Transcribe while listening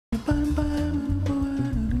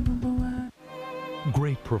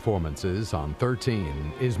performances on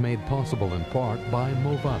 13 is made possible in part by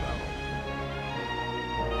Movado.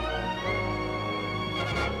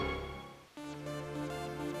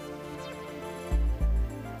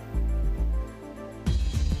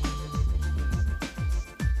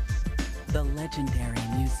 The legendary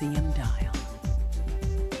museum dial.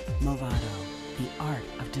 Movado, the art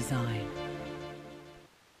of design.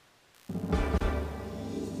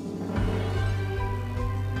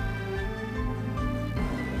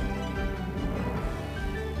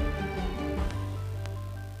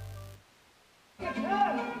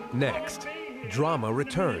 Next, drama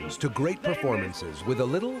returns to great performances with a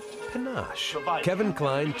little panache. Kevin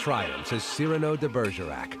Kline triumphs as Cyrano de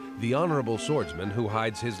Bergerac, the honorable swordsman who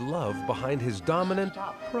hides his love behind his dominant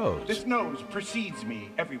prose. This nose precedes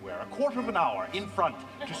me everywhere, a quarter of an hour in front,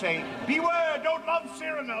 to say, "Beware, don't love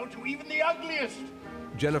Cyrano to even the ugliest."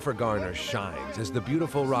 Jennifer Garner shines as the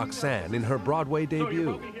beautiful Roxane in her Broadway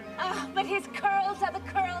debut. Ah, but his curls are the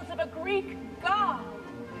curls of a Greek god.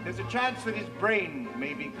 There's a chance that his brain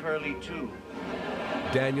may be curly too.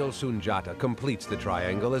 Daniel Sunjata completes the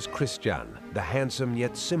triangle as Christian, the handsome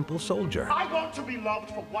yet simple soldier. I want to be loved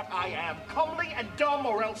for what I am, comely and dumb,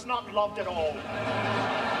 or else not loved at all.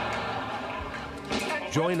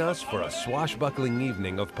 Join us for a swashbuckling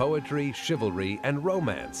evening of poetry, chivalry, and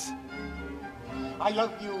romance. I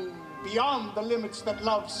love you beyond the limits that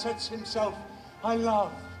love sets himself. I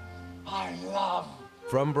love.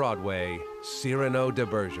 From Broadway, Cyrano de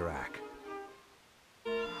Bergerac.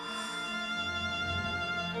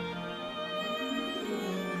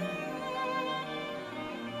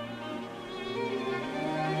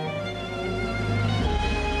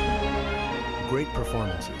 Great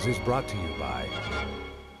Performances is brought to you by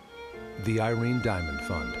the Irene Diamond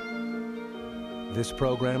Fund. This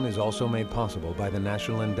program is also made possible by the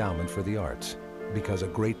National Endowment for the Arts, because a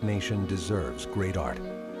great nation deserves great art.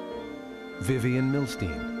 Vivian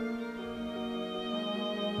Milstein,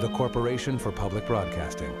 the Corporation for Public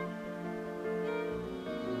Broadcasting,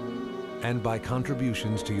 and by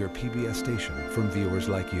contributions to your PBS station from viewers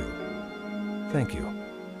like you. Thank you.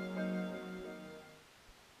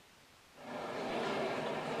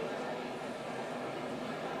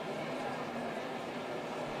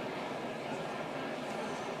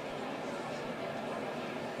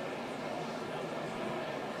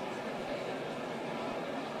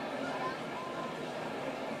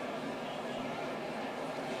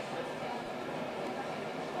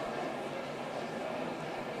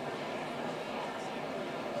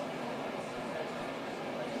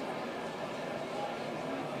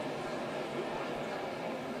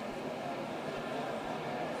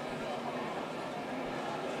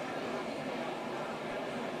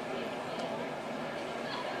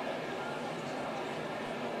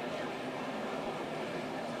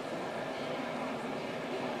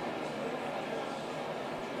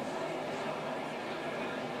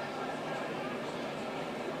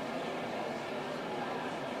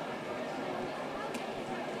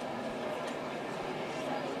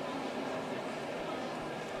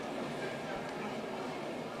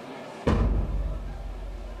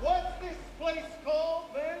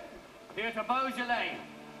 Theatre Beaujolais.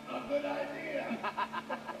 A good idea.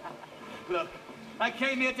 Look, I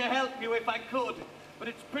came here to help you if I could, but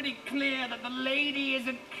it's pretty clear that the lady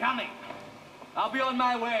isn't coming. I'll be on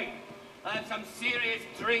my way. I have some serious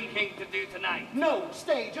drinking to do tonight. No,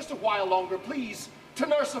 stay just a while longer, please. To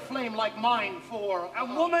nurse a flame like mine for... A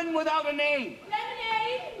woman without a name.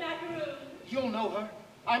 Lemonade, macaroon. You'll know her.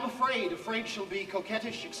 I'm afraid she'll be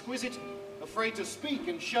coquettish, exquisite, afraid to speak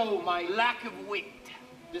and show my Lack of wit.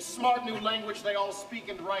 This smart new language they all speak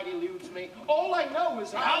and write eludes me. All I know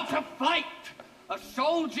is how to fight! A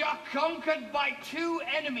soldier conquered by two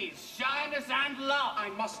enemies, shyness and love. I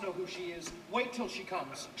must know who she is. Wait till she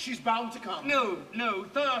comes. She's bound to come. No,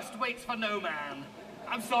 thirst waits for no man.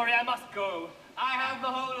 I'm sorry, I must go. I have the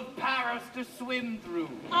whole of Paris to swim through.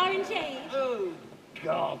 Orangeade. Oh,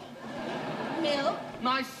 God. Milk.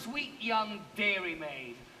 My sweet young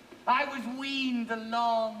dairymaid. I was weaned a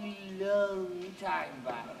long, long time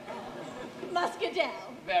back. Muscadel.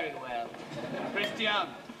 Very well. Christian,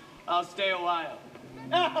 I'll stay a while.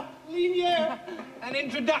 Ah, Linière. An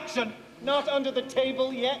introduction. Not under the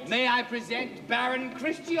table yet. May I present Baron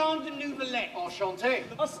Christian de Neuvillette. Enchanté.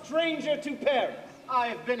 A stranger to Paris.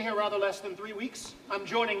 I've been here rather less than 3 weeks. I'm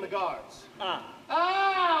joining the guards.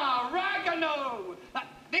 Ragueneau!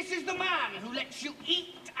 This is the man who lets you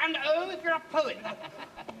eat and if you're a poet.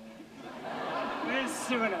 Where's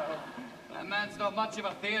Cyrano? That man's not much of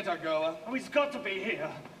a theatre goer. Oh, he's got to be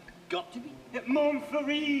here. Got to be?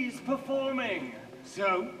 Montfleury's performing.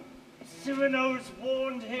 So? Cyrano's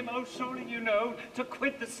warned him, oh surely you know, to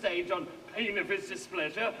quit the stage on pain of his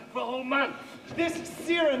displeasure for a whole month. This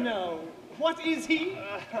Cyrano, what is he?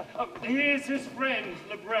 He is his friend,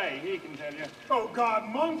 Leveaux, he can tell you. Oh, God,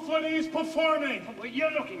 Montflet's performing. Well,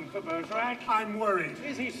 you're looking for Bergerac. I'm worried.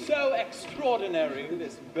 Is he so extraordinary,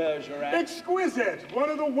 this Bergerac? Exquisite. One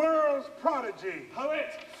of the world's prodigy.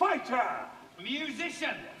 Poet. Fighter.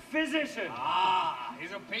 Musician. Physician. Ah,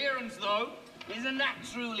 his appearance, though, isn't that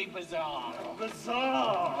truly bizarre?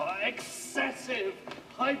 Bizarre, excessive,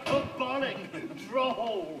 hyperbolic,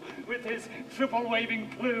 droll, with his triple waving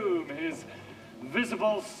plume, his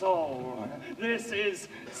visible soul. This is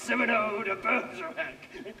Cyrano de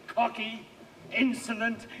Bergerac. Cocky,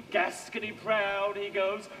 insolent, Gascony proud, he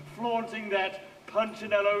goes, flaunting that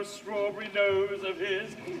Punchinello strawberry nose of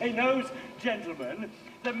his. A nose, gentlemen,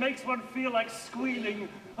 that makes one feel like squealing,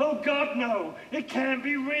 oh God, no, it can't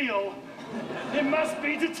be real. It must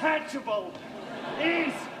be detachable.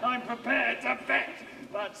 Is, I'm prepared to bet,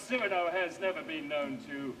 but Cyrano has never been known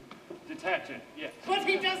to detach it yet. But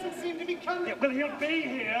he doesn't seem to be coming. Yeah, well, he'll be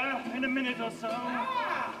here in a minute or so.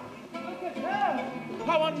 Ah, look at her.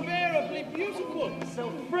 How unbearably beautiful.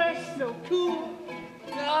 So fresh, so cool.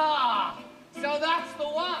 Ah, so that's the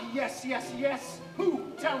one. Yes, yes, yes.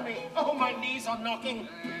 Who? Tell me. Oh, my knees are knocking.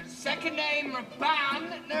 Second name,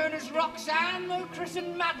 Raban, known as Roxane, no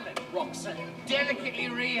christened Madeline. Roxane. Delicately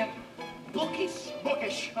reared, bookish.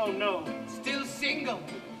 Bookish. Oh, no. Still single,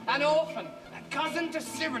 an orphan, a cousin to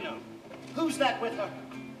Cyrano. Who's that with her?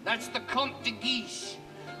 That's the Comte de Guiche,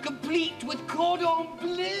 complete with cordon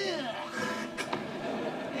bleu.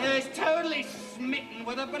 He's totally smitten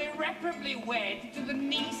with her, but irreparably wed to the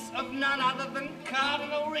niece of none other than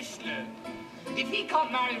Cardinal Richelieu. If he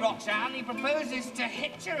can't marry Roxane, he proposes to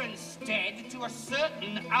hitch her instead to a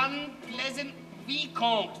certain unpleasant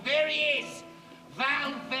Vicomte. There he is,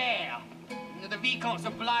 Valvert. The Vicomte's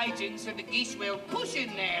obliging, so the Guiche will push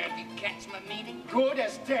in there if you catch my meaning. Good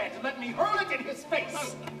as dead. Let me hurl it in his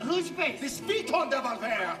face. Whose face? This Vicomte de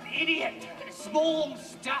Valvert. Idiot. Small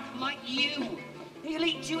stuff like you. He'll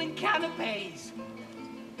eat you in canapes.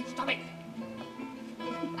 Stop it.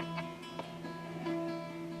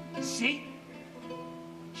 See?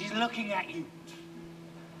 She's looking at you.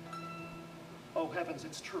 Oh, heavens,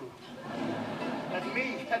 it's true. At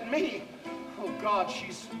me, at me. Oh, God,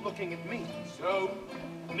 she's looking at me. So,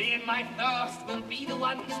 me and my thirst will be the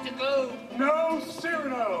ones to go. No,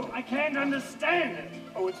 Cyrano. I can't understand it.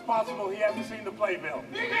 Oh, it's possible he hasn't seen the playbill.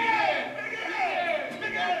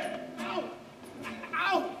 Ow!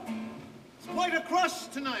 Ow! It's quite a crush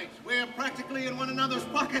tonight. We're practically in one another's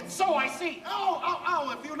pockets. So I see. Ow, ow,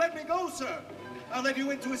 ow. If you let me go, sir, I'll let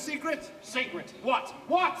you into a secret. Secret. What?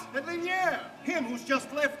 What? That Linier, him who's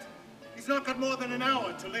just left, he's not got more than an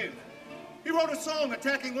hour to live. He wrote a song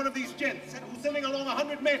attacking one of these gents who's sending along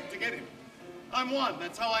 100 men to get him. I'm one.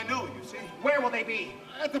 That's how I know, you see. Where will they be?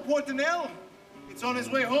 At the Port de Nel. It's on his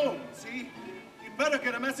way home, see? You'd better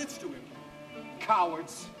get a message to him.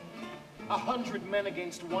 Cowards. 100 men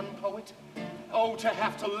against one poet? Oh, to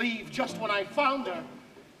have to leave just when I found her.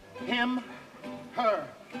 Him, her,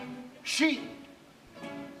 she.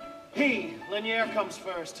 He, Linier, comes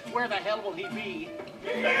first. Where the hell will he be?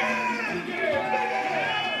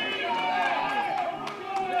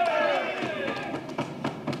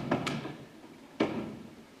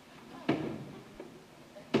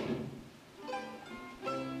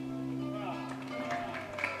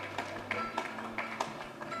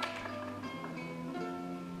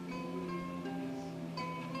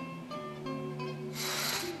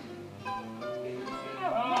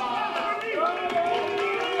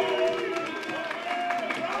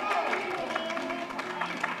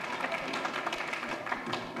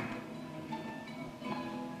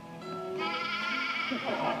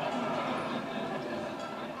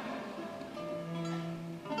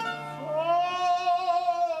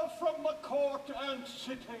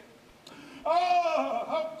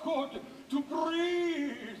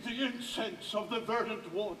 Of the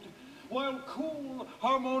verdant wood, while cool,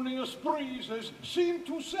 harmonious breezes seem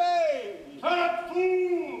to say, That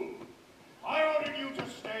fool! I ordered you to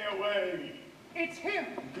stay away. It's him.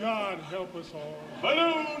 God help us all.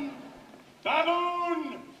 Balloon!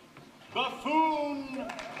 Baboon!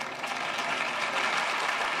 Buffoon!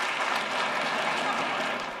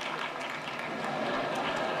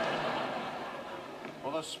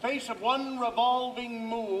 For the space of one revolving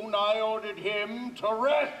moon, I ordered him to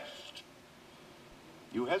rest.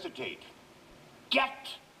 You hesitate. Get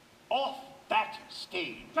off that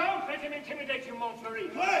stage. Don't let him intimidate you,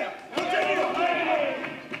 Montfleury. Play! Continue! Play!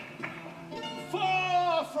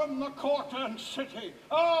 Far from the court and city.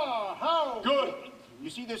 Ah, how Good. You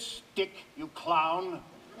see this stick, you clown?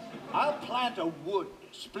 I'll plant a wood,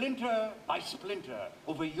 splinter by splinter,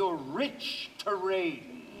 over your rich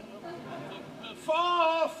terrain.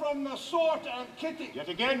 Far from the sword and kitty. Yet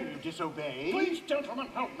again, you disobey. Please, gentlemen,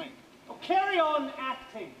 help me. Oh, carry on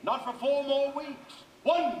acting. Not for 4 more weeks.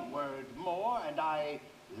 1 word more, and I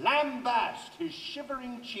lambast his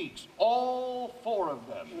shivering cheeks, all 4 of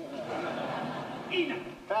them. Enough.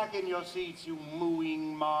 Back in your seats, you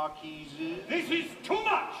mooing marquises. This is too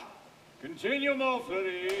much. Continue,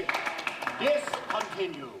 Montfleury.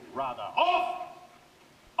 Discontinue, rather. Off!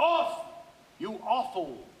 Off! You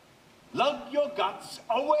awful. Lug your guts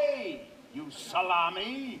away, you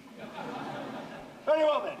salami. Very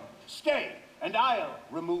well then, stay, and I'll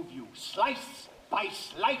remove you slice by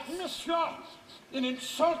slice. Monsieur, in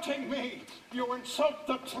insulting me, you insult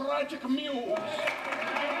the tragic muse.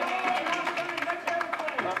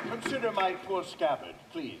 Consider my poor scabbard,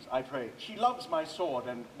 please, I pray. She loves my sword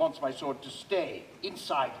and wants my sword to stay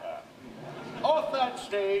inside her. Off that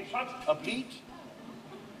stage, a beat,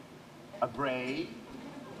 a bray.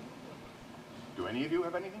 Do any of you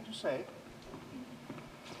have anything to say?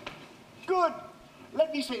 Good.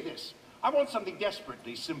 Let me say this. I want something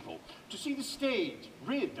desperately simple. To see the stage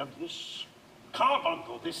rid of this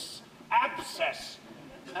carbuncle, this abscess.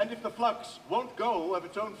 And if the flux won't go of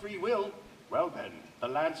its own free will, well then, the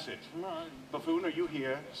lancet. Buffoon, are you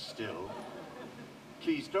here still?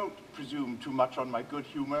 Please don't presume too much on my good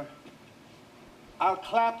humor. I'll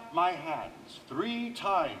clap my hands 3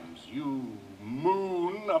 times, you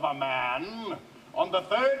moon of a man. On the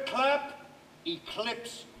 3rd clap,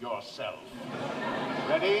 eclipse yourself.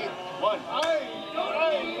 Ready? 1.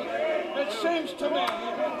 Aye. It seems to me,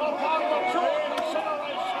 upon mature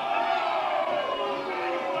consideration.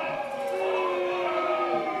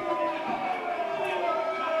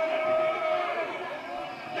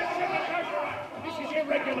 This is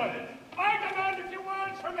irregular. I demand a few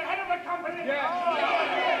words from the head of the company.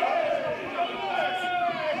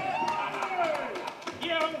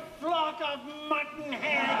 You flock of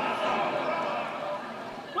muttonheads!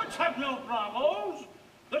 Let's have no bravos.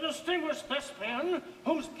 The distinguished thespian,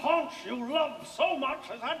 whose paunch you love so much,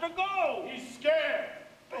 has had to go. He's scared.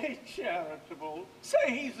 Be charitable. Say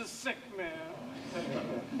he's a sick man.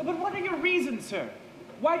 But what are your reasons, sir?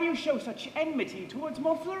 Why do you show such enmity towards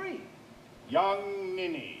Montfleury? Young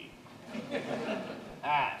ninny,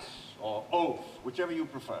 ass, or oaf, whichever you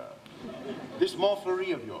prefer. This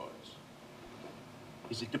Montfleury of yours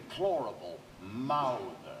is a deplorable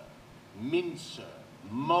mouther, mincer,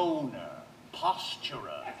 moaner,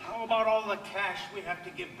 posturer. How about all the cash we have to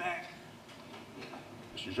give back?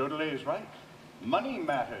 Mr. Jodelet is right. Money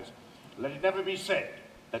matters. Let it never be said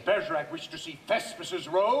that Bergerac wished to see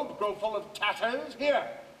Thespis' robe grow full of tatters. Here,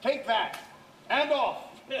 take that, and off.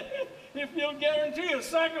 If you'll guarantee a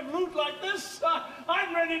sack of loot like this,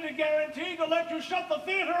 I'm ready to guarantee to let you shut the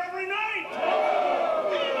theater every night.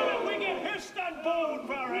 Even if we get hissed and booed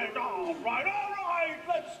for it. All right,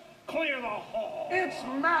 let's clear the hall. It's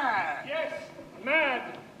mad. Yes,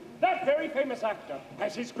 mad. That very famous actor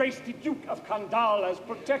has His Grace the Duke of Candale as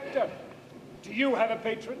protector. Do you have a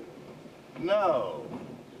patron? No,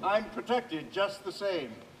 I'm protected just the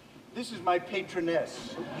same. This is my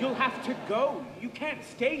patroness. You'll have to go. You can't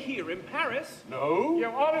stay here in Paris. No? You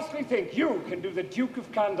honestly think you can do the Duke of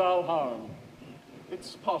Candale harm?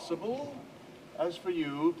 It's possible. As for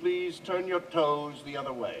you, please turn your toes the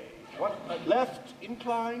other way. What? Left,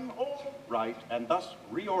 incline, or right, and thus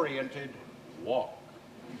reoriented, walk.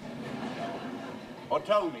 Or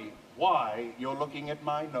tell me why you're looking at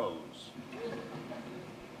my nose.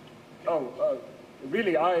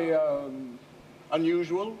 Really,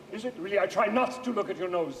 Unusual, is it? Really, I try not to look at your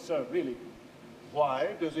nose, sir, really.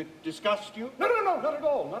 Why? Does it disgust you? No, not at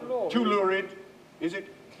all, not at all. Too lurid? Is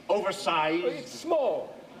it oversized? It's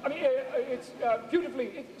small. I mean, it's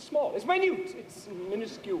it's small. It's minute. It's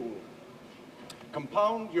minuscule.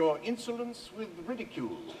 Compound your insolence with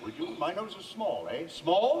ridicule, would you? My nose is small, eh?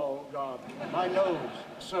 Small? Oh, God. My nose,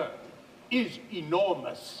 sir, is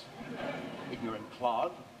enormous. Ignorant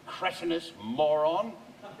clod, cretinous moron.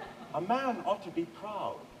 A man ought to be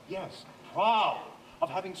proud, yes, proud of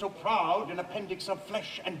having so proud an appendix of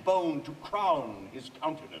flesh and bone to crown his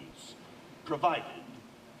countenance, provided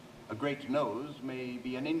a great nose may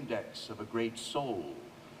be an index of a great soul,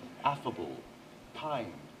 affable,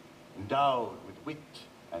 kind, endowed with wit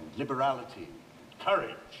and liberality,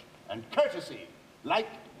 courage and courtesy, like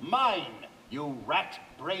mine, you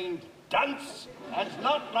rat-brained dunce, and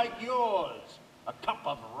not like yours, a cup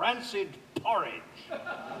of rancid porridge.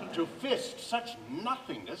 To fist such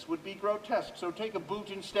nothingness would be grotesque, so take a boot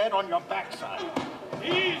instead on your backside.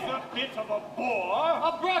 He's a bit of a bore.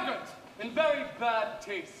 A braggart in very bad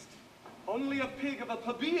taste. Only a pig of a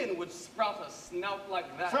plebeian would sprout a snout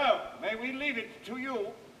like that. So, may we leave it to you?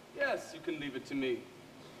 Yes, you can leave it to me.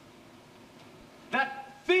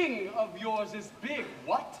 That thing of yours is big,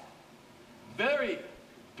 what? Very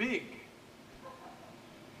big.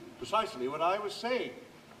 Precisely what I was saying.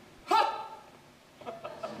 Ha!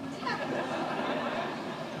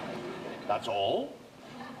 That's all?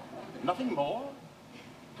 Nothing more?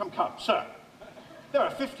 Come, come, sir. There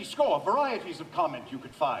are 50 score varieties of comment you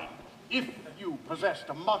could find, if you possessed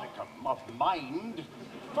a modicum of mind.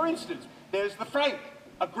 For instance, there's the frank,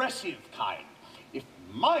 aggressive kind. If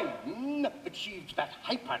mine achieved that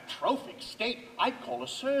hypertrophic state, I'd call a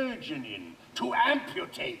surgeon in to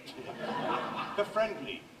amputate. The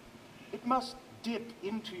friendly. It must dip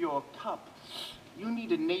into your cup. You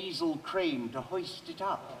need a nasal crane to hoist it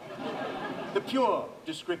up. The pure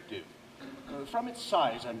descriptive. From its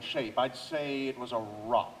size and shape, I'd say it was a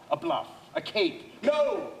rock, a bluff, a cape.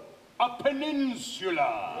 No, a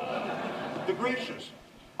peninsula. The gracious.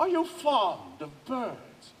 Are you fond of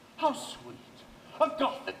birds? How sweet. A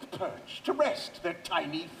Gothic perch to rest their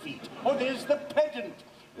tiny feet. Oh, there's the pedant.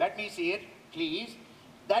 Let me see it, please.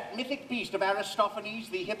 That mythic beast of Aristophanes,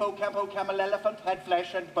 the hippocampo-camel-elephant, had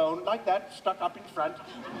flesh and bone like that, stuck up in front.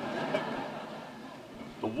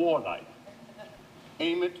 The warlike.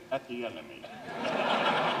 Aim it at the enemy.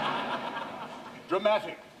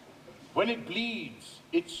 Dramatic. When it bleeds,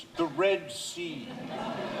 it's the Red Sea.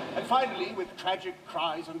 And finally, with tragic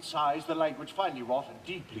cries and sighs, the language finally wrought and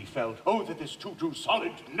deeply felt. Oh, that this too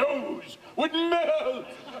solid nose would melt!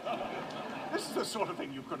 This is the sort of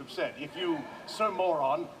thing you could have said if you, Sir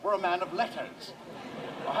Moron, were a man of letters,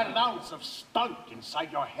 or had an ounce of spunk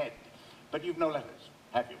inside your head. But you've no letters,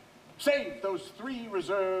 have you? Save those 3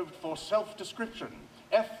 reserved for self-description,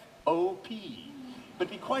 F-O-P. But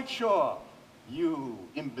be quite sure, you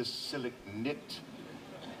imbecilic nit,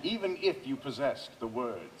 even if you possessed the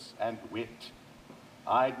words and wit,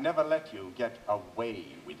 I'd never let you get away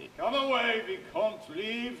with it. Come away, Vicomte,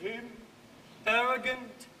 leave him.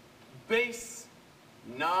 Arrogant, base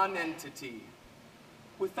non-entity,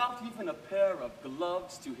 without even a pair of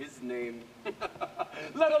gloves to his name,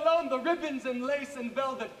 let alone the ribbons and lace and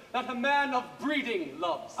velvet that a man of breeding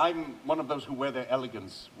loves. I'm one of those who wear their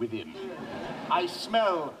elegance within. I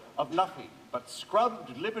smell of nothing but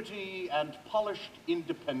scrubbed liberty and polished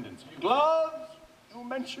independence. Gloves? You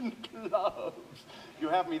mentioned gloves. You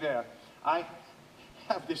have me there. I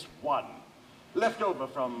have this one, left over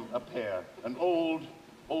from a pair, an old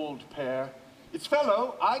pair. Its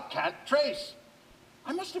fellow I can't trace.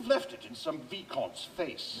 I must have left it in some vicomte's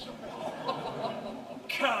face.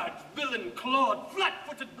 Cad, villain, Claude,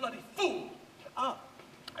 flat-footed bloody fool! Ah,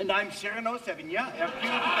 and I'm Cyrano Sevigny,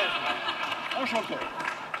 Hercule Professor. Enchanté.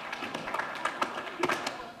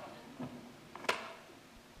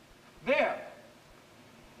 There.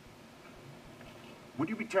 Would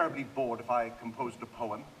you be terribly bored if I composed a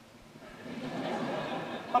poem?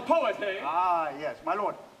 A poet, eh? Ah, yes, my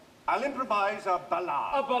lord. I'll improvise a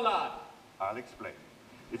ballade. A ballade. I'll explain.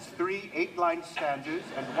 It's 3 8-line stanzas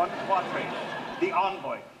and 1 quatrain. The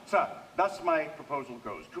envoy. Sir, thus my proposal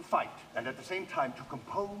goes. To fight, and at the same time to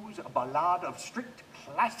compose a ballade of strict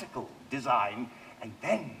classical design, and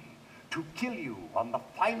then to kill you on the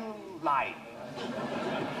final line.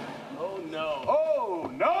 Oh, no. Oh,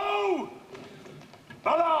 no!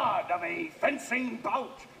 Ballade of a fencing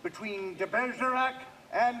bout between de Bergerac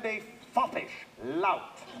and a foppish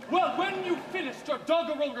lout. Well, when you finished your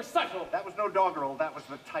doggerel recital... That was no doggerel, that was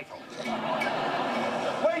the title.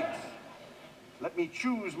 Wait! Let me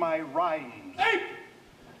choose my rhymes. 8!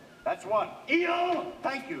 That's 1. Eel!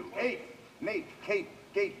 Thank you. 8. Nape, cape,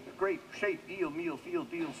 gape, grape, shape, eel, meal, field,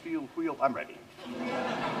 deal, steel, wheel. I'm ready.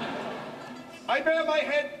 I bear my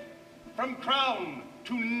head from crown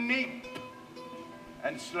to nape,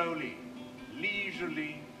 and slowly,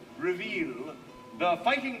 leisurely reveal the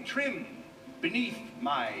fighting trim beneath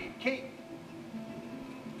my cape.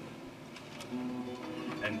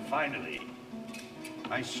 And finally,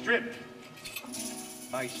 I strip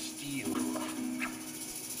my steel.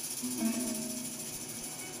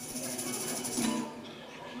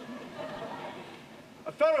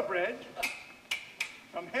 A thoroughbred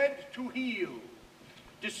from head to heel,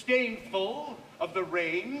 disdainful of the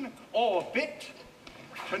rein or bit.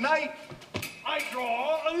 Tonight, I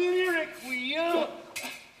draw a lyric wheel,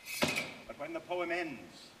 but when the poem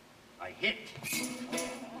ends, I hit.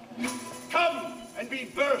 Come and be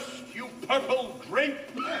burst, you purple grape.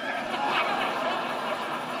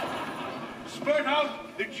 spurt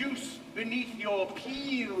out the juice beneath your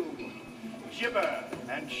peel. Gibber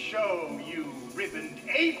and show, you ribboned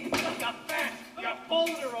ape. You're fat, you're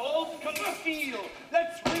folderols, conceal.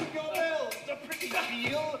 Let's ring your bells, a pretty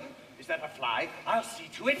feel. Is that a fly? I'll see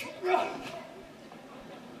to it.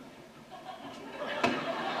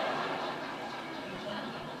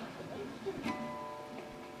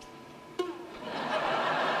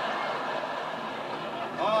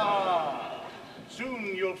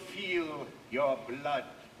 Soon you'll feel your blood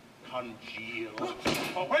congeal.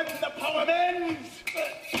 For when the poem ends,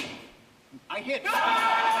 I hit.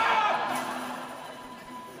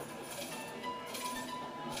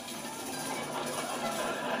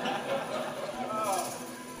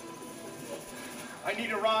 I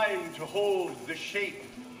need a rhyme to hold the shape.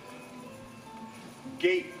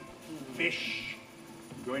 Gape, fish,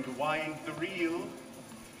 going to wind the reel.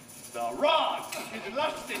 The rod is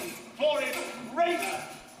lusting for its race.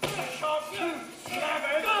 The sharp tooth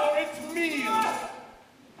slavered for its meal.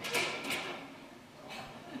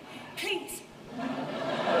 Please.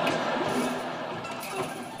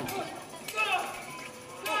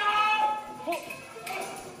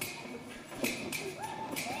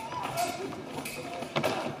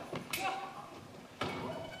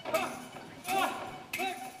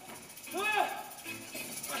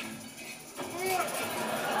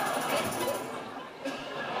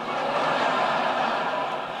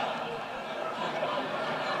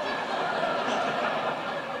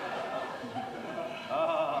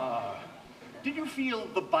 Feel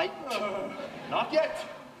the bite? Not yet.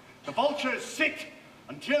 The vultures sit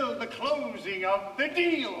until the closing of the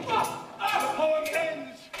deal. The poem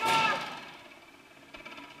ends.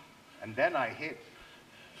 And then I hit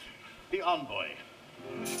the envoy.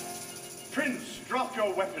 Prince, drop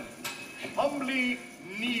your weapon. Humbly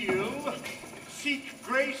kneel. Seek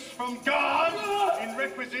grace from God in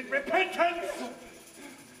requisite repentance.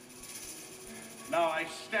 Now I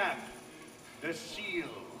stamp the seal.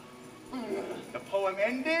 The poem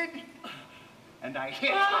ended, and I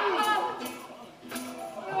hit.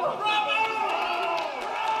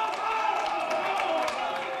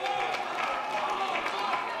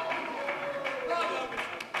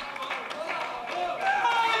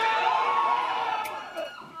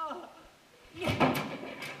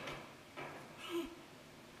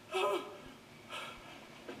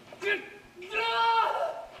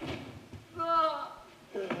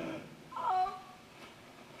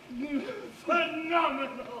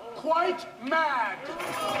 Phenomenal! Quite mad!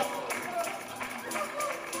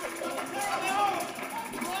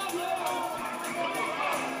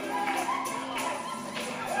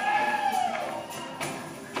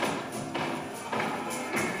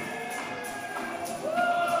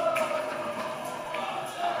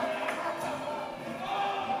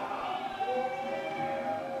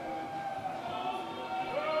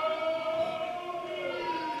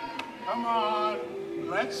 Come on,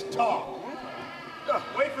 let's talk.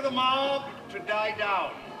 Wait for the mob to die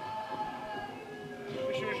down.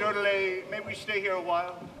 Monsieur Jodelet, may we stay here a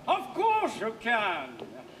while? Of course you can.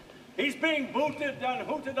 He's being booted and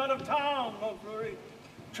hooted out of town, mon fleury.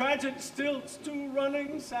 Tragic stilts to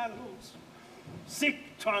running sandals.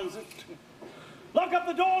 Seek transit. Lock up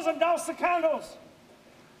the doors and douse the candles.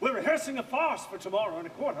 We're rehearsing a farce for tomorrow in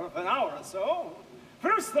a quarter of an hour or so.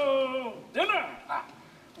 First, though, dinner.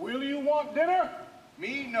 Will you want dinner?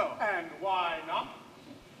 Me, no. And why not?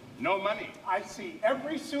 No money. I see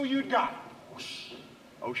every sou you got.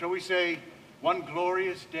 Oh, shall we say, one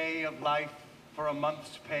glorious day of life for a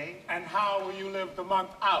month's pay? And how will you live the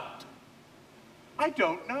month out? I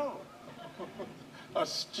don't know. A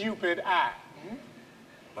stupid act.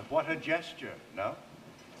 But what a gesture, no?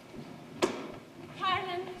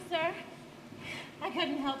 Pardon, sir. I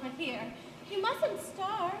couldn't help it here. You mustn't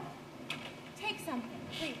starve. Take something,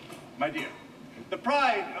 please. My dear, the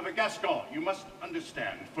pride of a Gascon, you must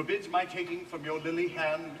understand, forbids my taking from your lily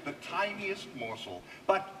hand the tiniest morsel.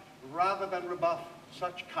 But rather than rebuff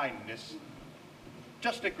such kindness,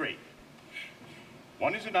 just a grape.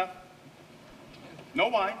 One is enough. No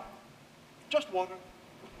wine, just water.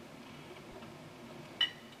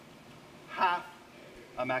 Half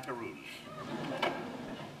a macaroon.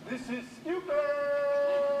 This is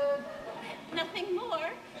stupid! Nothing more.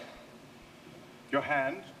 Your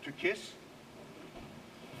hand to kiss.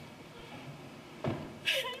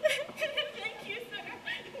 Thank you, sir.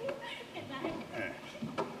 Good night.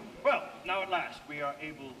 Well, now at last we are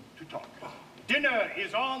able to talk. Dinner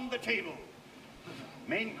is on the table.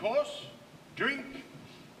 Main course, drink,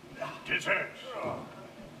 dessert.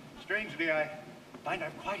 Strangely, I find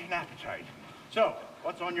I've quite an appetite. So,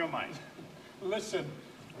 what's on your mind? Listen,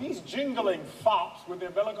 These jingling fops with their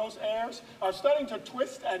bellicose airs are starting to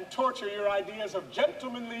twist and torture your ideas of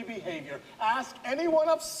gentlemanly behavior. Ask anyone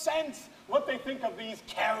of sense what they think of these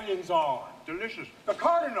carryings on. Delicious. The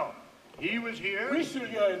Cardinal. He was here?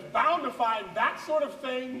 Richelieu is bound to find that sort of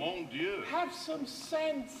thing. Mon Dieu. Have some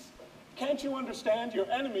sense. Can't you understand your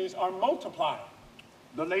enemies are multiplying?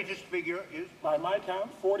 The latest figure is? By my count,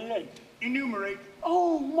 48. Enumerate.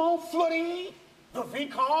 Oh, Montfleury! The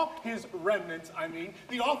Vicomte, his remnants, I mean,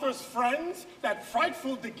 the author's friends, that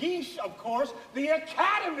frightful De Guiche, of course, the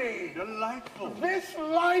Academy. Delightful. This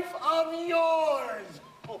life of yours.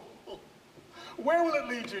 Where will it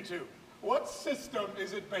lead you to? What system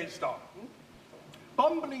is it based on?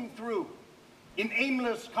 Bumbling through, in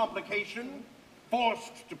aimless complication,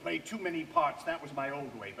 forced to play too many parts. That was my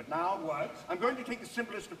old way. But now, what? I'm going to take the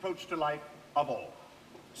simplest approach to life of all.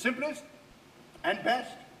 Simplest and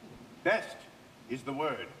best. Best is the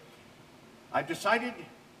word. I've decided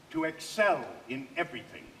to excel in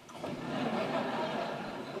everything.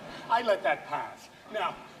 I let that pass.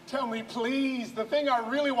 Now, tell me, please, the thing I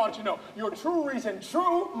really want to know, your true reason,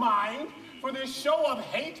 true mind, for this show of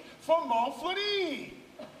hate for Montfleury.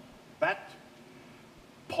 That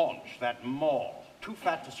paunch, that maw, too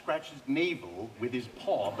fat to scratch his navel with his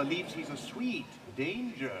paw, believes he's a sweet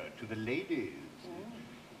danger to the ladies.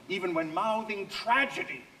 Even when mouthing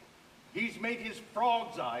tragedy, he's made his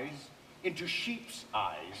frog's eyes into sheep's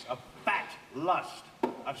eyes of fat lust.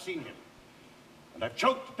 I've seen him. And I've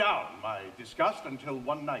choked down my disgust until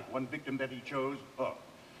one night, one victim that he chose,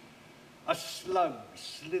 a slug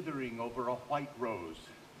slithering over a white rose.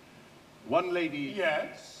 One lady...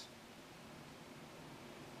 Yes?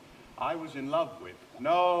 I was in love with.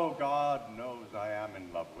 No, God knows I am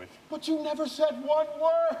in love with. But you never said one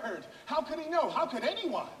word. How could he know? How could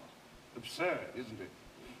anyone? Absurd, isn't it?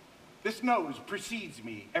 This nose precedes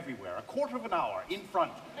me everywhere, a quarter of an hour in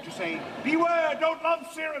front, to say, beware, don't love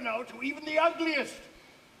Cyrano to even the ugliest.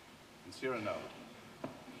 And Cyrano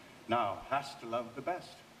now has to love the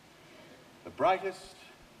best, the brightest,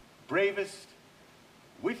 bravest,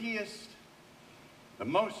 wittiest, the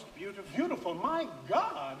most beautiful. Beautiful, my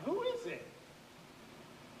God, who is it?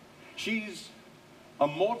 She's a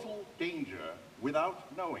mortal danger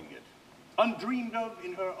without knowing it, undreamed of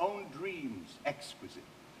in her own dreams, exquisite.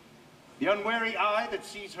 The unwary eye that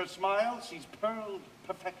sees her smile sees pearled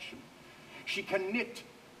perfection. She can knit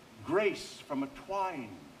grace from a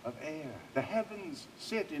twine of air. The heavens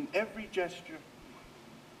sit in every gesture.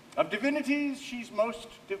 Of divinities, she's most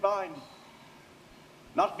divine.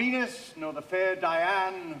 Not Venus, nor the fair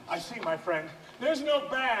Diane. I see, my friend. There's no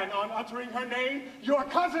ban on uttering her name, your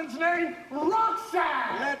cousin's name,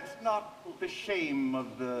 Roxane! Let not the shame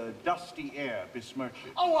of the dusty air besmirch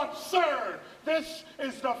it. Oh, absurd! This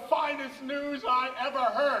is the finest news I ever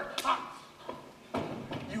heard.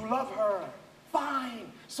 You love her.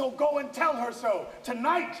 Fine. So go and tell her so.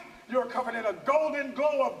 Tonight, you're covered in a golden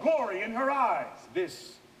glow of glory in her eyes.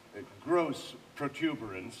 This gross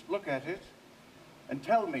protuberance, look at it, and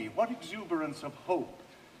tell me what exuberance of hope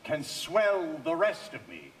can swell the rest of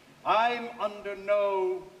me. I'm under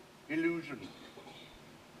no illusion.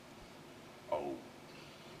 Oh,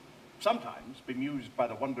 sometimes, bemused by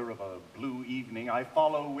the wonder of a blue evening, I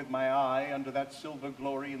follow with my eye under that silver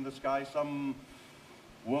glory in the sky some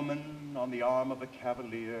woman on the arm of a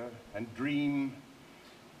cavalier, and dream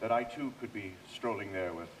that I too could be strolling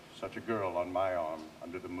there with such a girl on my arm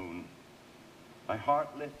under the moon. My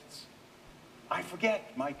heart lifts. I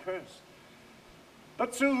forget my curse.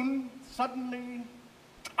 But soon, suddenly,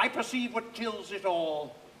 I perceive what kills it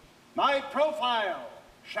all. My profile,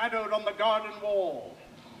 shadowed on the garden wall.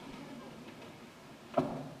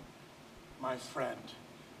 My friend.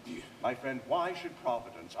 My friend, why should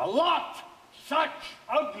Providence allot such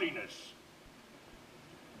ugliness,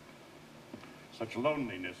 such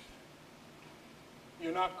loneliness?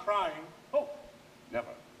 You're not crying? Oh, never,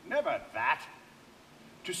 never that.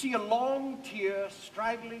 To see a long tear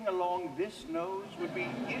straggling along this nose would be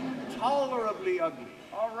intolerably ugly.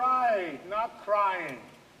 All right, not crying,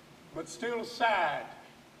 but still sad.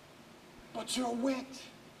 But your wit,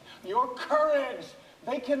 your courage,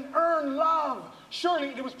 they can earn love. Surely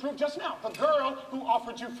it was proved just now. The girl who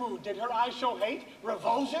offered you food, did her eyes show hate,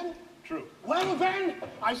 revulsion? True. Well then,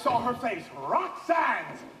 I saw her face,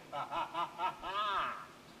 Roxane's.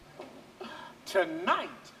 Tonight,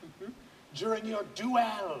 during your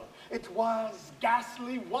duel, it was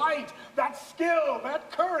ghastly white. That skill, that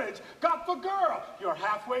courage got the girl. You're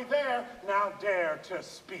halfway there. Now dare to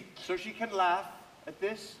speak. So she can laugh at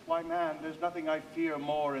this? Why, man, there's nothing I fear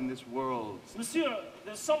more in this world. Monsieur,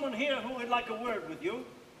 there's someone here who would like a word with you.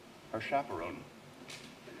 Her chaperone.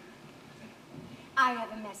 I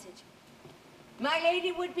have a message. My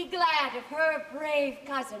lady would be glad if her brave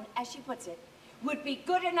cousin, as she puts it, would be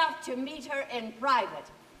good enough to meet her in private,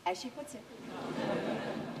 as she puts it.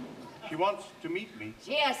 She wants to meet me.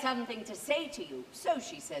 She has something to say to you, so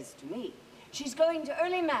she says to me. She's going to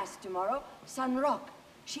early mass tomorrow, Sun Rock.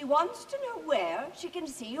 She wants to know where she can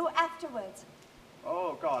see you afterwards.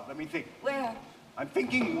 Oh, God, let me think. Where? I'm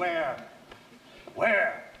thinking where?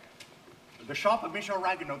 Where? The shop of Michel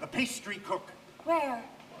Ragueneau, the pastry cook. Where?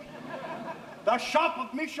 The shop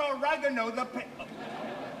of Michel Ragueneau,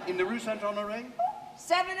 in the Rue Saint-Honoré?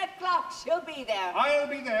 7 o'clock, she'll be there. I'll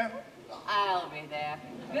be there. I'll be there.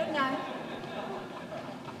 Good night.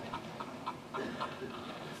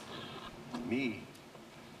 Me.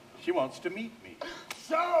 She wants to meet me.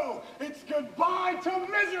 So, it's goodbye to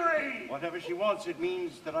misery! Whatever she wants, it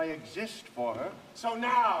means that I exist for her. So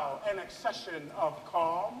now, an accession of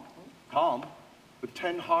calm? Calm, with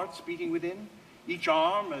 10 hearts beating within, each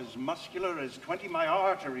arm as muscular as 20 my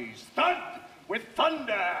arteries, thud with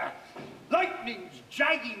thunder, lightnings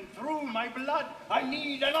jagging through my blood. I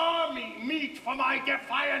need an army meet for my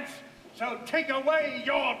defiance. So take away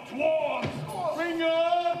your dwarves, bring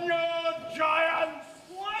on your giants.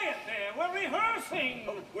 Quiet there, we're rehearsing.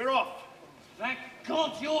 Oh, we're off. Thank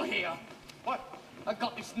God you're here. What? I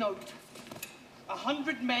got this note.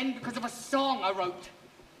 100 men because of a song I wrote.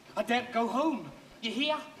 I daren't go home. You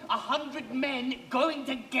hear? 100 men going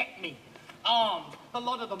to get me. Armed, a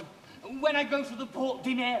lot of them. When I go to the Port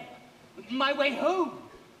d'Inel, my way home.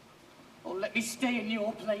 Or let me stay in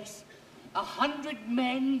your place. 100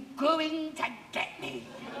 men going to get me.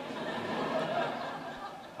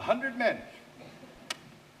 100 men.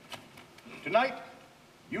 Tonight,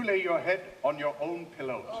 you lay your head on your own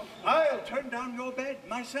pillow. I'll turn down your bed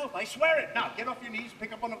myself. I swear it. Now, get off your knees,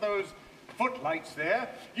 pick up one of those footlights there.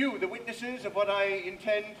 You, the witnesses of what I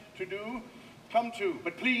intend to do, come too.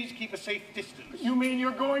 But please keep a safe distance. You mean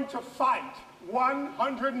you're going to fight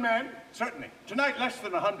 100 men? Certainly. Tonight, less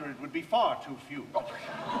than 100 would be far too few. But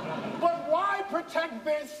why protect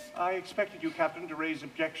this? I expected you, Captain, to raise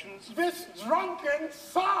objections. This drunken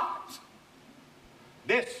sot!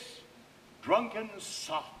 This drunken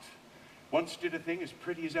sot once did a thing as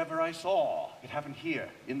pretty as ever I saw. It happened here,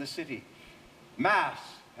 in the city. Mass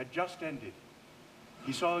had just ended.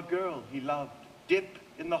 He saw a girl he loved dip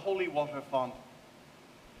in the holy water font.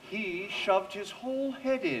 He shoved his whole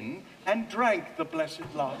head in and drank the blessed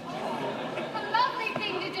lot. A lovely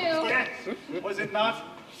thing to do. Yes, was it not?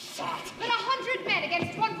 Sot. But 100 men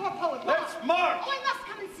against one poor poet. Let's march. Oh, I must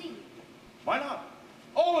come and see you. Why not?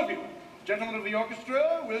 All of you. Gentlemen of the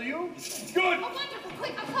orchestra, will you? Good. Oh, wonderful.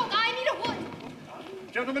 Quick, a cloak. I need a wood.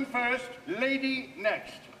 Gentlemen first, lady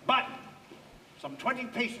next. But some 20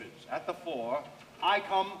 paces at the fore, I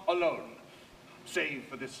come alone. Save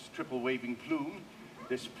for this triple waving plume,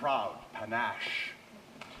 this proud panache.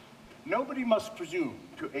 Nobody must presume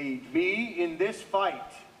to aid me in this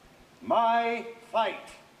fight. My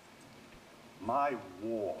fight. My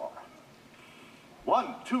war.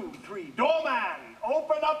 1, 2, 3, doorman,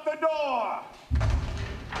 open up the door.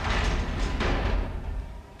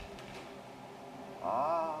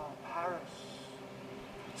 Ah, Paris,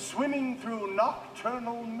 swimming through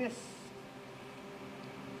nocturnal mist.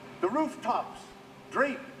 The rooftops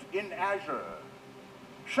draped in azure,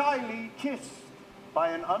 shyly kissed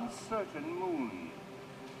by an uncertain moon.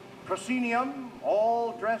 Proscenium,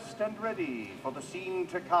 all dressed and ready for the scene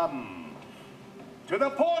to come. To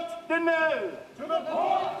the Port d'Inel! To the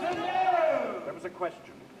Port d'Inel! There was a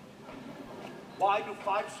question. Why do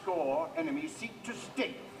 50 enemies seek to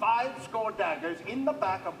stick 50 daggers in the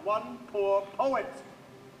back of one poor poet?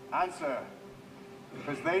 Answer.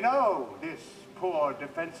 Because they know this poor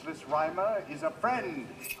defenseless rhymer is a friend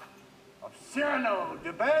of Cyrano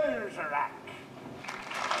de Bergerac.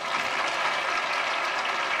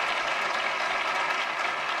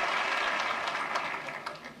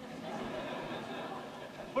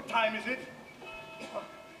 What time is it?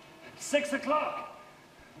 6 o'clock.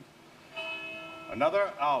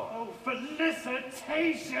 Another hour. Oh,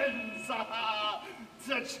 felicitations!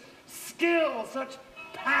 Such skill, such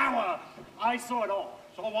power. I saw it all.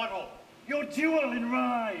 Saw what all? Your duel in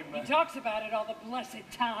rhyme. He talks about it all the blessed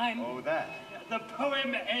time. Oh, that. The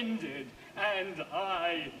poem ended, and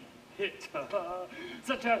I hit.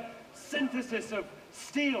 Such a synthesis of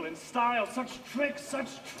steel and style, such tricks,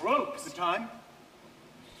 such tropes. The time?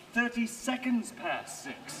 30 seconds past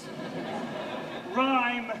 6.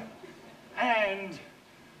 Rhyme and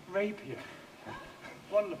rapier.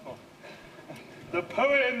 Wonderful. The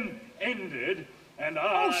poem ended, and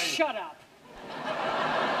I... Oh, shut up.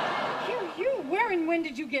 You, where and when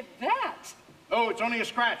did you get that? Oh, it's only a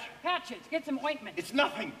scratch. Patch it. Get some ointment. It's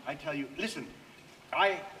nothing, I tell you. Listen,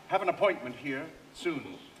 I have an appointment here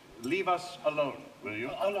soon. Leave us alone, will you?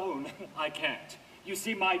 Alone? I can't. You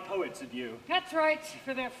see, my poets are due. That's right,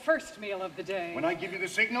 for their first meal of the day. When I give you the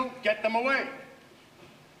signal, get them away.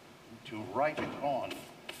 To write it on.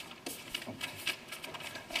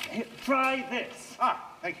 Try this.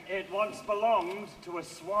 Ah, thank you. It once belonged to a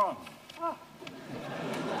swan. Ah.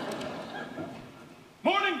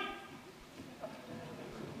 Morning!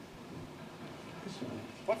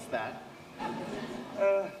 What's that?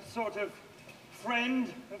 A sort of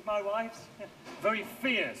friend of my wife's. Very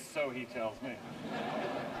fierce, so he tells me.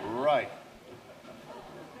 Right.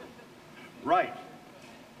 Right.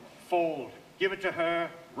 Fold. Give it to her.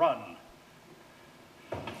 Run.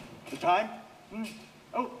 The time?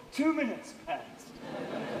 Oh, 2 minutes past.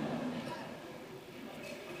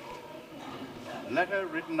 A letter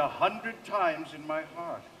written 100 times in my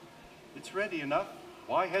heart. It's ready enough.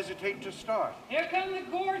 Why hesitate to start? Here come the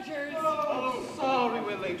gorgers. Oh, sorry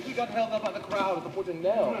we're late. We got held up by the crowd at the Pudding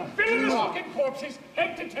Nell. Fill the socket, corpses,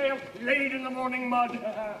 head to tail, laid in the morning mud.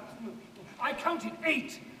 I counted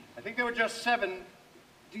 8. I think there were just 7.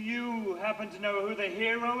 Do you happen to know who the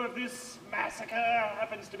hero of this massacre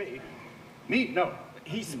happens to be? Me? No.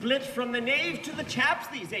 He split from the nave to the chaps,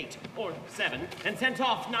 these 8, or 7, and sent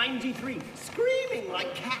off 93, screaming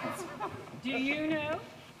like cats. Do you know?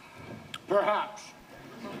 Perhaps.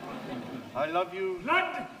 I love you.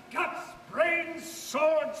 Blood, guts, brains,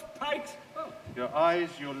 swords, pikes. Oh. Your eyes,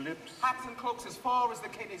 your lips. Hats and cloaks as far as the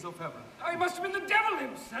kidneys of heaven. I must have been the devil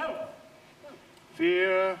himself.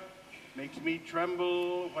 Fear makes me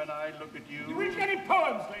tremble when I look at you. You read any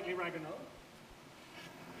poems lately, Ragueneau?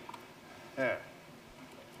 There.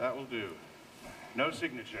 That will do. No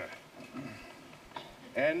signature.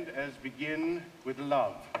 End as begin with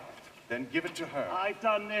love. Then give it to her. I've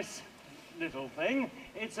done this little thing.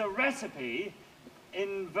 It's a recipe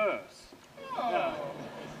in verse. Oh.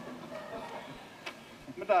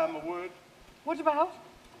 Madame, a word. What about?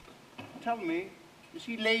 Tell me, is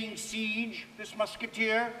he laying siege, this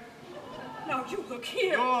musketeer? Now, you look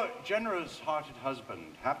here. Your generous-hearted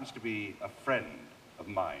husband happens to be a friend of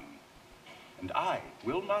mine. And I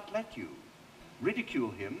will not let you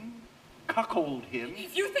ridicule him, cuckold him.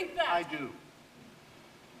 If you think that... I do.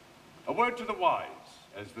 A word to the wise,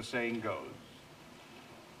 as the saying goes.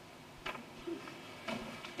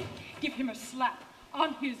 Give him a slap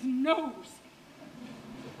on his nose.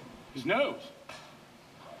 His nose?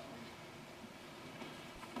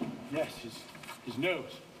 Yes, his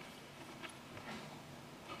nose.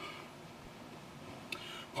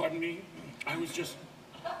 Pardon me, I was just...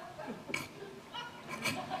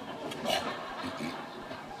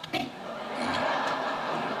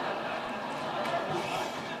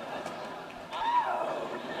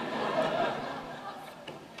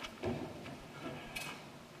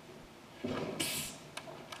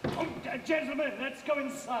 Gentlemen, let's go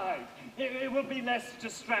inside. It will be less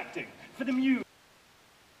distracting for the muse.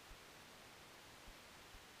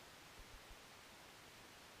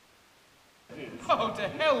 Oh, to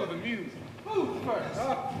hell with the music. Who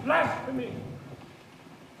first? Blasphemy!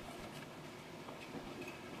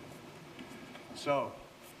 So,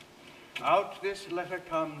 out this letter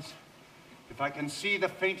comes, if I can see the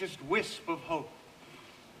faintest wisp of hope.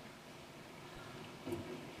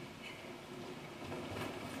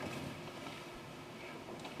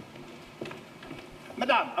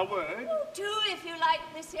 Madame, a word? Oh, 2 if you like,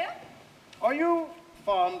 monsieur. Are you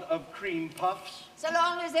fond of cream puffs? So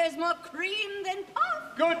long as there's more cream than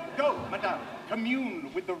puff. Good, go, madame.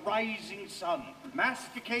 Commune with the rising sun.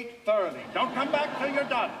 Masticate thoroughly. Don't come back till you're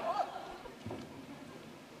done.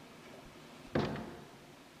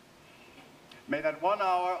 May that 1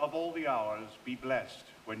 hour of all the hours be blessed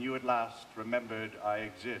when you at last remembered I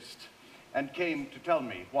exist and came to tell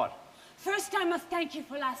me what? First, I must thank you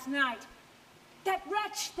for last night. That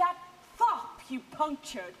wretch, that fop you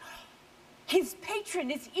punctured, his patron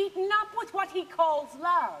is eaten up with what he calls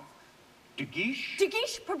love. De Guiche? De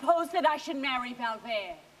Guiche proposed that I should marry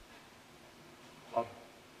Valverde. A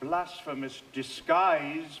blasphemous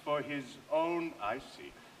disguise for his own, I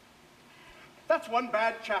see. That's one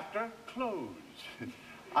bad chapter closed.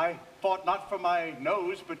 I fought not for my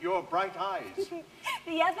nose, but your bright eyes.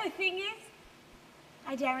 The other thing is,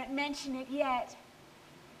 I daren't mention it yet.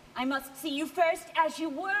 I must see you first as you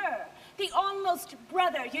were. The almost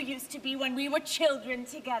brother you used to be when we were children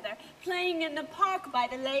together, playing in the park by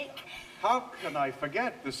the lake. How can I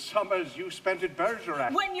forget the summers you spent at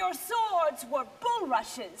Bergerac? When your swords were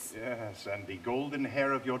bulrushes. Yes, and the golden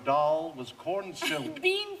hair of your doll was corn silk.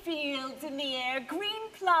 Bean fields in the air, green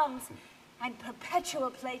plums. and perpetual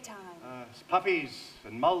playtime. Puppies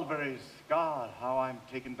and mulberries. God, how I'm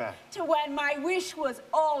taken back. To when my wish was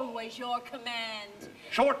always your command.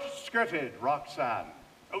 Short-skirted Roxane.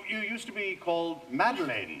 Oh, you used to be called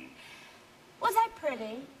Madeleine. Was I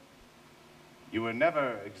pretty? You were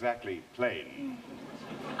never exactly plain.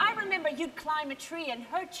 I remember you'd climb a tree and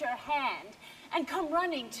hurt your hand and come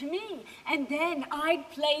running to me. And then I'd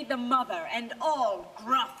play the mother, and all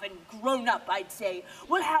gruff and grown up, I'd say,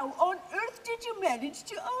 well, how on earth did you manage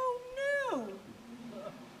to... Oh, no.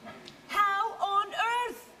 How on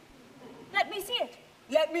earth? Let me see it.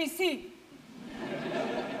 Let me see.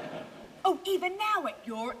 Oh, even now at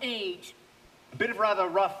your age. A bit of rather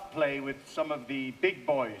rough play with some of the big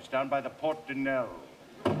boys down by the Porte de Nel.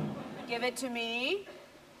 Give it to me.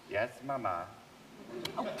 Yes, Mama.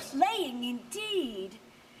 Oh, playing indeed.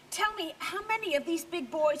 Tell me, how many of these big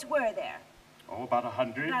boys were there? Oh, about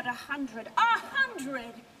 100. About 100. 100!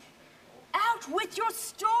 Out with your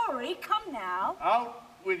story. Come now. Out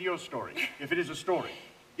with your story, if it is a story.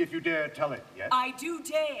 If you dare tell it, yes? I do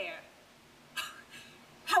dare.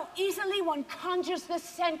 How easily one conjures the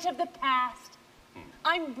scent of the past.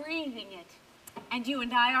 I'm breathing it, and you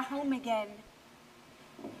and I are home again.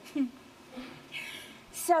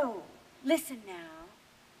 So, listen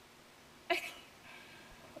now.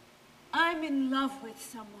 I'm in love with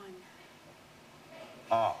someone.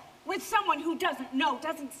 Ah. With someone who doesn't know,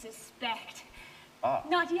 doesn't suspect. Ah.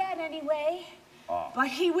 Not yet, anyway. Ah. But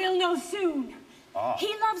he will know soon. Ah.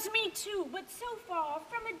 He loves me too, but so far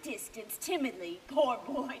from a distance, timidly. Poor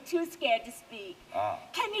boy, too scared to speak. Ah.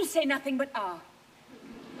 Can you say nothing but ah?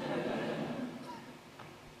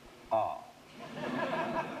 Ah.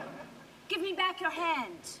 Give me back your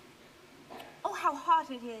hand. Oh, how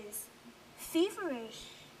hot it is. Feverish.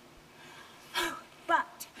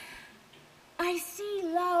 But I see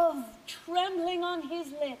love trembling on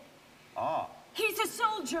his lip. Ah. He's a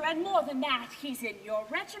soldier, and more than that, he's in your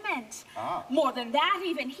regiment. Ah. More than that,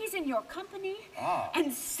 even, he's in your company. Ah.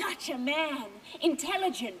 And such a man.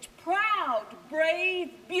 Intelligent, proud,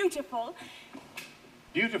 brave, beautiful.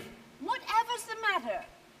 Beautiful. Whatever's the matter?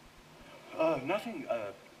 Nothing.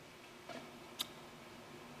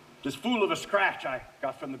 This fool of a scratch I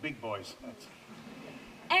got from the big boys.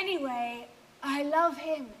 Anyway, I love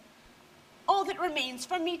him. All that remains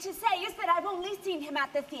for me to say is that I've only seen him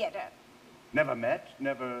at the theater. Never met?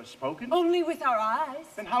 Never spoken? Only with our eyes.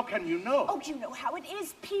 Then how can you know? Oh, you know how it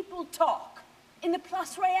is. People talk. In the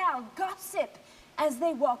Place Royale, gossip, as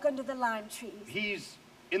they walk under the lime trees. He's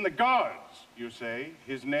in the guards, you say.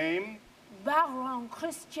 His name? Baron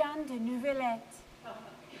Christian de Neuvillette.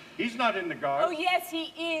 He's not in the guards. Oh, yes,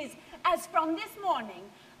 he is. As from this morning,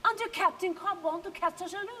 under Captain Carbon de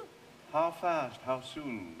Castellou. How fast, how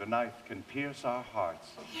soon the knife can pierce our hearts.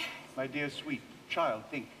 Yes. My dear sweet child,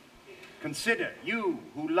 think. Consider, you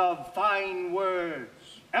who love fine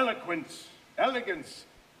words, eloquence, elegance.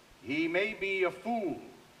 He may be a fool,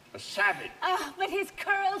 a savage. Ah, but his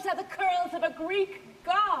curls are the curls of a Greek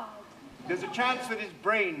god. There's a chance that his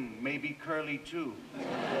brain may be curly too.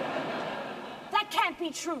 That can't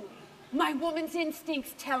be true. My woman's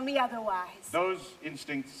instincts tell me otherwise. Those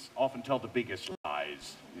instincts often tell the biggest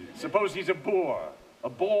lies. Suppose he's a boor. A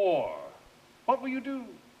bore. What will you do?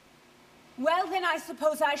 Well, then I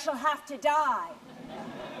suppose I shall have to die.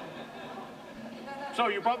 So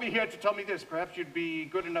you brought me here to tell me this. Perhaps you'd be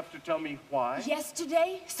good enough to tell me why?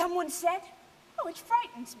 Yesterday, someone said, oh, it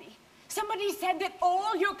frightens me. Somebody said that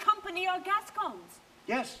all your company are gascons.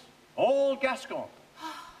 Yes, all gascons.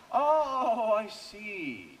 Oh, I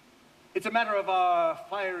see. It's a matter of our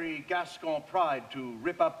fiery Gascon pride to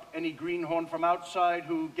rip up any greenhorn from outside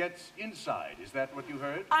who gets inside. Is that what you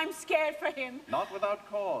heard? I'm scared for him. Not without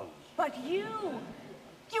cause. But you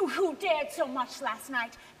who dared so much last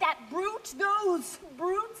night, that brute, those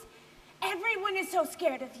brutes, everyone is so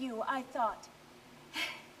scared of you, I thought.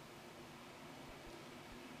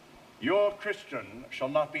 Your Christian shall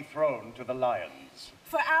not be thrown to the lions.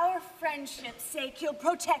 For our friendship's sake, you'll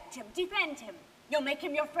protect him, defend him. You'll make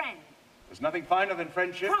him your friend. There's nothing finer than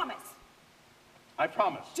friendship. Promise. I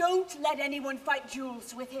promise. Don't let anyone fight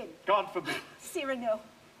duels with him. God forbid. Cyrano,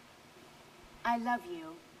 I love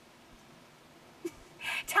you.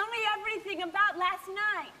 Tell me everything about last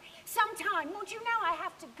night. Sometime, won't you know I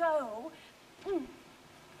have to go?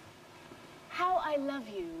 How I love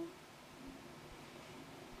you.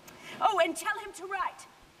 Oh, and tell him to write.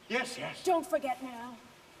 Yes, yes. Don't forget now.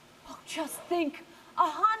 Oh, just think.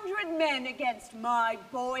 100 men against my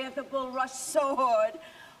boy of the bulrush sword.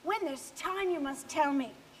 When there's time, you must tell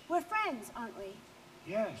me. We're friends, aren't we?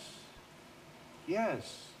 Yes.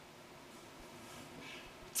 Yes.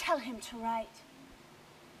 Tell him to write.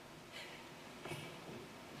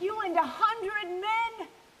 You and 100 men?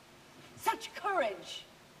 Such courage.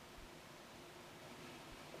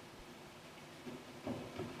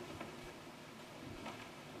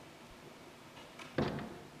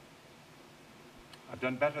 I've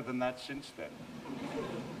done better than that since then.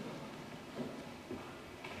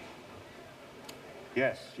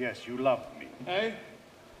 Yes, yes, you loved me. Eh?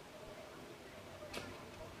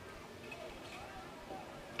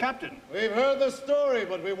 Captain. We've heard the story,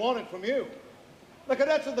 but we want it from you. The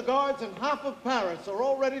cadets of the guards and half of Paris are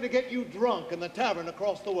all ready to get you drunk in the tavern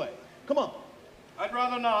across the way. Come on. I'd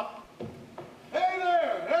rather not. Hey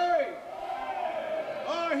there, hey!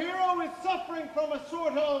 Our hero is suffering from a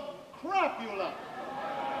sort of crapula.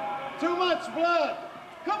 Too much blood.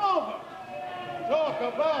 Come over. Talk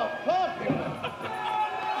about popular.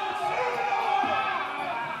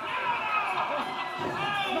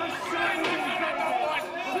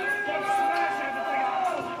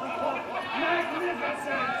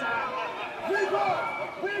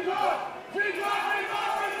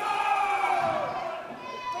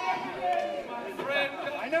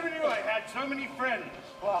 I never knew I had so many friends.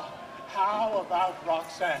 Well, how about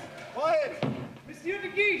Roxane? Quiet. Monsieur de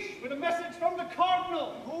Guiche, with a message from the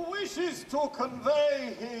Cardinal. Who wishes to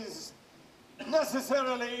convey his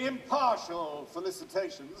necessarily impartial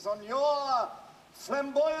felicitations on your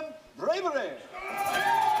flamboyant bravery.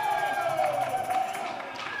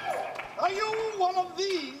 Are you one of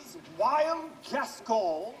these wild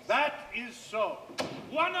gascons? That is so.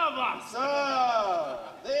 One of us. Sir,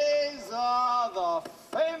 these are the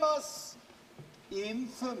famous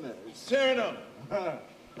infamous. Cyrano.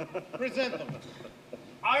 Present them.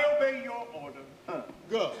 I obey your order.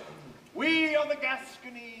 Good. We are the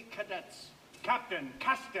Gascony cadets. Captain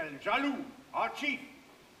Castel Jaloux, our chief.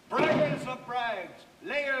 Braggers of brags,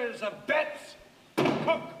 layers of bets.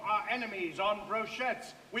 Cook our enemies on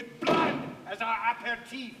brochettes with blood as our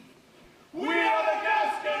aperitif. We are the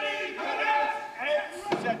Gascony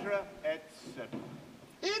cadets, etc., etc.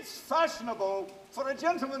 It's fashionable for a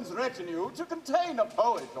gentleman's retinue to contain a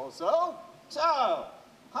poet or so. So,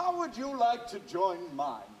 how would you like to join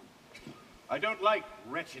mine? I don't like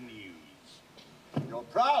retinues. You're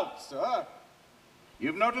proud, sir.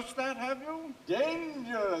 You've noticed that, have you?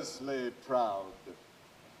 Dangerously proud.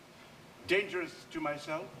 Dangerous to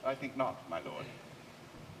myself? I think not, my lord.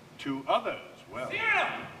 To others, well.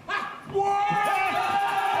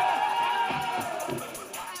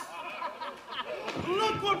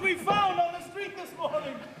 Look what we found on the street this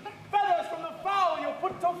morning. Feathers from the fowl you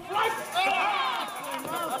put to flight.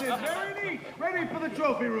 Mounted, very neat. Ready for the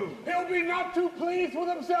trophy room. He'll be not too pleased with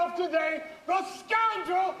himself today. The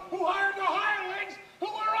scoundrel who hired the hirelings who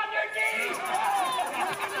were underneath.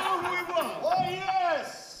 You know who he was? Oh,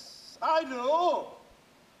 yes, I do.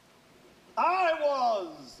 I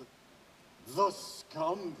was the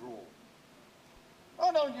scoundrel.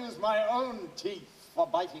 I don't use my own teeth for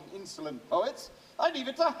biting insolent poets. I leave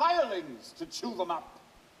it to hirelings to chew them up.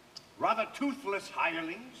 Rather toothless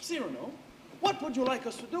hirelings. Cyrano, what would you like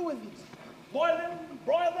us to do with these? Boil them,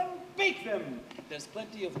 broil them, bake them. There's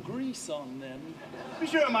plenty of grease on them.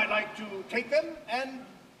 Monsieur might like to take them and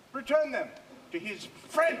return them to his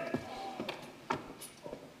friend.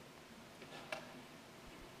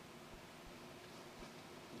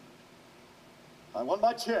 I want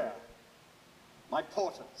my chair, my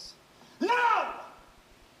porters. Now!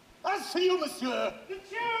 As for you, monsieur. The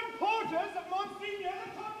chair and porters of Monseigneur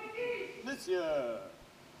the Comte de Guiche. Monsieur,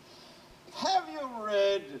 have you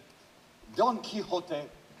read Don Quixote?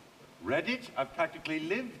 Read it? I've practically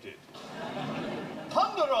lived it.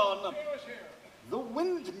 Ponder on the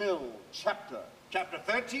windmill chapter. Chapter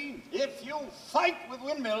 13. If you fight with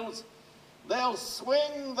windmills, they'll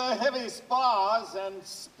swing the heavy spars and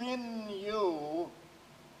spin you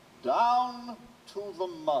down to the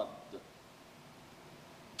mud.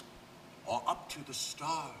 Or up to the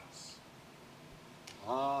stars.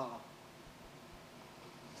 Ah.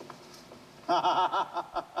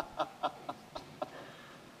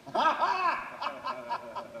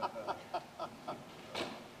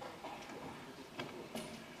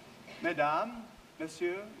 Mesdames,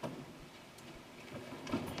 Monsieur.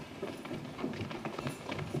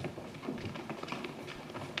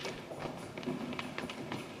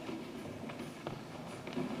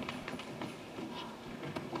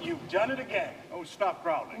 You've done it again. Oh, stop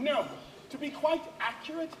growling. No. To be quite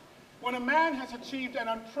accurate, when a man has achieved an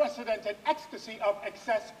unprecedented ecstasy of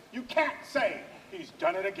excess, you can't say he's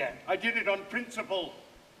done it again. I did it on principle.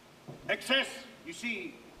 Excess, you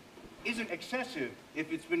see, isn't excessive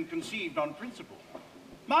if it's been conceived on principle.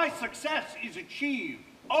 My success is achieved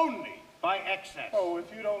only by excess. Oh, if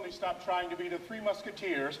you'd only stop trying to be the Three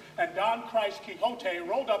Musketeers and Don Christ Quixote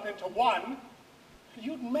rolled up into one,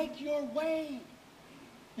 you'd make your way.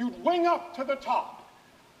 You'd wing up to the top.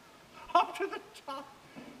 Up to the top?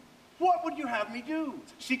 What would you have me do?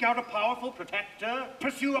 Seek out a powerful protector?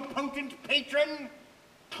 Pursue a potent patron?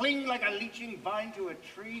 Cling like a leeching vine to a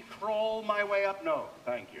tree? Crawl my way up? No,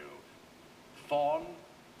 thank you. Fawn?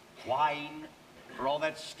 Wine? For all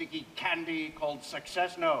that sticky candy called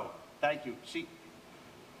success? No, thank you. Seek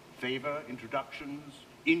favor, introductions,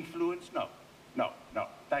 influence? No, no, no,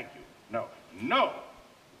 thank you. No, no,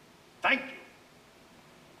 thank you.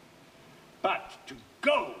 But to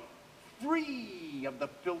go free of the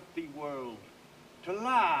filthy world, to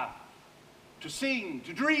laugh, to sing,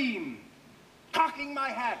 to dream, cocking my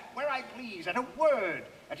hat where I please, at a word,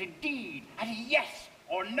 at a deed, at a yes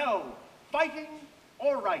or no, fighting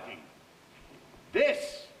or writing.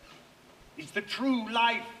 This is the true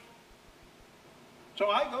life. So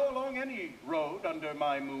I go along any road under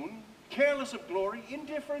my moon, careless of glory,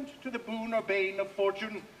 indifferent to the boon or bane of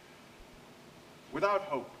fortune, without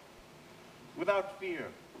hope, without fear,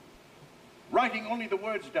 writing only the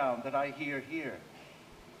words down that I hear here.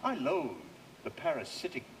 I loathe the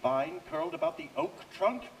parasitic vine curled about the oak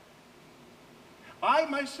trunk. I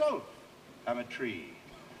myself am a tree,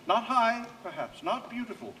 not high, perhaps, not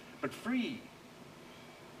beautiful, but free.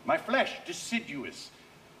 My flesh deciduous,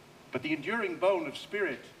 but the enduring bone of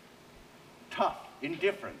spirit, tough,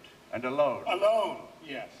 indifferent, and alone. Alone,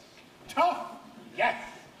 yes. Tough, yes.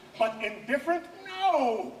 But indifferent,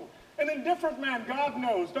 no. An indifferent man, God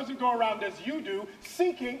knows, doesn't go around as you do,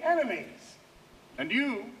 seeking enemies. And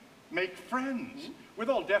you make friends. With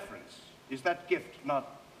all deference, is that gift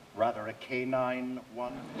not rather a canine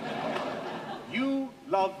one? You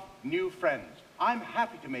love new friends. I'm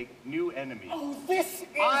happy to make new enemies. Oh, this is...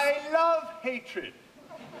 I love hatred.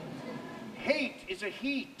 Hate is a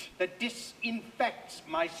heat that disinfects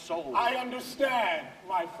my soul. I understand,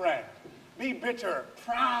 my friend. Be bitter,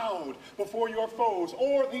 proud before your foes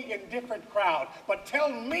or the indifferent crowd. But tell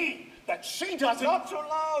me that she doesn't... Not so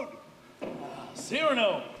loud!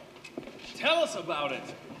 Cyrano, tell us about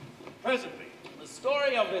it. Presently. The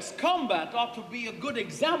story of this combat ought to be a good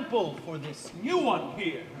example for this new one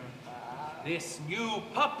here. This new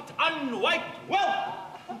pupped, unwiped whelp.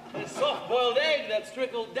 This soft-boiled egg that's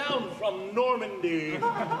trickled down from Normandy.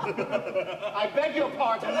 I beg your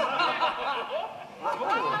pardon.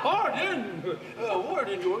 Oh, pardon? A word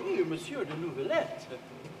in your ear, Monsieur de Neuvillette.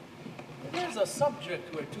 There's a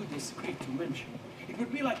subject we're too discreet to mention. It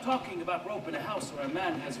would be like talking about rope in a house where a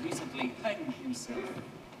man has recently hanged himself.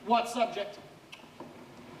 What subject?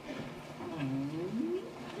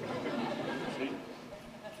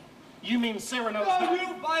 You mean Cyrano's... No,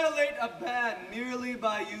 you violate a ban merely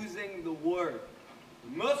by using the word.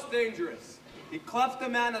 Most dangerous. He cleft a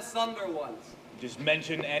man asunder once. Just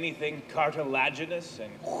mention anything cartilaginous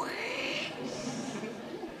and...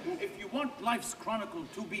 If you want life's chronicle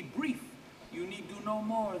to be brief, you need do no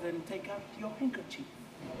more than take out your handkerchief.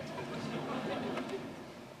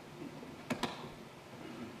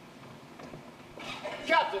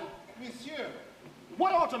 Captain, monsieur,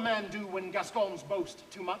 what ought a man do when Gascons boast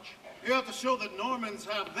too much? You have to show that Normans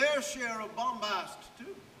have their share of bombast,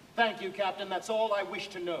 too. Thank you, Captain. That's all I wish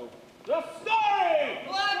to know. The story!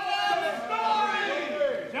 The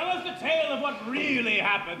story! Tell us the tale of what really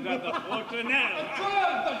happened at the Fortunelle. A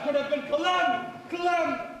triumph that could have been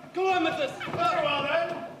calamitous. Very well,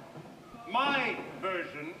 then. My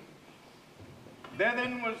version. There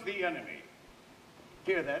then was the enemy.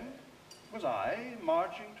 Here then was I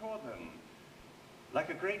marching toward them. Like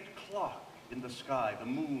a great clock in the sky, the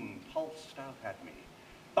moon pulsed out at me.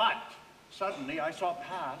 But suddenly I saw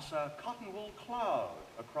pass a cotton wool cloud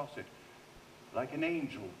across it, like an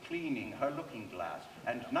angel cleaning her looking glass,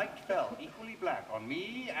 and night fell equally black on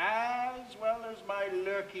me as well as my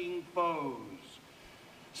lurking foes.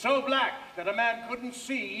 So black that a man couldn't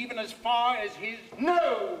see even as far as his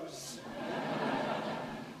nose.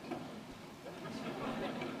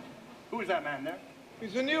 Who is that man there?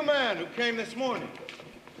 He's a new man who came this morning.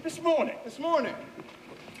 This morning? This morning.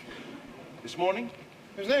 This morning?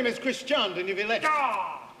 His name is Christian de Neuvillette.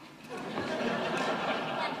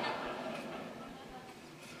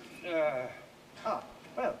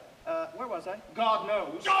 Where was I? God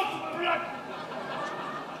knows.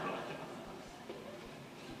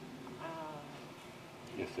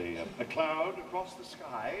 Yes, a cloud across the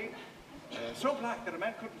sky, so black that a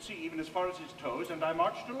man couldn't see even as far as his toes, and I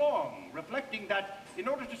marched along, reflecting that in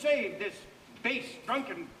order to save this base,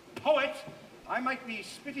 drunken poet, I might be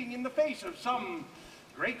spitting in the face of some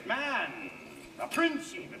great man, a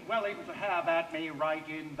prince even, well able to have at me right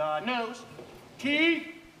in the nose, teeth,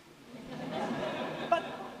 but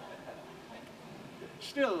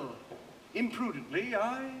still, imprudently,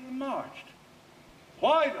 I marched.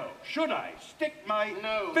 Why, though, should I stick my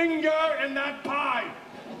finger in that pie?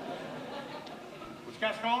 Was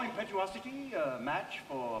Gascon impetuosity a match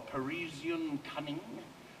for Parisian cunning?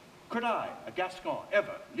 Could I, a Gascon,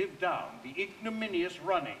 ever live down the ignominious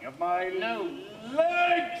running of my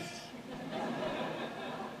legs?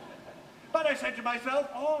 But I said to myself,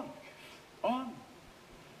 on.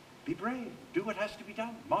 Be brave, do what has to be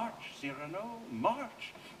done. March, Cyrano,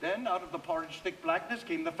 march. Then, out of the porridge-thick blackness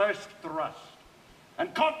came the first thrust,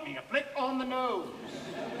 and caught me a flick on the nose.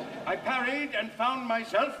 I parried and found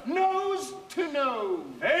myself nose to nose,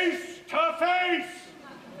 face to face,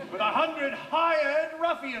 with 100 hired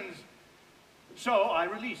ruffians. So I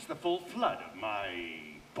released the full flood of my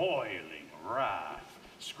boiling wrath.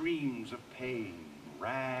 Screams of pain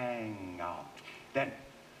rang out. Then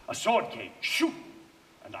a sword came, shoot,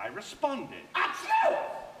 and I responded. Achoo!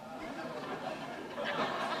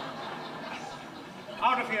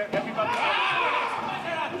 Out of here, everybody.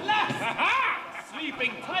 At last!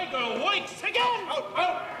 Sleeping tiger wakes again!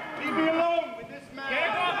 Out! Leave me alone with this man. Get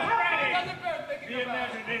off already! The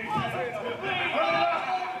imagination. Hey,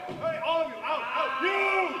 all of you, out!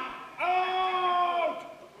 You! Out!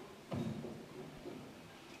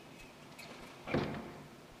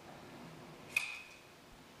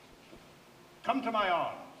 Come to my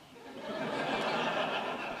arms.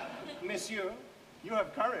 Monsieur? You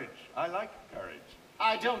have courage. I like courage.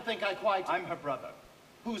 I don't think I quite... I'm her brother.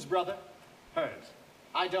 Whose brother? Hers.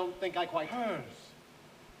 I don't think I quite...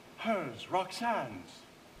 Hers, Roxane's.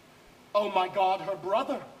 Oh my God, her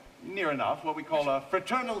brother. Near enough, what we call a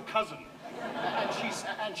fraternal cousin.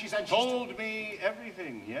 And she's told me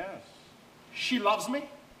everything, yes. She loves me?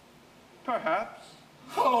 Perhaps.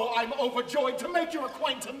 Oh, I'm overjoyed to make your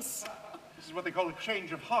acquaintance. This is what they call a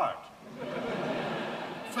change of heart.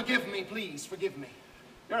 Forgive me, please, forgive me.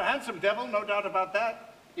 You're a handsome devil, no doubt about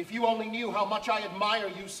that. If you only knew how much I admire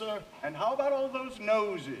you, sir. And how about all those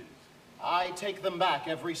noses? I take them back,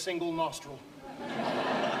 every single nostril.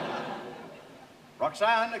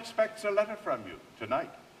 Roxane expects a letter from you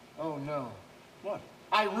tonight. Oh, no. What?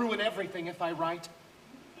 I ruin everything if I write.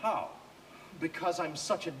 How? Because I'm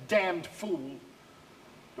such a damned fool.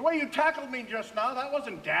 The way you tackled me just now, that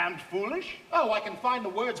wasn't damned foolish. Oh, I can find the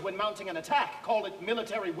words when mounting an attack, call it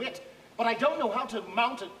military wit, but I don't know how to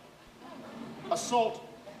mount an assault.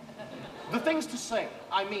 The things to say,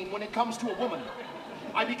 I mean, when it comes to a woman.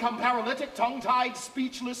 I become paralytic, tongue-tied,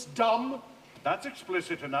 speechless, dumb. That's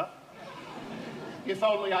explicit enough. If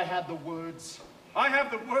only I had the words. I have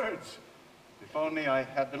the words. If only I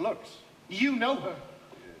had the looks. You know her.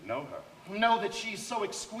 Know her. Know that she's so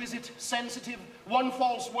exquisite, sensitive, one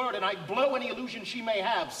false word and I'd blow any illusion she may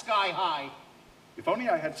have sky high. If only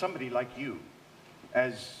I had somebody like you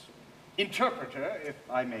as interpreter, if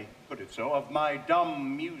I may put it so, of my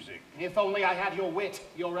dumb music. If only I had your wit,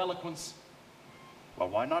 your eloquence. Well,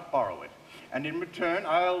 why not borrow it? And in return,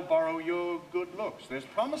 I'll borrow your good looks. There's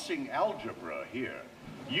promising algebra here.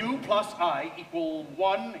 You plus I equal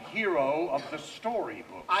one hero of the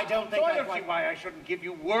storybook. I don't think I don't see why I shouldn't give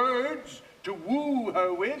you words to woo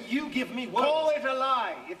her with. You give me words. Call it a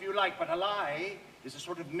lie, if you like, but a lie is a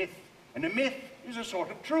sort of myth, and a myth is a sort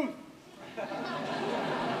of truth.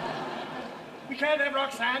 We can't have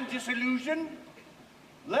Roxane disillusioned.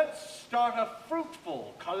 Let's start a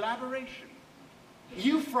fruitful collaboration.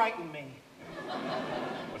 You frighten me.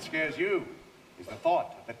 What scares you is the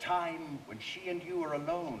thought of the time when she and you are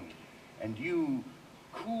alone, and you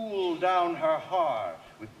cool down her heart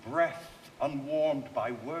with breath unwarmed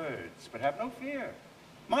by words. But have no fear.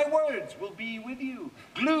 My words will be with you,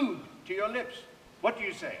 glued to your lips. What do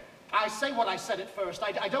you say? I say what I said at first.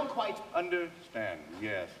 I don't quite... Understand,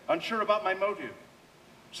 yes. Unsure about my motive.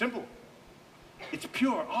 Simple. It's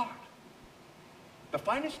pure art. The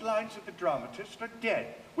finest lines of the dramatist are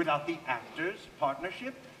dead without the actor's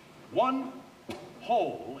partnership. One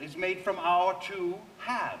whole is made from our two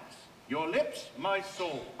halves. Your lips, my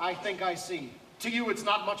soul. I think I see. To you, it's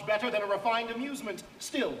not much better than a refined amusement.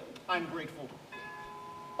 Still, I'm grateful.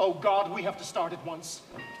 Oh, God, we have to start at once.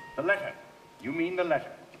 The letter. You mean the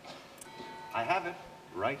letter. I have it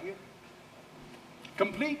right here.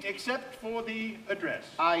 Complete except for the address.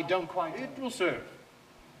 I don't quite... It will serve.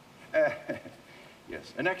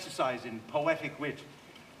 Yes, an exercise in poetic wit.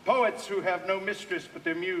 Poets who have no mistress but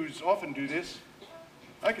their muse often do this.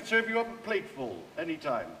 I could serve you up a plateful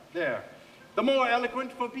anytime. There. The more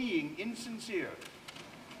eloquent for being insincere.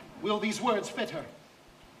 Will these words fit her?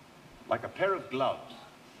 Like a pair of gloves.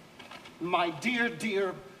 my dear,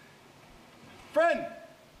 dear friend.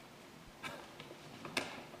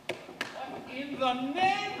 In the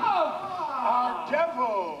name of... Our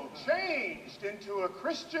devil changed into a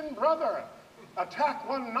Christian brother. Attack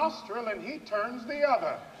one nostril and he turns the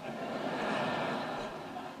other.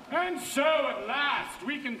 And so at last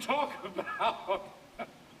we can talk about...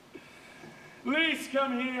 Lise,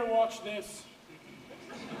 come here, watch this.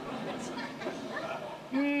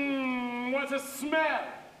 What a smell.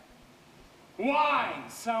 Wine,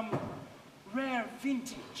 some rare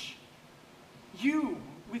vintage. You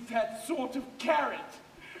with that sort of carrot,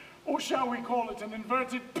 or shall we call it an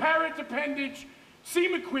inverted parrot appendage,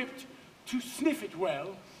 seem equipped to sniff it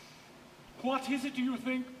well. What is it, do you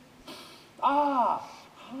think?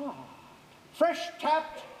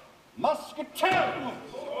 Fresh-tapped muscatel.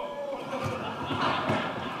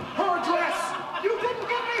 Her dress! You didn't give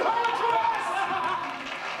me her dress!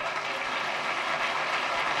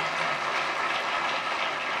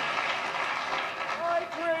 I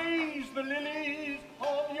praise the lilies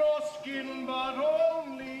of your skin, but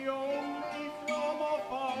only from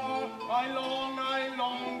afar. I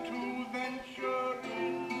long to venture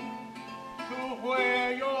in to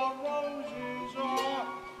where your roses are.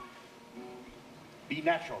 Be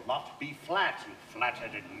natural, not be flat, you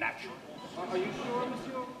flat-headed naturals. Are you sure,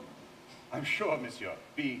 monsieur? I'm sure, monsieur.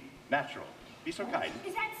 Be natural. Be so kind.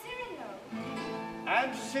 Is that Cyrano?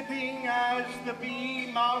 And sipping as the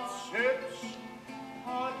bee mouth sips,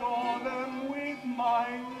 adore them with my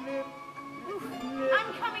lips.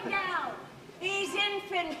 I'm coming down. These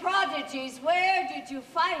infant prodigies, where did you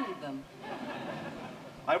find them?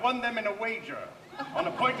 I won them in a wager on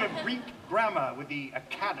a point of Greek grammar with the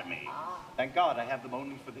Academy. Thank God I have them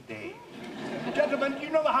only for the day. Gentlemen, do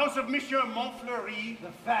you know the house of Monsieur Montfleury?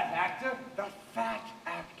 The fat actor? The fat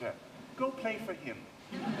actor. Go play for him.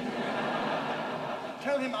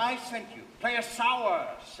 Tell him I sent you. Play a sour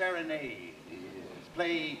serenade.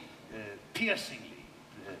 Play piercingly.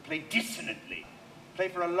 Play dissonantly. Play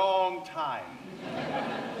for a long time.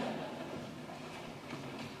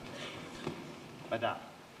 Madame,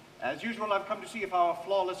 as usual, I've come to see if our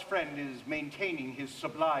flawless friend is maintaining his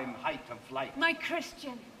sublime height of flight. My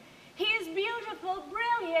Christian, he is beautiful,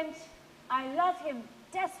 brilliant. I love him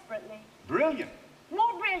desperately. Brilliant.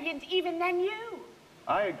 More brilliant even than you.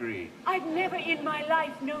 I agree. I've never in my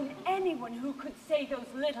life known anyone who could say those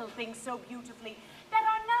little things so beautifully that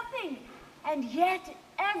are nothing, and yet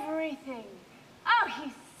everything. Oh,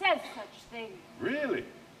 he says such things. Really?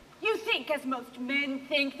 You think, as most men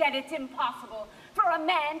think, that it's impossible for a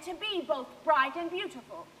man to be both bright and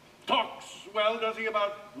beautiful. Talks well, does he,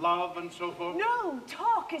 about love and so forth? No,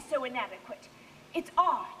 talk is so inadequate. It's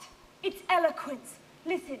art. It's eloquence.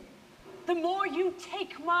 Listen, the more you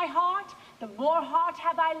take my heart, the more heart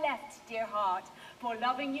have I left, dear heart, for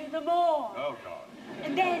loving you the more. Oh, God.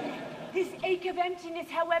 And then, this ache of emptiness,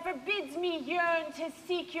 however, bids me yearn to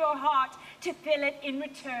seek your heart, to fill it in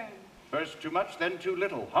return. First too much, then too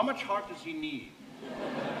little. How much heart does he need?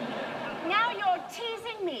 Now you're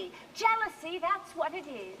teasing me. Jealousy, that's what it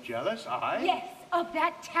is. Jealous, I? Yes, of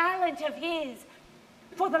that talent of his.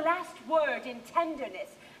 For the last word in tenderness,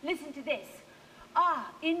 listen to this.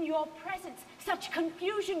 Ah, in your presence, such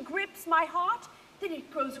confusion grips my heart that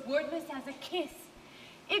it grows wordless as a kiss.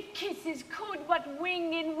 If kisses could but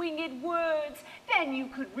wing in winged words, then you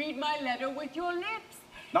could read my letter with your lips.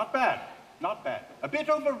 Not bad, not bad. A bit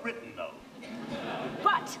overwritten, though.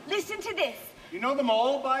 But listen to this. You know them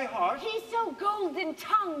all by heart? He's so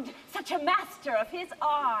golden-tongued, such a master of his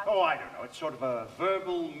art. Oh, I don't know. It's sort of a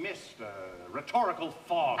verbal mist, a rhetorical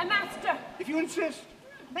fog. A master. If you insist.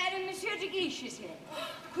 Madame, Monsieur de Guiche is here.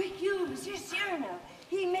 Quick, you, Monsieur Cyrano.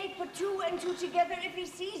 He may put two and two together if he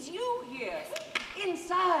sees you here.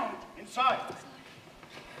 Inside. Inside.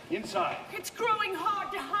 Inside. It's growing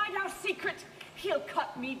hard to hide our secret. He'll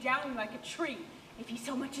cut me down like a tree if he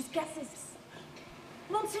so much as guesses.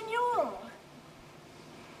 Monseigneur,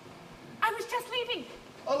 I was just leaving.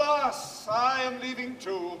 Alas, I am leaving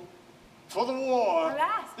too. For the war.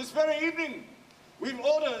 Alas. This very evening, we've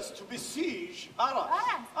orders to besiege Arras.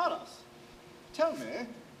 Alas. Arras. Tell me,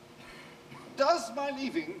 does my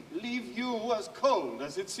leaving leave you as cold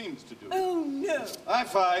as it seems to do? Oh, no. I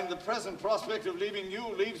find the present prospect of leaving you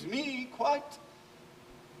leaves me quite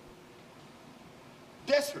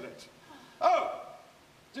desolate. Oh,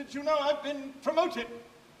 did you know I've been promoted?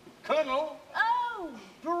 Colonel? Oh,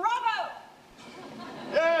 bravo!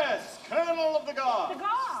 Yes, Colonel of the Guards. The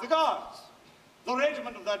Guards? The Guards. The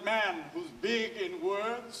regiment of that man who's big in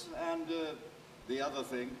words and the other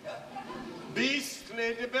thing.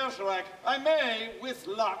 Beastly de Bergerac. I may, with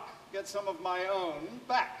luck, get some of my own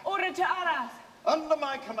back. Order to Arras. under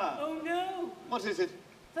my command. Oh, no. What is it?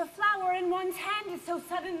 The flower in one's hand is so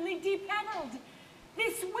suddenly de-petaled.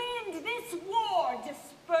 This wind, this war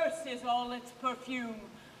disperses all its perfume.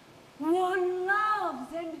 One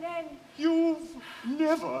loves, and then... You've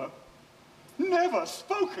never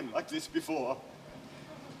spoken like this before.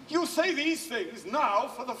 You say these things now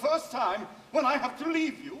for the first time when I have to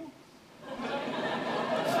leave you.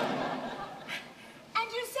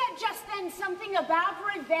 And you said just then something about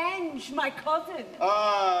revenge, my cousin.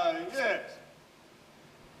 Ah, yes.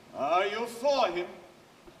 Are you for him?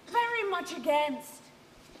 Very much against.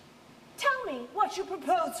 Tell me what you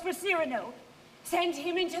propose for Cyrano. Send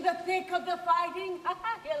him into the thick of the fighting?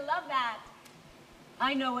 He'll love that.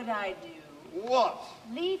 I know what I'd do. What?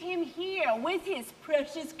 Leave him here with his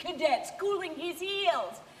precious cadets cooling his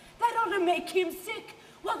heels. That ought to make him sick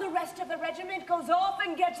while the rest of the regiment goes off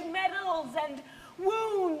and gets medals and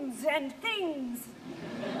wounds and things.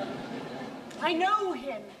 I know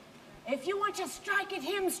him. If you want to strike at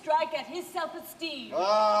him, strike at his self-esteem.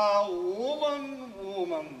 Ah,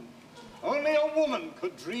 woman. Only a woman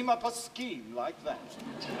could dream up a scheme like that.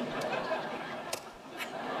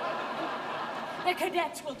 The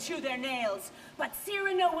cadets will chew their nails, but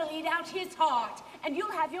Cyrano will eat out his heart, and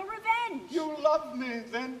you'll have your revenge. You love me,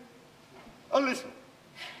 then? A little.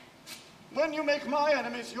 When you make my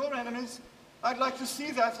enemies your enemies, I'd like to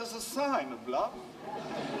see that as a sign of love.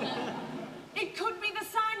 It could be the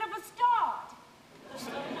sign of a start.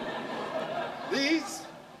 These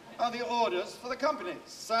are the orders for the company.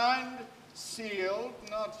 Signed, sealed,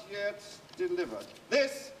 not yet delivered.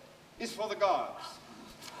 This is for the guards.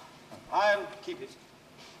 I'll keep it.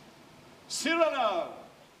 Cyrano!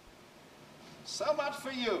 So much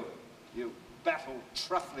for you, you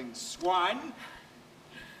battle-truffling swine.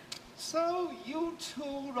 So you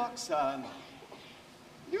too, Roxane.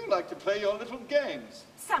 You like to play your little games.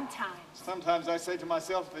 Sometimes. Sometimes I say to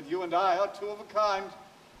myself that you and I are two of a kind.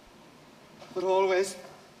 But always,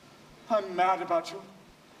 I'm mad about you.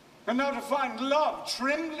 And now to find love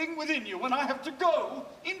trembling within you when I have to go,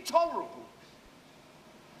 intolerable.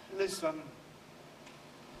 Listen.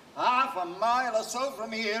 Half a mile or so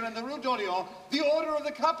from here in the Rue d'Orléans, the Order of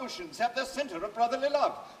the Capuchins have their center of brotherly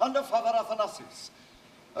love under Father Athanasius.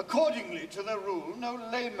 Accordingly to the rule, no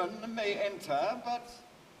layman may enter, but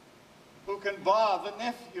who can bar the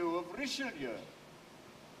nephew of Richelieu?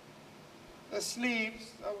 The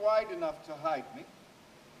sleeves are wide enough to hide me.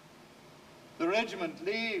 The regiment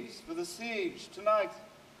leaves for the siege tonight.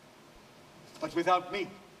 But without me,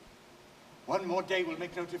 one more day will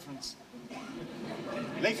make no difference.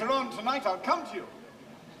 Later on tonight, I'll come to you,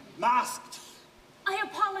 masked. I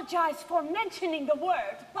apologize for mentioning the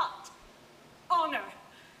word, but honor.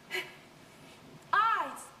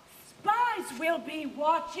 Spies will be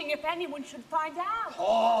watching if anyone should find out.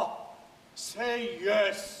 Oh, say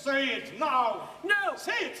yes, say it now. No.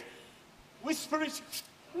 Say it. Whisper it.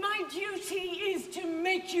 My duty is to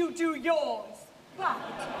make you do yours, but...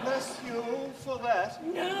 Bless you for that.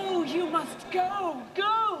 No, you must go,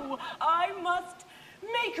 go. I must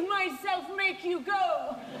make myself make you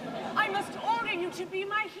go. I must order you to be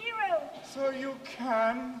my hero. So you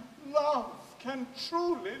can love, can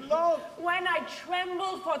truly love. When I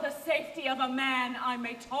tremble for the safety of a man, I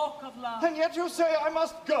may talk of love. And yet you say I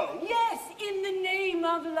must go? Yes, in the name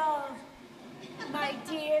of love. My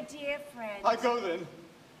dear, dear friend. I go then.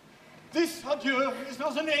 This adieu is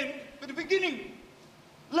not an end, but a beginning.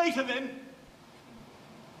 Later then.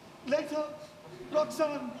 Later,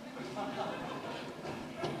 Roxane.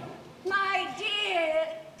 My dear,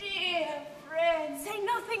 dear friend. Say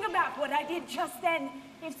nothing about what I did just then.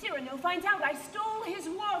 If Cyrano finds out I stole his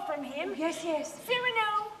war from him... Yes, yes.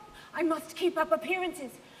 Cyrano, I must keep up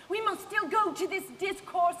appearances. We must still go to this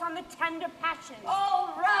discourse on the tender passion.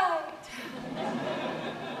 All right.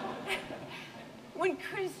 When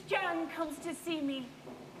Christian comes to see me,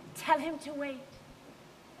 tell him to wait.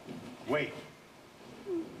 Wait.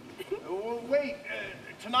 Wait.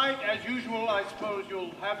 Tonight, as usual, I suppose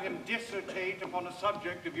you'll have him dissertate upon a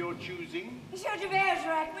subject of your choosing. Monsieur de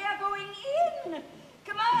Bergerac, we are going in.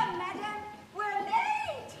 Come on, madame. We're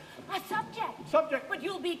late. A subject. Subject? But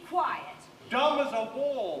you'll be quiet. Dumb as a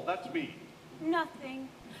wall, that's me. Nothing.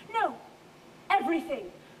 No,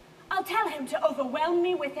 everything. I'll tell him to overwhelm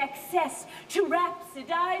me with excess, to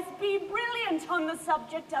rhapsodize, be brilliant on the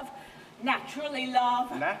subject of naturally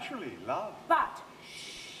love. Naturally love? But,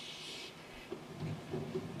 shh,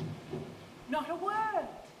 not a word.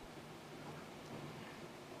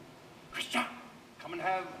 Christian, come and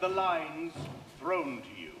have the lines thrown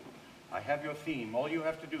to you. I have your theme. All you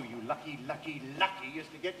have to do, you lucky, lucky, lucky, is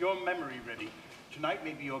to get your memory ready. Tonight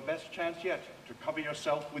may be your best chance yet to cover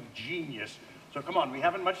yourself with genius. So come on, we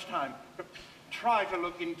haven't much time. Try to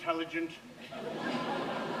look intelligent.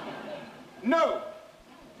 No!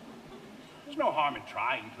 There's no harm in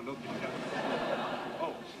trying to look intelligent.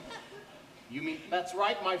 Oh. You mean? That's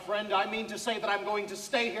right, my friend. I mean to say that I'm going to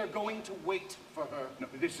stay here, going to wait for her. No,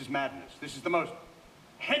 this is madness. This is the most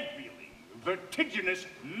head-reeling, vertiginous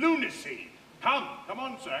lunacy. Come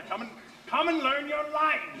on, sir. Come and learn your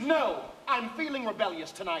lines. No, I'm feeling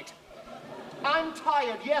rebellious tonight. I'm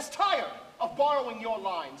tired, yes, tired of borrowing your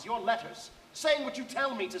lines, your letters, saying what you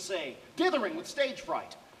tell me to say, dithering with stage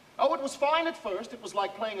fright. Oh, it was fine at first. It was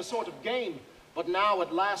like playing a sort of game. But now,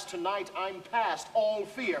 at last, tonight, I'm past all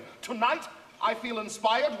fear. Tonight, I feel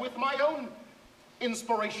inspired with my own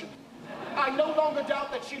inspiration. I no longer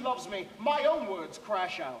doubt that she loves me. My own words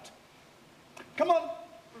crash out. Come on.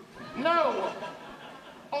 No.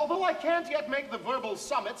 Although I can't yet make the verbal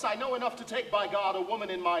summits, I know enough to take, by God, a woman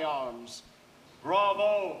in my arms.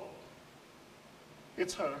 Bravo.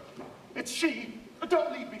 It's her. It's she.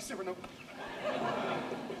 Don't leave me, Cyrano.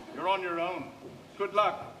 You're on your own. Good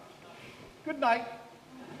luck. Good night.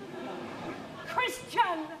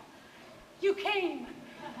 Christian, you came.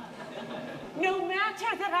 No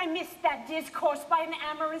matter that I missed that discourse by an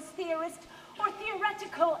amorous theorist or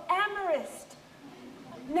theoretical amorist,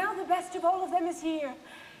 now the best of all of them is here.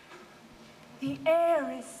 The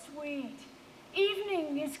air is sweet.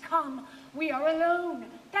 Evening is come. We are alone.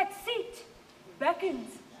 That seat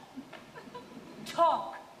beckons.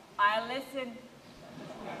 Talk. I listen.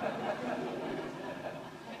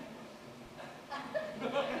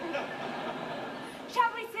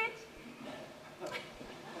 Shall we sit?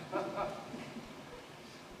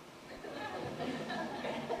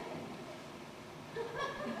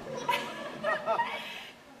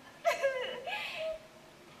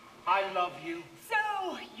 I love you.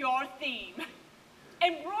 So, your theme.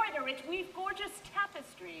 Embroider it, weave gorgeous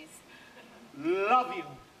tapestries. Love you.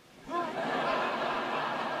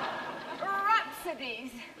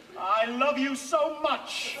 Rhapsodies. I love you so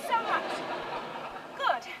much. So much.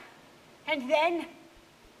 Good. And then?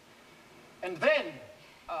 And then,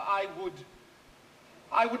 I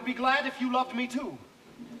would be glad if you loved me too.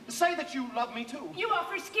 Say that you love me too. You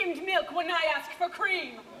offer skimmed milk when I ask for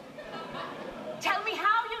cream. Tell me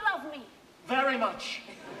how you love me. Very much.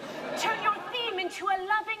 Turn your theme into a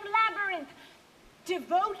loving labyrinth.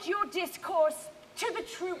 Devote your discourse to the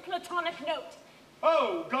true platonic note.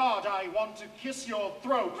 Oh, God, I want to kiss your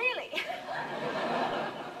throat. Really?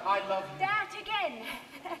 I love you. That again.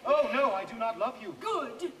 Oh, no, I do not love you.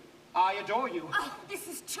 Good. I adore you. Oh, this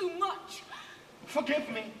is too much. Forgive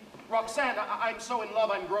me. Roxane, I'm so in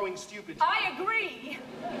love, I'm growing stupid. I agree.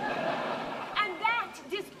 And that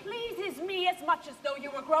displeases me as much as though you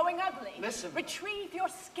were growing ugly. Listen. Retrieve your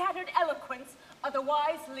scattered eloquence,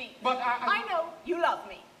 otherwise leave. But I know you love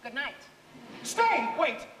me. Good night. Stay!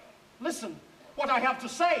 Wait! Listen, what I have to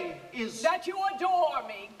say is... That you adore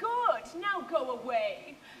me. Good. Now go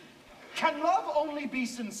away. Can love only be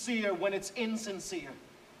sincere when it's insincere?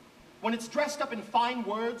 When it's dressed up in fine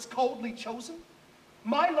words, coldly chosen?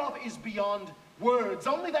 My love is beyond words.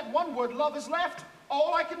 Only that one word, love, is left.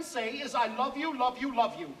 All I can say is I love you, love you,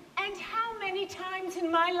 love you. And how many times in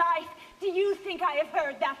my life do you think I have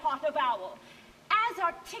heard that hot avowal? As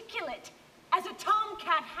articulate as a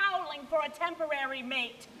tomcat howling for a temporary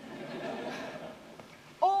mate.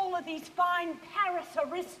 All of these fine Paris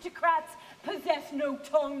aristocrats possess no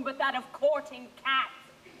tongue but that of courting cats.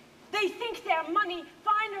 They think their money,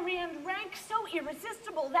 finery, and rank so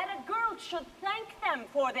irresistible that a girl should thank them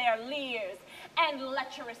for their leers and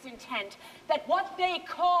lecherous intent, that what they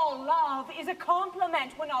call love is a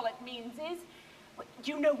compliment when all it means is...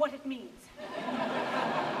 You know what it means.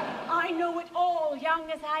 I know it all, young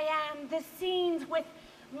as I am. The scenes with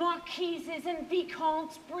marquises and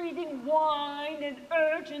vicomtes breathing wine and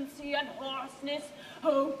urgency and hoarseness.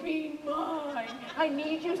 Oh, be mine. I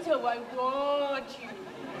need you, so I want you.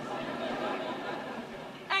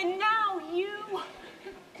 And now you,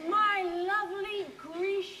 my lovely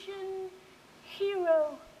Grecian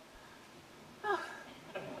hero. Oh.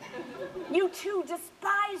 You too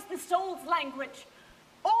despise the soul's language.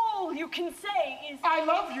 All you can say is... I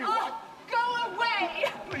love you. Oh, go away.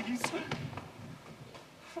 Please.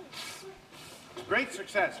 Great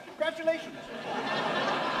success. Congratulations.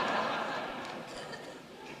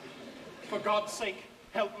 For God's sake,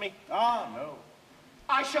 help me. Ah, no.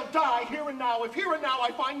 I shall die here and now if here and now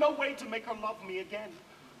I find no way to make her love me again.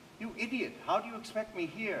 You idiot. How do you expect me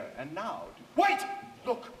here and now to... Wait!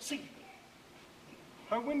 Look, see.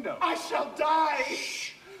 Her window. I shall die.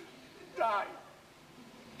 Shh. Die.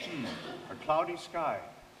 A cloudy sky.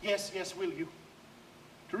 Yes, yes, will you?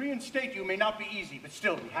 Dream reinstate you may not be easy, but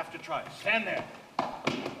still, we have to try. Stand there.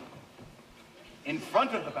 In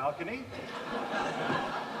front of the balcony.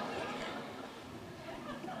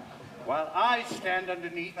 While I stand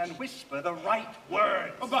underneath and whisper the right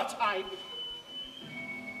words. But I...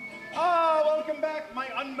 Ah, welcome back, my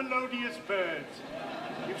unmelodious birds.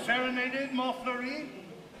 You've serenaded, mon fleuri?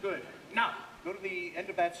 Good. Now, go to the end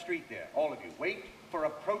of that street there, all of you. Wait for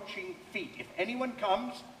approaching feet. If anyone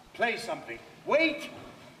comes, play something. Wait!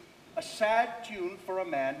 A sad tune for a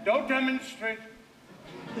man. Don't demonstrate.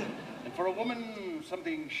 And for a woman,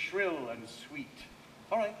 something shrill and sweet.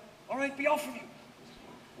 All right, be off of you.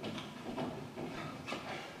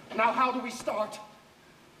 Now, how do we start?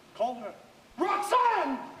 Call her.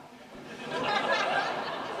 Roxane!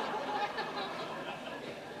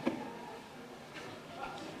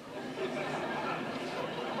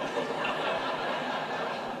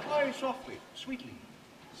 Try softly, sweetly.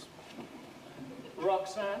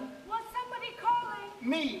 Roxane? Was somebody calling?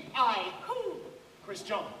 Me, I. Who?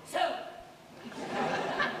 Christian. So?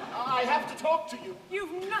 I have to talk to you.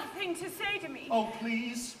 You've nothing to say to me. Oh,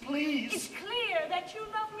 please, please. It's clear that you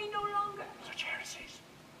love me no longer. Such heresies.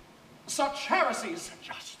 Such heresies.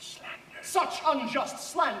 Unjust slanders. Such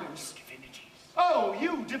unjust slanders. Divinities. Oh,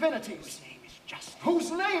 you divinities. Whose name is justice.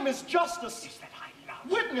 Whose name is justice. Is that I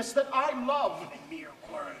love. Witness that I love. More than mere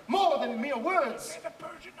words. More than mere words. Bear the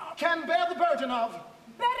burden of. Can bear the burden of.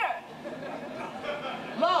 Better.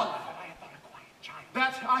 Love. That I had thought a quiet child.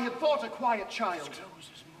 That I had thought a quiet child.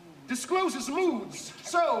 Discloses moods.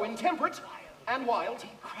 So intemperate and wild. He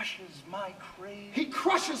crushes my cradle. He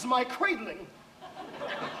crushes my cradling.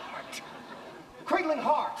 Heart. Cradling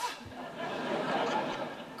heart.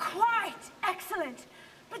 Quite excellent.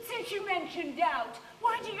 But since you mentioned doubt,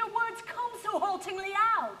 why do your words come so haltingly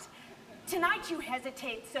out? Tonight you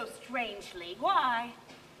hesitate so strangely. Why?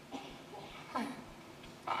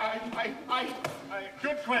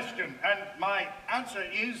 Good question, and my answer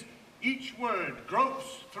is each word gropes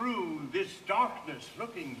through this darkness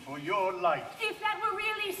looking for your light. If that were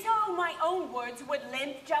really so, my own words would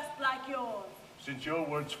limp just like yours. Since your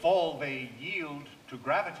words fall, they yield to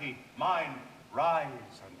gravity. Mine rise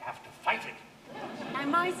and have to fight it.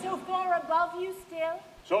 Am I so far above you still?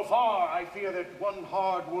 So far, I fear that one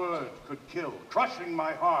hard word could kill, crushing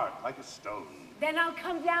my heart like a stone. Then I'll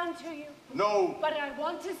come down to you. No. But I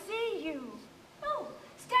want to see you. Oh,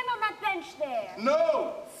 stand on that bench there.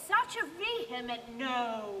 No. Such a vehement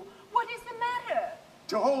no. What is the matter?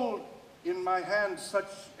 To hold in my hand such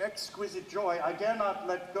exquisite joy, I dare not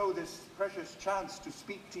let go this precious chance to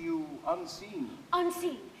speak to you unseen.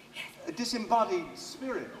 Unseen? A disembodied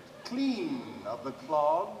spirit, clean of the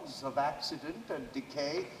clogs of accident and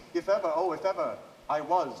decay. If ever, oh, if ever, I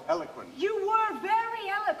was eloquent. You were very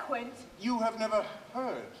eloquent. You have never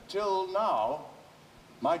heard, till now,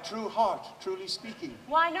 my true heart truly speaking.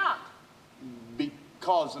 Why not?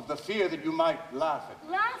 Because of the fear that you might laugh at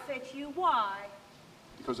me. Laugh at you? Why?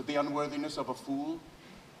 Because of the unworthiness of a fool,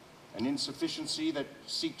 an insufficiency that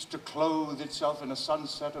seeks to clothe itself in a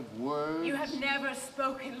sunset of words. You have never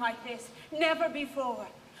spoken like this, never before.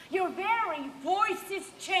 Your very voice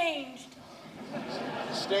is changed.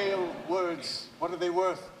 Stale words, what are they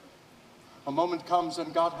worth? A moment comes,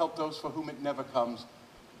 and God help those for whom it never comes,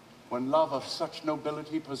 when love of such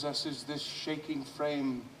nobility possesses this shaking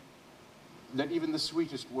frame, that even the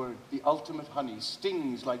sweetest word, the ultimate honey,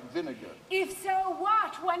 stings like vinegar. If so,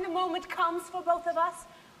 what, when the moment comes for both of us?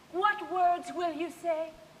 What words will you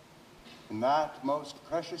say? In that most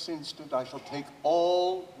precious instant, I shall take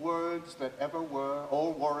all words that ever were,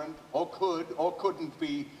 or weren't, or could, or couldn't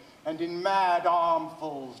be, and in mad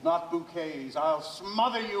armfuls, not bouquets, I'll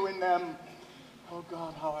smother you in them. Oh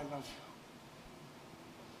God, how I love you.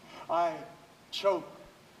 I choke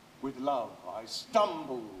with love. I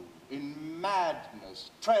stumble in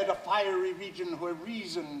madness, tread a fiery region where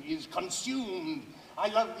reason is consumed. I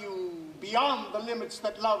love you beyond the limits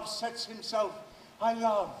that love sets himself. I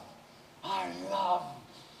love.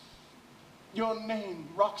 Your name,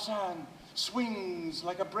 Roxane, swings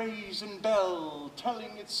like a brazen bell,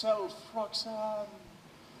 telling itself, Roxane,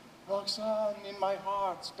 Roxane, in my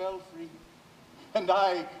heart's belfry. And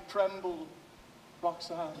I tremble,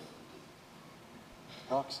 Roxane,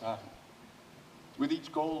 Roxane, with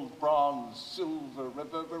each gold, bronze, silver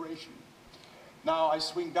reverberation. Now I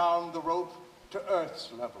swing down the rope to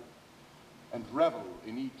earth's level and revel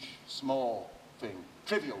in each small thing,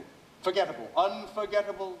 trivial, forgettable,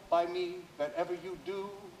 unforgettable by me that ever you do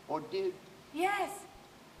or did. Yes,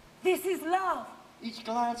 this is love. Each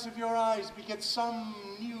glance of your eyes begets some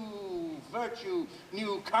new virtue,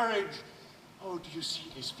 new courage. Oh, do you see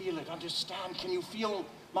this, feel it, understand? Can you feel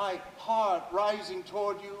My heart rising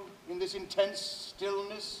toward you in this intense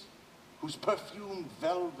stillness, whose perfumed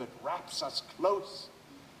velvet wraps us close.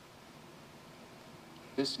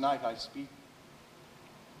 This night I speak.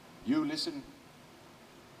 You listen.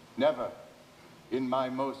 Never in my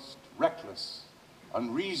most reckless,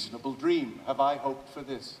 unreasonable dream have I hoped for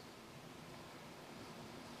this.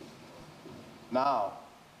 Now,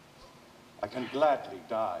 I can gladly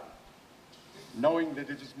die, knowing that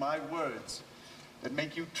it is my words that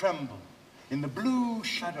make you tremble in the blue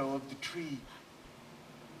shadow of the tree.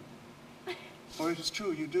 For it is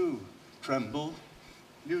true, you do tremble.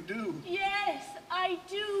 You do. Yes, I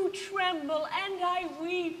do tremble, and I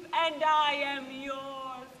weep, and I am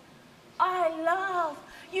yours. I love.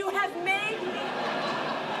 You have made me.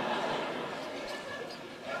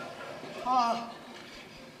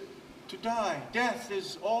 To die. Death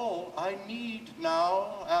is all I need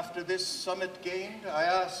now. After this summit gained, I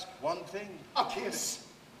ask one thing. A kiss.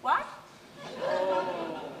 What?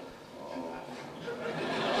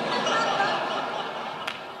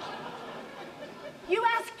 You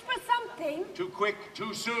asked for something? Too quick,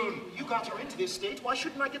 too soon. You got her into this state. Why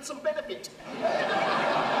shouldn't I get some benefit?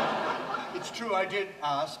 It's true, I did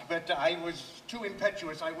ask, but I was too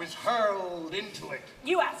impetuous. I was hurled into it.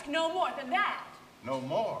 You ask no more than that. No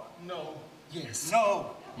more. No. Yes.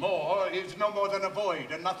 No more is no more than a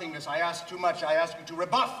void, a nothingness. I ask too much. I ask you to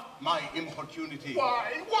rebuff my importunity.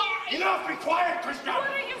 Why? Why? Enough! Be quiet, Christian! What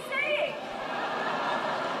are you saying?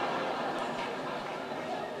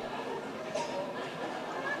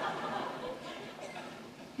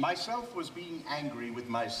 Myself was being angry with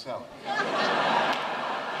myself.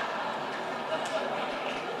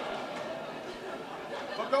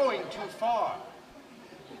 For going too far.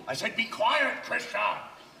 I said, be quiet, Christian!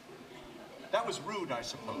 That was rude, I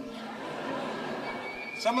suppose.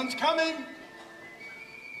 Someone's coming!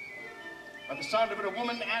 By the sound of it, a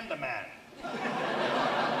woman and a man.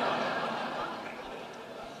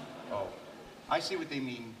 Oh, I see what they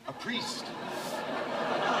mean. A priest.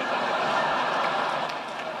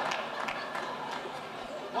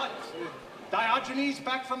 What? Diogenes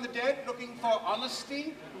back from the dead looking for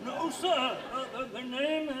honesty? No, sir. The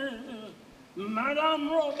name is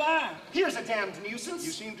Madame Robin. Here's a damned nuisance.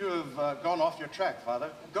 You seem to have gone off your track,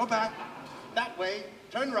 Father. Go back. That way.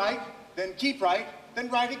 Turn right. Then keep right. Then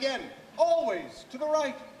right again. Always to the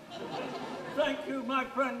right. Thank you, my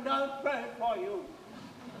friend. I'll pray for you.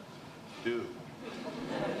 Do.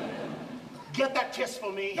 Get that kiss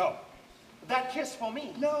for me. No. That kiss for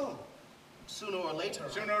me. No. Sooner or later.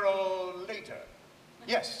 Sooner or later.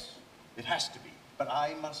 Yes, it has to be. But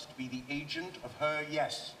I must be the agent of her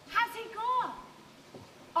yes. Has he gone?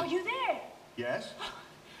 Are you there? Yes?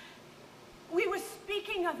 We were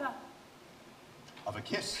speaking of a... Of a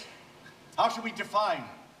kiss. How should we define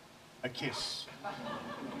a kiss?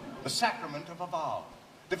 The sacrament of a vow.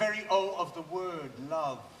 The very O of the word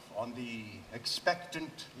love on the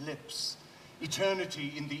expectant lips.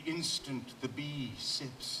 Eternity in the instant the bee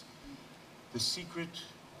sips. The secret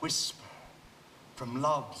whisper from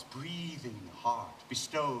love's breathing heart,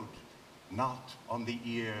 bestowed not on the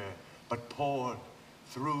ear, but poured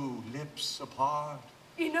through lips apart.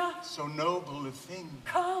 Enough. So noble a thing.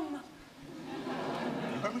 Come.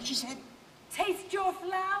 You heard what she said? Taste your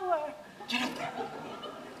flower. Get up there.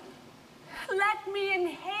 Let me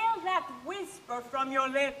inhale that whisper from your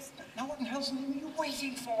lips. Now what in hell's name are you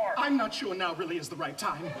waiting for? I'm not sure now really is the right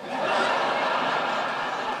time.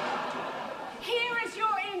 Here is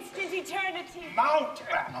your instant eternity. Mount,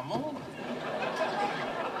 animal.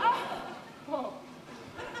 Oh.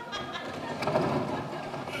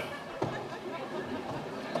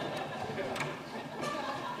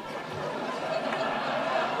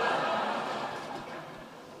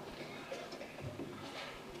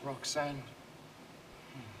 Roxane.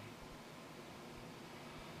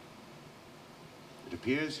 It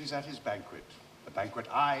appears he's at his banquet, the banquet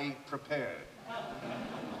I prepared.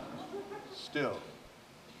 Still,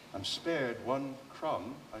 I'm spared one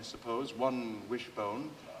crumb, I suppose, one wishbone,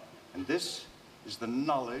 and this is the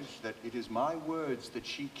knowledge that it is my words that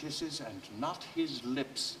she kisses and not his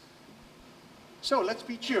lips. So let's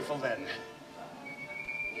be cheerful then.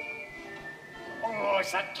 Oh,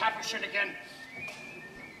 it's that Capuchin again.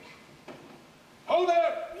 Ho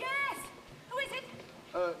there! Yes! Who is it?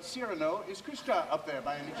 Cyrano. Is Krista up there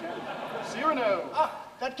by any chance? Cyrano! Ah,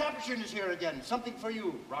 that Capuchin is here again. Something for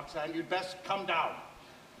you, Roxane. You'd best come down.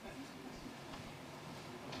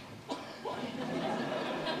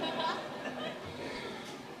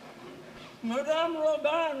 Madame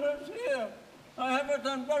Robin lives here. I have it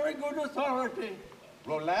on very good authority.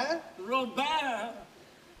 Roland? Robin.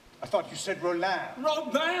 I thought you said Roland.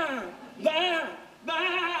 Robin. There.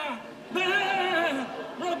 Bah! Bah!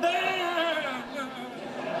 Robert!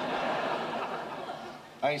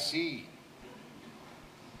 I see.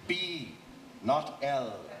 B, not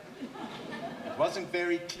L. It wasn't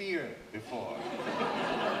very clear before.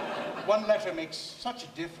 One letter makes such a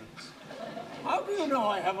difference. How do you know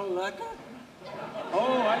I have a letter?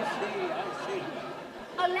 Oh, I see.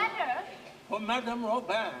 A letter? For Madame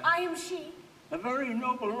Robin. I am she. The very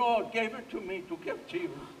noble lord gave it to me to give to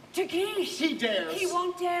you. To Guiche. He dares. He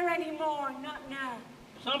won't dare anymore, not now.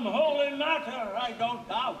 Some holy matter, I don't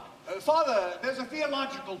doubt. Father, there's a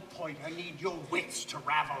theological point I need your wits to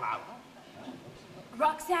ravel out.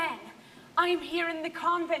 Roxane, I am here in the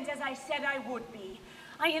convent as I said I would be.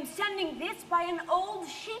 I am sending this by an old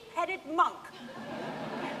sheep-headed monk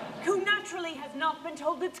who naturally has not been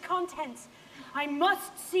told its contents. I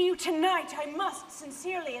must see you tonight. I must,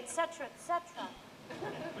 sincerely, etc., etc.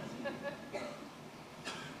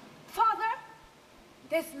 Father,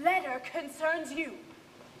 this letter concerns you.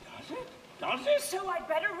 Does it? Does it? So I'd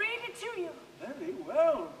better read it to you. Very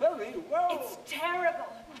well, very well. It's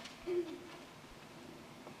terrible.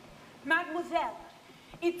 Mademoiselle,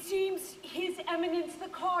 it seems His Eminence the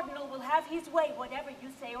Cardinal will have his way, whatever you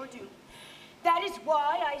say or do. That is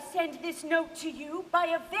why I send this note to you by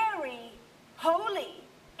a very holy,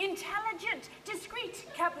 intelligent, discreet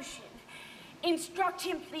Capuchin. Instruct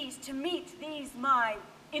him, please, to meet these my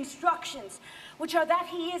instructions, which are that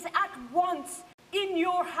he is at once in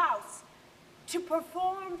your house to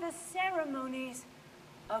perform the ceremonies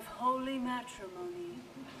of holy matrimony.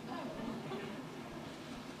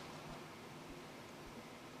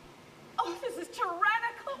 Oh, this is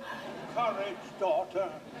tyrannical. Courage, daughter.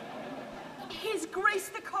 His Grace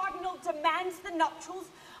the Cardinal demands the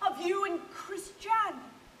nuptials of you and Christian.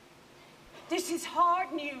 This is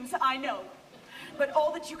hard news, I know. But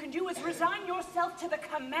all that you can do is resign yourself to the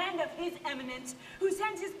command of His Eminence, who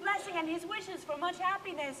sends his blessing and his wishes for much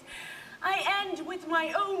happiness. I end with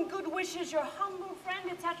my own good wishes, your humble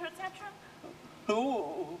friend, etc., etc.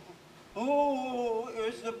 Who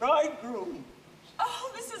is the bridegroom?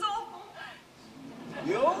 Oh, this is awful.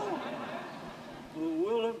 You? The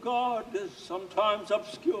will of God is sometimes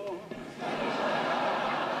obscure.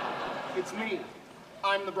 It's me.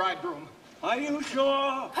 I'm the bridegroom. Are you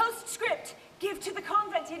sure? Postscript. Give to the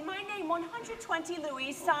convent in my name 120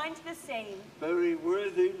 louis, signed the same. Very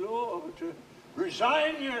worthy lord.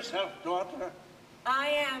 Resign yourself, daughter. I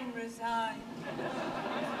am resigned.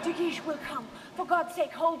 De Guiche will come. For God's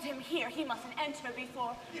sake, hold him here. He mustn't enter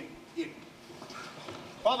before. In.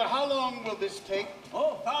 Father, how long will this take?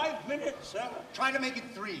 Oh, 5 minutes, sir. Try to make it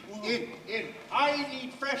 3. In. I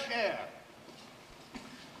need fresh air.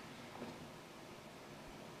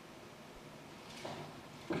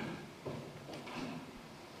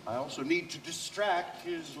 I also need to distract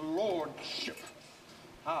his lordship.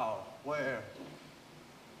 How? Where?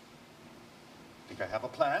 Think I have a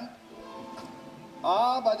plan?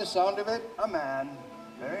 Ah, by the sound of it, a man.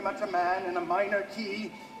 Very much a man in a minor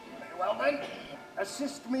key. Very well then.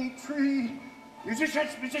 Assist me, tree.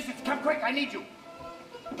 Musicians, come quick, I need you.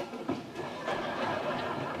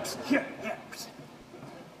 Here.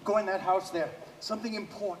 Go in that house there. Something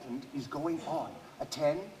important is going on.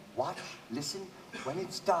 Attend, watch, listen. When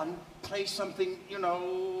it's done, play something,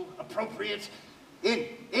 appropriate.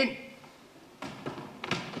 In.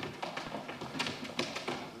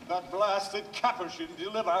 That blasted Capuchin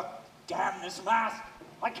deliver. Damn this mask.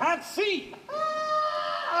 I can't see.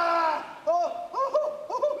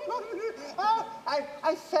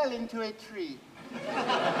 I fell into a tree.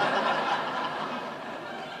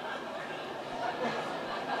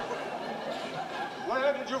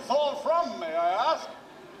 Where did you fall from, may I ask?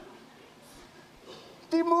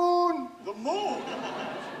 The moon. The moon?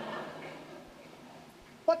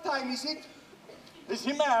 What time is it? Is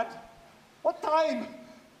he mad? What time?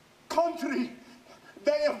 Country.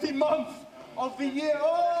 Day of the month. Of the year.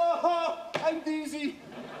 Oh, I'm dizzy.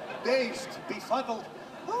 Dazed. Befuddled.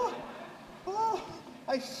 Oh,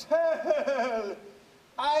 I fell.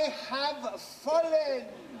 I have fallen.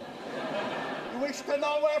 You wish to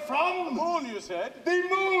know where from? The moon, you said? The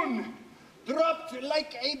moon. Dropped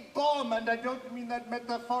like a bomb, and I don't mean that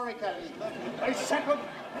metaphorically. A second,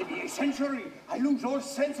 maybe a century. I lose all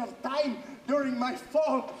sense of time during my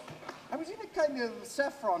fall. I was in a kind of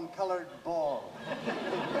saffron-colored ball.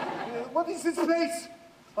 What is this place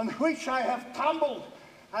on which I have tumbled?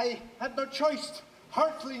 I had no choice,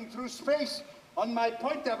 hurtling through space on my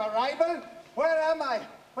point of arrival. Where am I?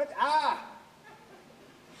 What? Ah!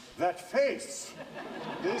 That face.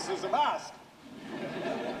 This is a mask.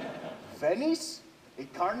 Venice? A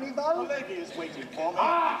carnival? A lady is waiting for me.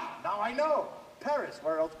 Ah! Now I know. Paris,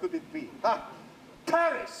 where else could it be? Ah!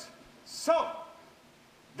 Paris. So,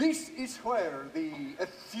 this is where the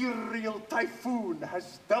ethereal typhoon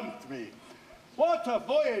has dumped me. What a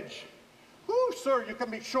voyage. Oh, sir, you can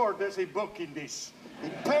be sure there's a book in this. A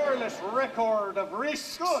perilous record of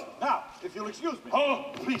risks. Good. Now, if you'll excuse me. Oh,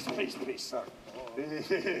 please, please, please, sir.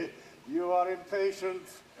 You are impatient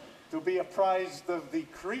to be apprised of the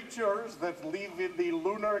creatures that live in the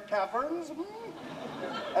lunar caverns?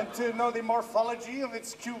 And to know the morphology of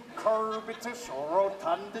its cucurbitus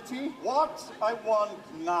rotundity? What I want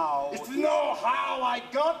now is to know how I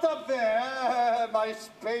got up there, my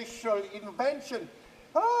spatial invention.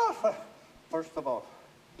 First of all,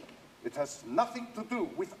 it has nothing to do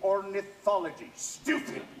with ornithology.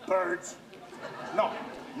 Stupid birds. No,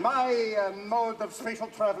 my mode of spatial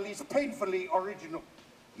travel is painfully original.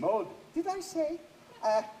 Mode, did I say?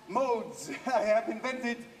 Modes. I have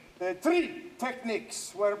invented 3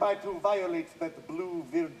 techniques whereby to violate that blue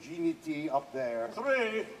virginity up there.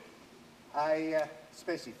 3? I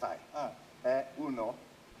specify. Uno,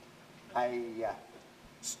 I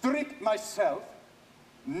strip myself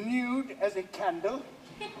nude as a candle,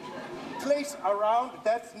 place around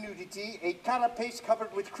that nudity a carapace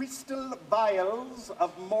covered with crystal vials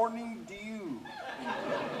of morning dew.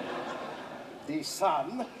 The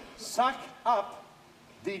sun suck up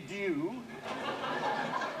the dew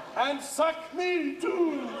and suck me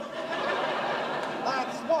too.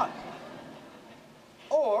 That's one.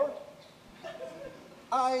 Or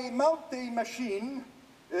I mount the machine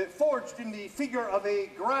forged in the figure of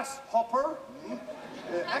a grasshopper,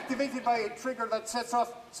 activated by a trigger that sets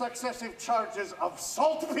off successive charges of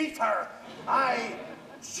saltpeter. I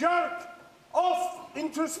jerk off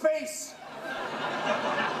into space.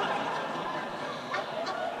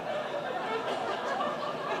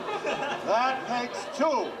 That makes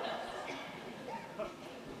 2.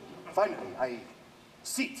 Finally, I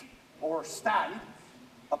sit or stand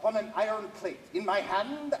upon an iron plate. In my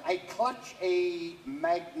hand, I clutch a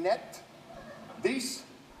magnet. This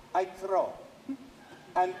I throw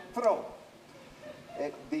and throw.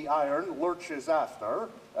 The iron lurches after,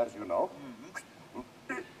 as you know.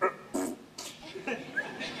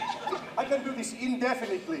 I can do this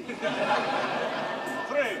indefinitely. 3.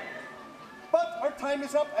 But our time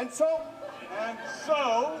is up, and so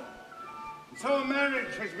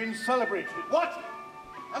marriage has been celebrated. What?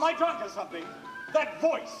 Am I drunk or something? That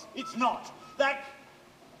voice, it's not. That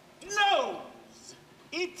nose,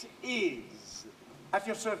 it is. At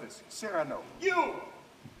your service, Cyrano. You,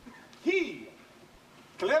 he,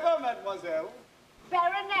 clever mademoiselle.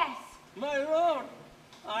 Baroness. My lord,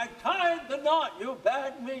 I tied the knot you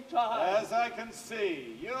bade me tie. As I can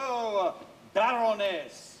see, you,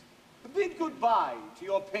 Baroness. Bid goodbye to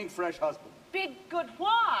your paint-fresh husband. Bid good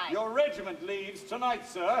why? Your regiment leaves tonight,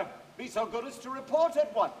 sir. Be so good as to report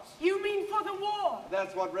at once. You mean for the war?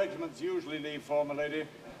 That's what regiments usually leave for, my lady.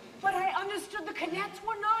 But I understood the cadets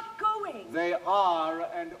were not going. They are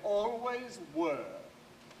and always were.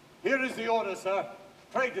 Here is the order, sir.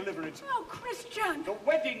 Pray deliver it. Oh, Christian! The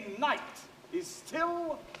wedding night is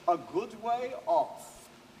still a good way off.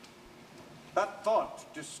 That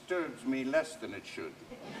thought disturbs me less than it should.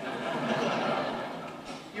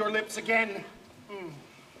 Your lips again.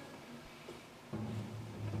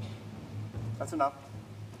 That's enough.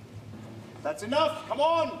 That's enough. Come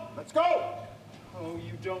on, let's go. Oh,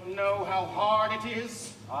 you don't know how hard it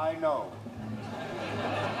is. I know.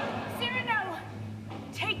 Cyrano,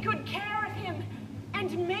 take good care of him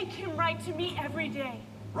and make him write to me every day.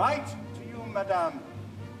 Write to you, madame.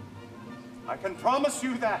 I can promise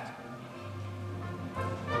you that.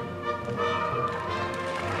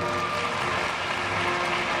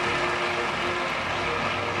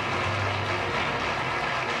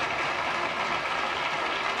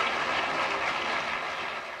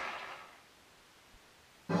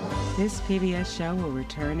 This PBS show will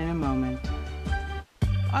return in a moment.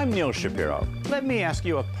 I'm Neil Shapiro. Let me ask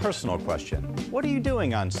you a personal question. What are you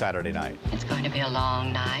doing on Saturday night? It's going to be a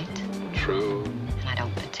long night. True. And I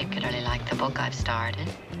don't particularly like the book I've started.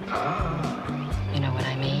 You know what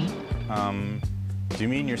I mean? Do you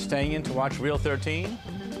mean you're staying in to watch Reel 13?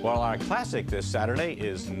 Well, our classic this Saturday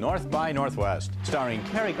is North by Northwest, starring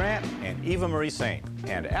Cary Grant and Eva Marie Saint.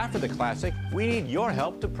 And after the classic, we need your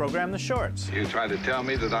help to program the shorts. You trying to tell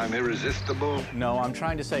me that I'm irresistible? No, I'm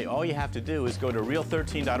trying to say all you have to do is go to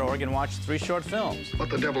reel13.org and watch 3 short films. What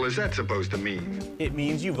the devil is that supposed to mean? It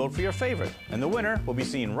means you vote for your favorite, and the winner will be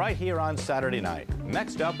seen right here on Saturday night.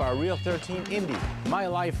 Next up, our Reel 13 indie, My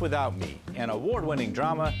Life Without Me, an award-winning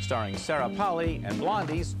drama starring Sarah Polley and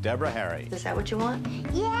Blondie's Deborah Harry. Is that what you want?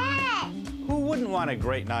 Yeah! Who wouldn't want a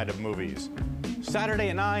great night of movies? Saturday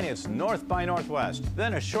at 9, it's North by Northwest,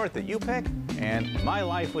 then a short that you pick, and My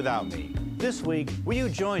Life Without Me. This week, will you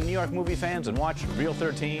join New York movie fans and watch Real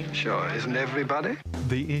 13? Sure, isn't everybody?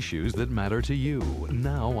 The issues that matter to you,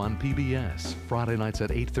 now on PBS. Friday nights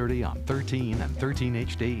at 8:30 on 13 and 13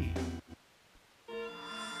 HD.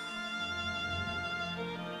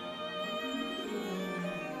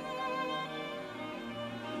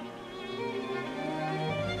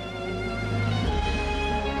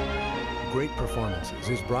 Great Performances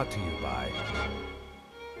is brought to you by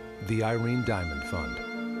the Irene Diamond Fund.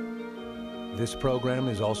 This program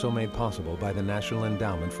is also made possible by the National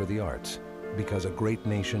Endowment for the Arts, because a great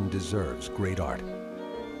nation deserves great art.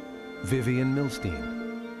 Vivian Milstein,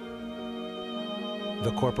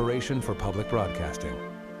 the Corporation for Public Broadcasting,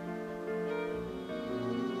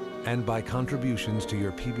 and by contributions to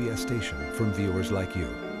your PBS station from viewers like you.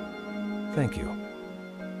 Thank you.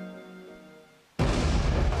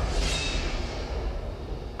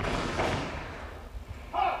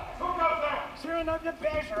 Cyrano de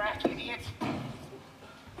Bergerac, idiot.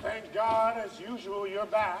 Thank God, as usual, you're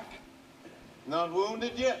back. Not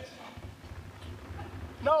wounded yet?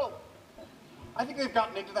 No. I think they've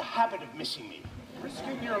gotten into the habit of missing me.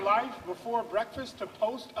 Risking your life before breakfast to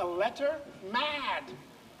post a letter? Mad!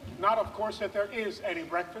 Not, of course, that there is any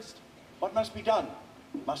breakfast. What must be done?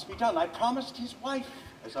 Must be done. I promised his wife,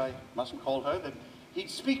 as I must call her, that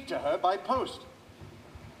he'd speak to her by post.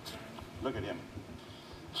 Look at him.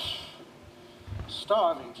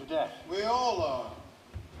 Starving to death. We all are.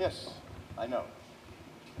 Yes, I know.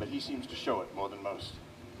 But he seems to show it more than most.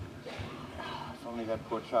 If only that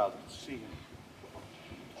poor child could see him.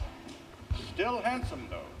 Still handsome,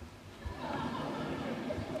 though.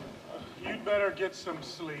 You'd better get some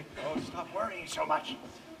sleep. Oh, stop worrying so much.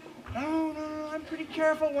 No, I'm pretty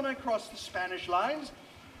careful when I cross the Spanish lines.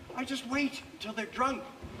 I just wait until they're drunk.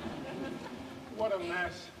 What a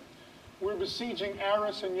mess. We're besieging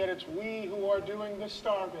Arras, and yet it's we who are doing the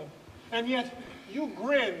starving. And yet, you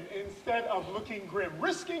grin instead of looking grim,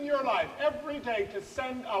 risking your life every day to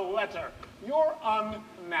send a letter. You're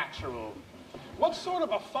unnatural. What sort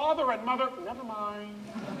of a father and mother? Never mind.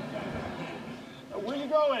 Where are you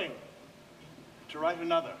going? To write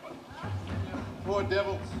another. Poor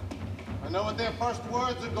devils. I know what their first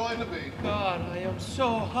words are going to be. God, I am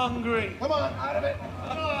so hungry. Come on, out of it.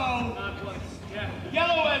 Oh! Not once. Yeah.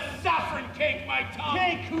 Yellow as saffron cake, my tongue.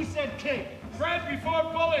 Cake? Who said cake? Bread before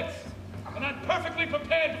bullets. And I'm perfectly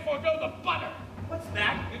prepared to forego the butter. What's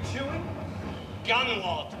that you're chewing?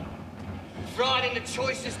 Gunwad. Fried in the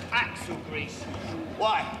choicest axle grease.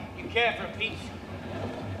 Why? You care for a piece?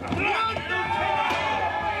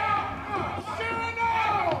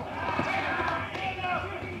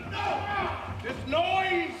 This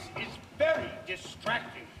noise is very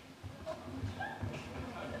distracting.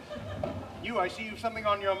 I see you've something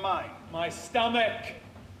on your mind. My stomach.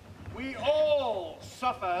 We all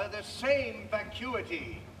suffer the same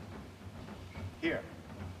vacuity. Here.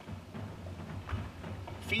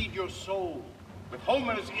 Feed your soul with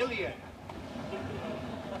Homer's Iliad.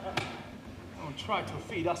 Don't try to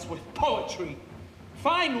feed us with poetry.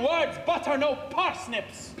 Fine words, butter, no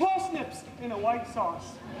parsnips. Parsnips in a white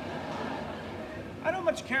sauce. I don't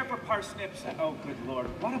much care for parsnips. Oh, good Lord,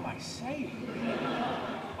 what am I saying?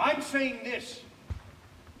 I'm saying this.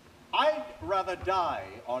 I'd rather die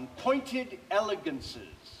on pointed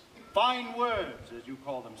elegances, fine words, as you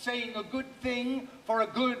call them, saying a good thing for a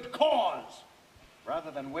good cause, rather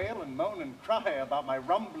than wail and moan and cry about my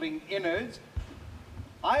rumbling innards.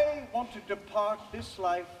 I want to depart this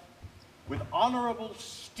life with honorable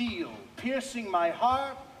steel piercing my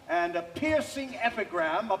heart and a piercing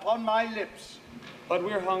epigram upon my lips. But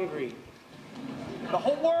we're hungry. The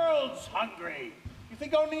whole world's hungry. You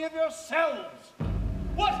think only of yourselves.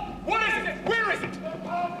 What? What is it? Where is it?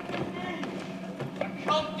 The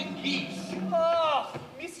Count de Guiche. Oh,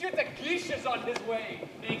 Monsieur de Guiche is on his way.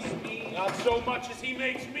 Makes me. Not so much as he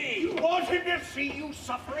makes me. You wanted to see you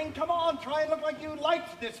suffering? Come on, try and look like you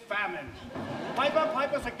liked this famine. Pipe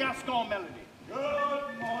us a Gascon melody.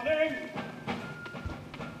 Good morning.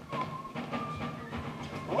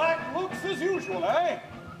 Black looks as usual, eh?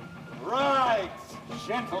 Right,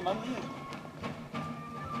 gentlemen.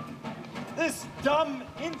 This dumb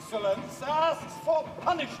insolence asks for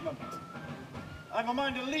punishment. I've a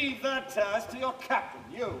mind to leave that task to your captain.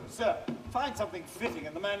 You, sir, find something fitting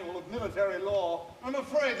in the manual of military law. I'm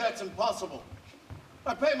afraid that's impossible.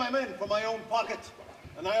 I pay my men from my own pocket,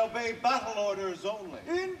 and I obey battle orders only.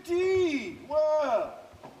 Indeed. Well,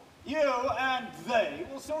 you and they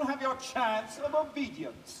will soon have your chance of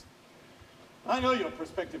obedience. I know your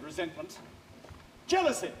prospective resentment.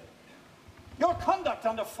 Jealousy. Your conduct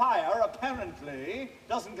under fire apparently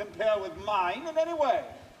doesn't compare with mine in any way.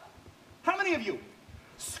 How many of you,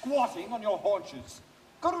 squatting on your haunches,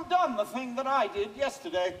 could have done the thing that I did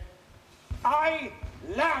yesterday? I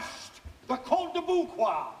lashed the Comte de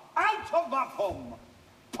Beauvoir out of Bapaume,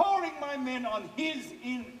 pouring my men on his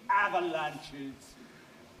in avalanches.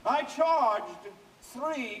 I charged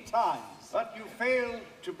 3 times. But you failed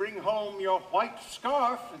to bring home your white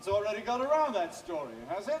scarf. It's already got around that story,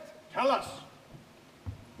 has it? Tell us.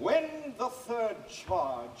 When the 3rd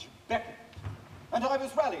charge beckoned, and I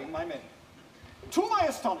was rallying my men, to my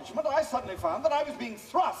astonishment, I suddenly found that I was being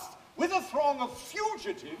thrust with a throng of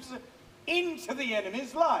fugitives into the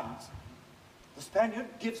enemy's lines. The Spaniard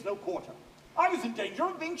gives no quarter. I was in danger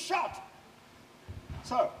of being shot.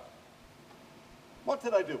 So, what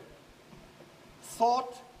did I do?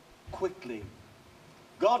 Thought quickly,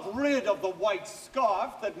 got rid of the white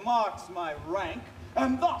scarf that marks my rank,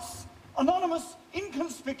 and thus, anonymous,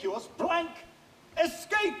 inconspicuous, blank,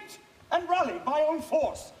 escaped and rallied my own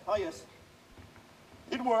force. Ah, yes,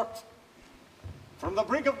 it worked. From the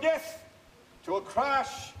brink of death to a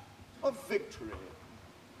crash of victory.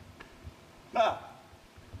 Now,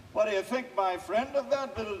 what do you think, my friend, of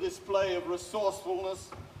that little display of resourcefulness?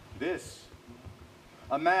 This,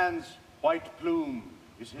 a man's white plume,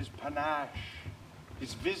 is his panache,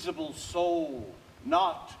 his visible soul,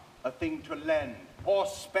 not a thing to lend or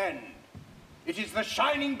spend. It is the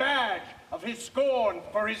shining badge of his scorn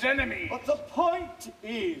for his enemy. But the point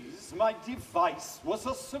is, my device was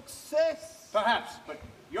a success. Perhaps, but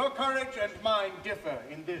your courage and mine differ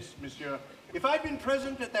in this, monsieur. If I'd been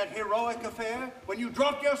present at that heroic affair, when you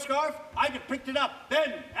dropped your scarf, I'd have picked it up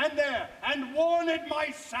then and there and worn it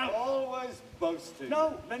myself. Always boasting.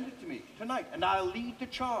 No, lend it to me tonight, and I'll lead the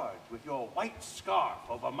charge with your white scarf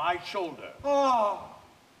over my shoulder. Ah,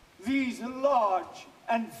 these large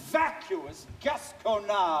and vacuous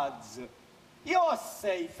gasconades. You're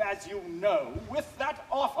safe, as you know, with that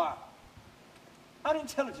offer. Our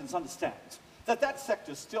intelligence understands that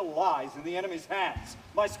sector still lies in the enemy's hands.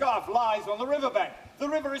 My scarf lies on the riverbank. The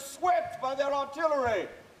river is swept by their artillery.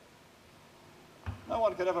 No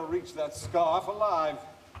one could ever reach that scarf alive.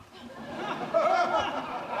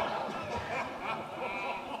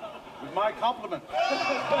 With my compliment.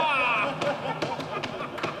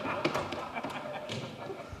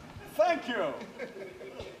 Thank you.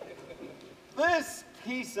 This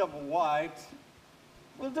piece of white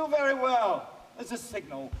will do very well as a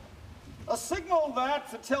signal. A signal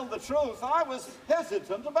that, to tell the truth, I was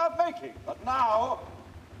hesitant about making. But now,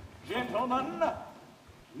 gentlemen,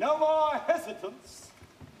 no more hesitance.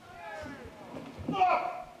 Look!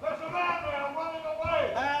 There's a man there running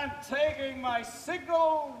away! And taking my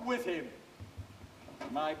signal with him.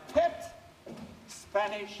 My pet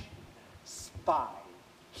Spanish spy.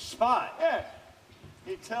 Spy? Yes.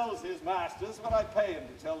 He tells his masters what I pay him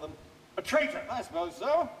to tell them. A traitor? I suppose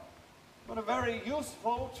so. But a very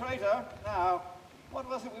useful traitor. Now, what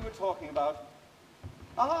was it we were talking about?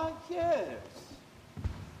 Ah, yes.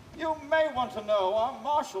 You may want to know our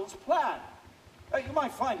marshal's plan. You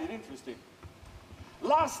might find it interesting.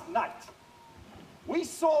 Last night, we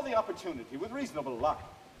saw the opportunity, with reasonable luck,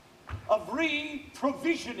 of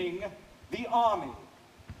re-provisioning the army.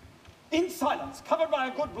 In silence, covered by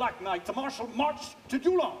a good black night, the marshal marched to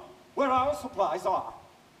Toulon, where our supplies are.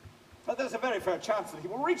 There's a very fair chance that he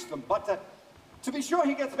will reach them, but to be sure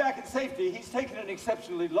he gets back in safety, he's taken an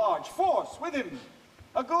exceptionally large force with him.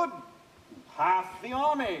 A good half the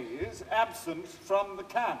army is absent from the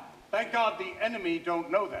camp. Thank God the enemy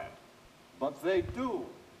don't know that. But they do.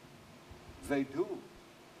 They do.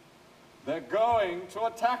 They're going to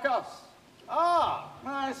attack us. Ah,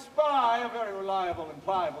 my spy, a very reliable and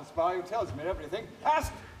pliable spy who tells me everything,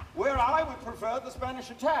 asked where I would prefer the Spanish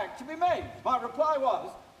attack to be made. My reply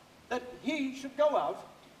was that he should go out,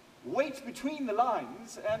 wait between the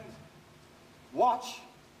lines, and watch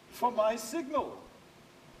for my signal.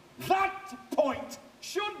 That point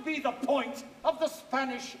should be the point of the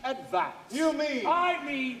Spanish advance. You mean? I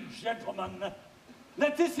mean, gentlemen,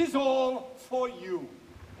 that this is all for you.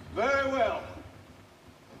 Very well.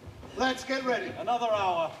 Let's get ready. Another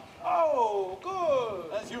hour. Oh,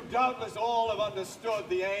 good. As you doubtless all have understood,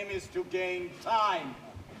 the aim is to gain time.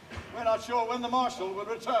 We're not sure when the marshal will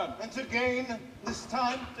return. And to gain this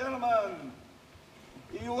time? Gentlemen,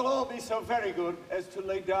 you will all be so very good as to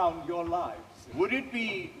lay down your lives. Would it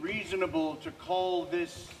be reasonable to call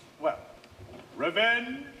this, well,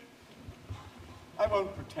 revenge? I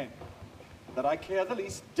won't pretend that I care the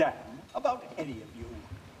least damn about any of you.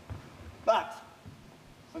 But,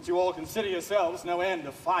 since you all consider yourselves no end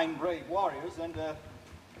of fine, brave warriors, and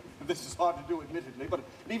this is hard to do, admittedly, but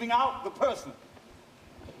leaving out the person,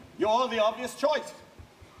 you're the obvious choice.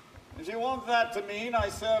 If you want that to mean I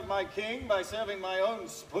serve my king by serving my own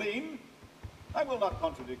spleen, I will not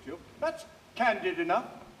contradict you. That's candid enough.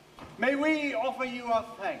 May we offer you our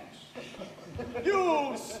thanks?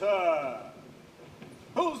 You, sir,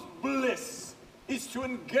 whose bliss is to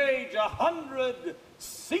engage 100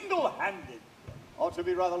 single-handed, ought to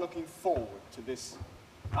be rather looking forward to this.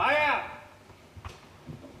 I am.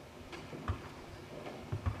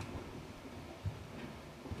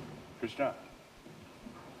 Christian.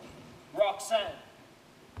 Roxane.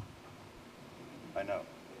 I know.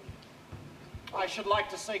 I should like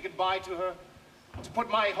to say goodbye to her, to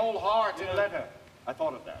put my whole heart in a letter. I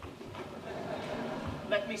thought of that.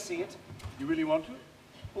 Let me see it. You really want to?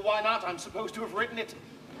 Well, why not? I'm supposed to have written it.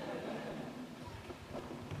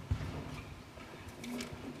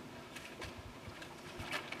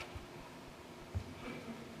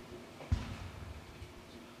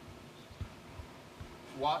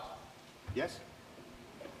 What? Yes?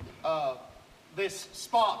 This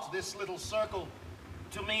spot, this little circle,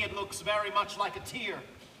 to me it looks very much like a tear.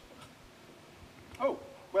 Oh,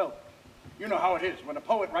 well, you know how it is. When a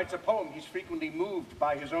poet writes a poem, he's frequently moved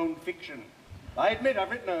by his own fiction. I admit I've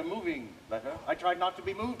written a moving letter. I tried not to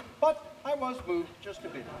be moved, but I was moved just a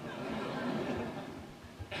bit.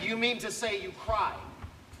 You mean to say you cried?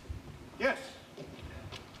 Yes,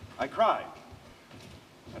 I cried.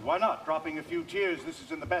 And why not? Dropping a few tears, this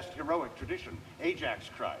is in the best heroic tradition. Ajax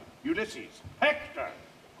cried, Ulysses, Hector.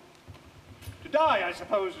 To die, I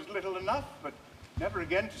suppose, is little enough, but never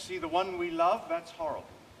again to see the one we love, that's horrible.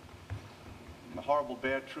 And the horrible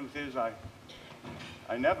bare truth is, I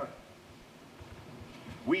never.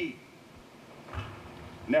 We.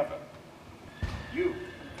 Never. You.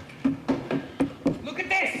 Look at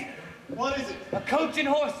this! What is it? A coach and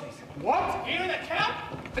horses. What? Here in the camp?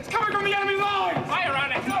 It's coming from the enemy lines! Fire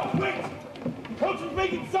on it! No, wait! The coach is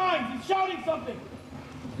making signs. He's shouting something.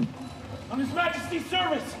 On His Majesty's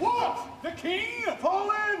service. What? The king? Fall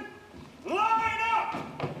in! Line up!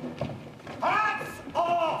 Hats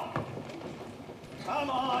off! Come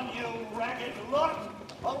on, you ragged lot!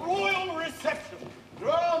 A royal reception!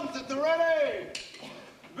 Drums at the ready!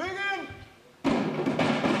 Begin!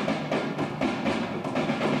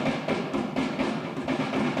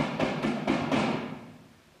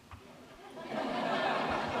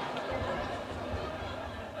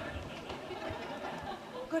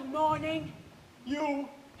 Good morning. You,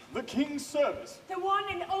 the king's service. The one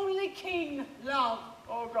and only king, love.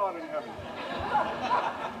 Oh, God in heaven.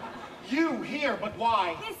 You here, but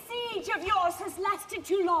why? This siege of yours has lasted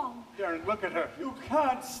too long. Darren, look at her. You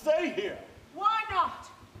can't stay here. Why not?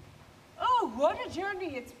 Oh, what a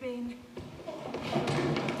journey it's been.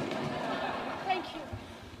 Thank you.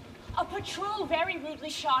 A patrol very rudely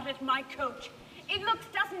shot at my coach. It looks,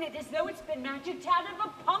 doesn't it, as though it's been magicked out of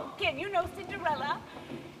a pumpkin. You know, Cinderella.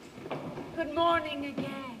 Good morning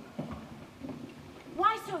again.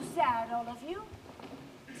 Why so sad, all of you?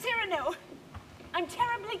 Cyrano, I'm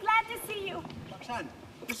terribly glad to see you. Roxane,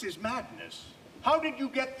 this is madness. How did you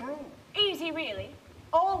get through? Easy, really.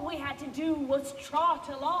 All we had to do was trot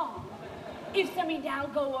along. If some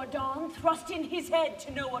hidalgo or don thrust in his head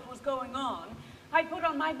to know what was going on, I put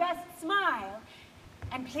on my best smile.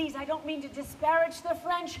 And please, I don't mean to disparage the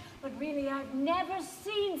French, but really I've never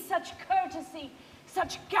seen such courtesy,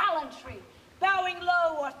 such gallantry. Bowing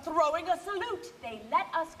low or throwing a salute, they let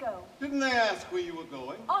us go. Didn't they ask where you were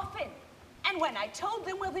going? Often. And when I told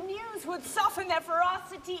them, well, the news would soften their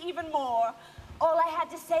ferocity even more. All I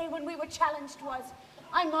had to say when we were challenged was,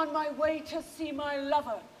 I'm on my way to see my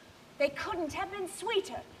lover. They couldn't have been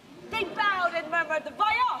sweeter. They bowed and murmured,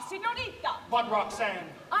 Vaya, señorita. But Roxane.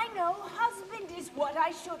 I know, husband is what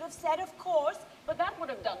I should have said, of course, but that would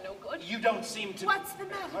have done no good. You don't seem to... What's the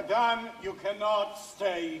matter? Madame, you cannot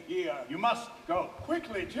stay here. You must go.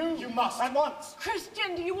 Quickly, too. You must. At once.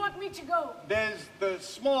 Christian, do you want me to go? There's the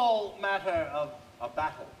small matter of a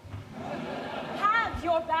battle. Have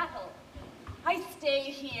your battle. I stay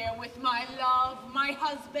here with my love, my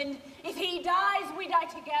husband. If he dies, we die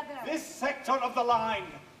together. This sector of the line,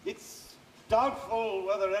 it's doubtful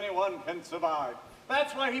whether anyone can survive.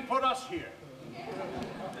 That's why he put us here.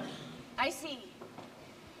 I see.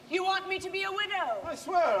 You want me to be a widow? I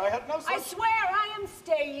swear I had no such... I swear I am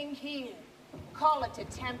staying here. Call it a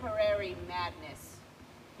temporary madness.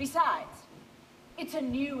 Besides, it's a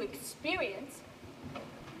new experience.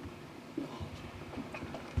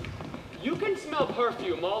 You can smell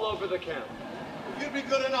perfume all over the camp. If you'd be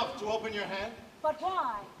good enough to open your hand. But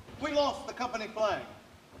why? We lost the company flag.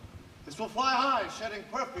 This will fly high, shedding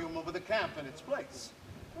perfume over the camp in its place.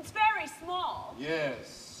 It's very small.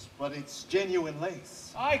 Yes, but it's genuine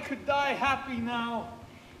lace. I could die happy now.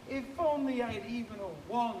 If only I'd even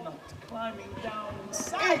a walnut climbing down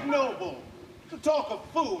inside. Ignoble to talk of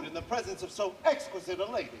food in the presence of so exquisite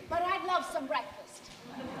a lady. But I'd love some breakfast.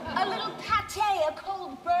 A little pâté, a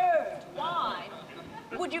cold bird, wine.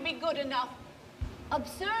 Would you be good enough?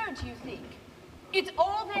 Absurd, you think? It's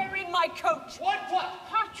all there in my coach. What?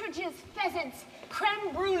 Partridges, pheasants,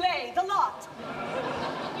 creme brulee, the lot.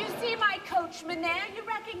 You see my coachman there? You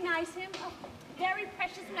recognize him? A very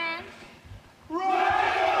precious man.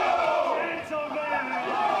 Right! Gentlemen!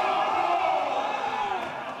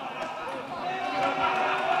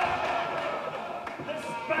 The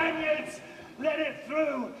Spaniards let it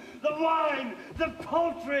through. The wine, the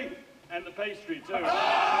poultry, and the pastry, too.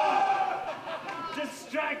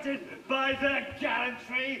 Distracted by their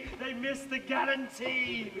gallantry, they missed the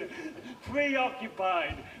galantine.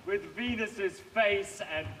 Preoccupied with Venus's face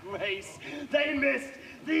and grace, they missed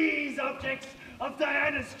these objects of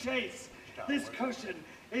Diana's chase. This cushion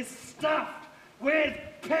is stuffed with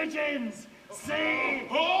pigeons. See?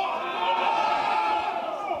 The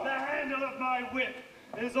handle of my whip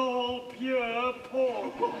is all pure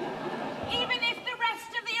pork. Even if the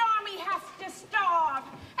rest of the army has to starve,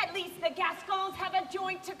 at least the Gascons have a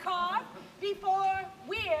joint to carve before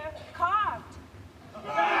we're carved.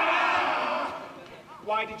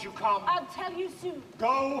 Why did you come? I'll tell you soon.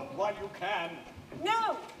 Go while you can.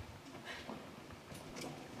 No!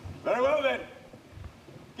 Very well, then.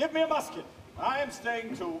 Give me a musket. I am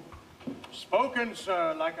staying too. Spoken,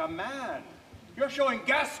 sir, like a man. You're showing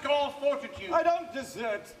Gascon fortitude. I don't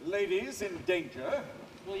desert ladies in danger.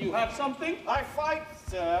 Will you have something? I fight,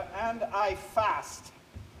 sir, and I fast.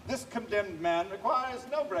 This condemned man requires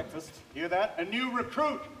no breakfast. Hear that? A new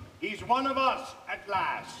recruit. He's one of us at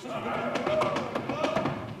last.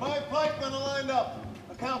 My pikemen are lined up,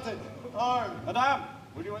 accounted, armed. Madame,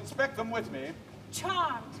 will you inspect them with me?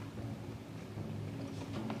 Charmed.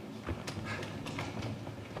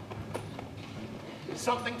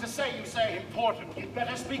 Something to say, you say? Important. You'd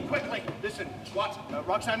better speak quickly. Listen, what?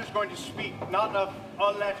 Roxane is going to speak not of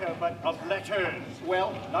a letter, but of letters.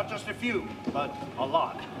 Well, not just a few, but a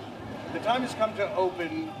lot. The time has come to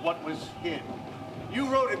open what was hid. You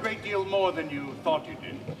wrote a great deal more than you thought you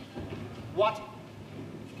did. What?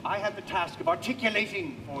 I had the task of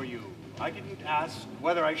articulating for you. I didn't ask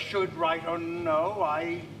whether I should write or no.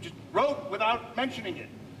 I just wrote without mentioning it.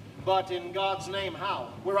 But in God's name,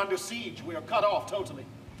 how? We're under siege. We are cut off totally.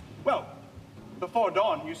 Well, before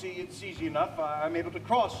dawn, you see, it's easy enough. I'm able to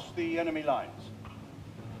cross the enemy lines.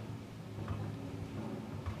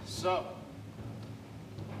 So,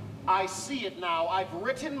 I see it now. I've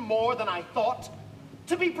written more than I thought.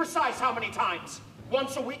 To be precise, how many times?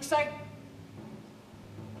 Once a week, say?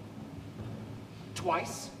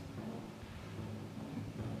 Twice?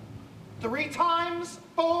 3 times?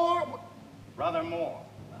 4? Rather more.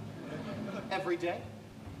 Every day?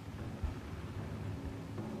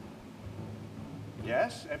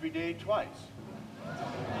 Yes, every day twice.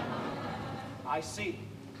 I see.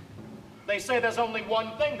 They say there's only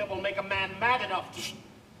one thing that will make a man mad enough to...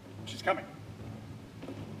 She's coming.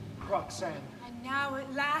 Roxane. And now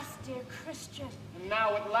at last, dear Christian. And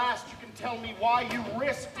now at last you can tell me why you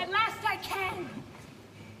risked... At last I can.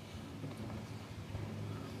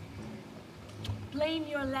 Blame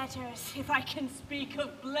your letters, if I can speak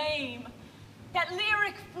of blame. That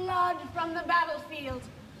lyric flood from the battlefield.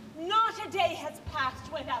 Not a day has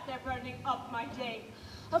passed without their burning up my day.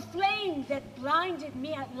 A flame that blinded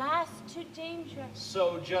me at last to danger.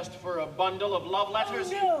 So just for a bundle of love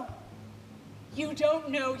letters? Oh, no. You don't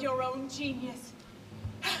know your own genius.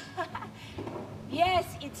 Yes,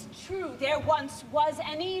 it's true. There once was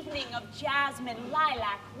an evening of jasmine,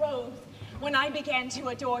 lilac, rose, when I began to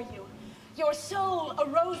adore you. Your soul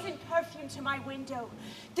arose in perfume to my window.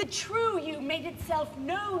 The true you made itself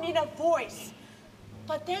known in a voice.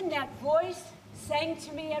 But then that voice sang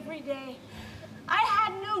to me every day. I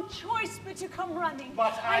had no choice but to come running.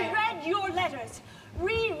 But I read your letters,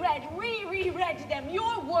 reread them.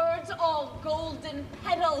 Your words all golden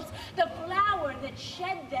petals, the flower that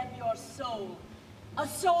shed them your soul. A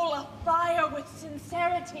soul afire with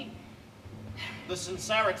sincerity. The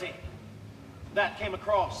sincerity. That came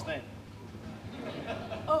across then.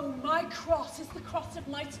 Oh, my cross is the cross of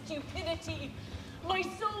my stupidity. My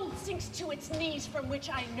soul sinks to its knees from which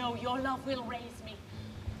I know your love will raise me.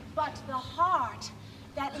 But the heart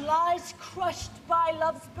that lies crushed by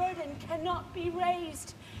love's burden cannot be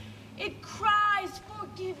raised. It cries,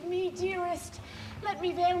 forgive me, dearest. Let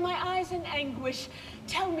me veil my eyes in anguish.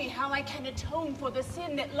 Tell me how I can atone for the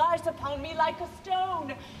sin that lies upon me like a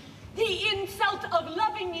stone. The insult of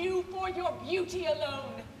loving you for your beauty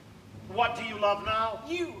alone. What do you love now?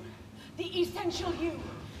 You, the essential you.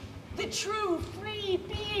 The true, free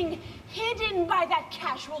being, hidden by that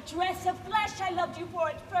casual dress of flesh I loved you for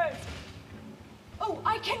at first. Oh,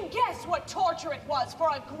 I can guess what torture it was for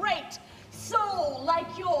a great soul like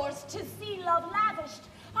yours to see love lavished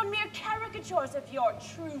on mere caricatures of your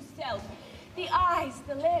true self. The eyes,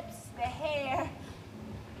 the lips, the hair.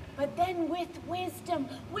 But then with wisdom,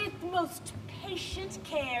 with most patient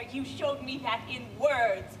care, you showed me that in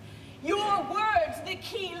words. Your words, the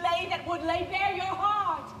key lay that would lay bare your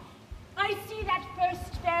heart. I see that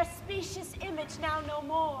first fair specious image now no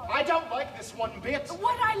more. I don't like this one bit.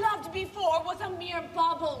 What I loved before was a mere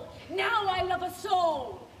bauble. Now I love a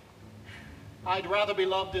soul. I'd rather be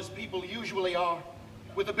loved as people usually are,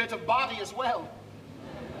 with a bit of body as well.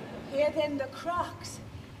 Here then the crux.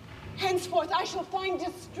 Henceforth I shall find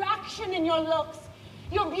distraction in your looks.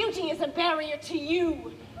 Your beauty is a barrier to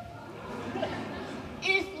you.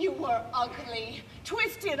 If you were ugly,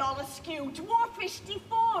 twisted all askew, dwarfish,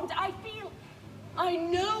 deformed, I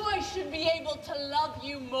know I should be able to love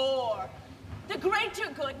you more. The greater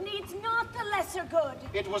good needs not the lesser good.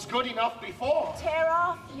 It was good enough before. Tear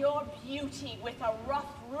off your beauty with a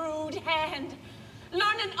rough, rude hand.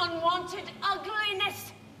 Learn an unwanted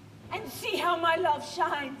ugliness and see how my love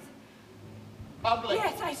shines. Ugly?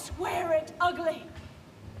 Yes, I swear it, ugly.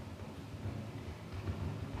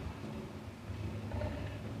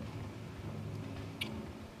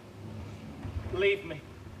 Leave me.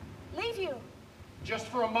 Leave you? Just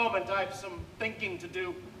for a moment, I've some thinking to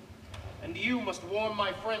do. And you must warm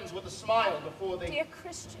my friends with a smile before they... Dear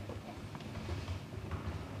Christian.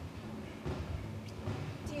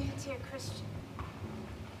 Dear Christian.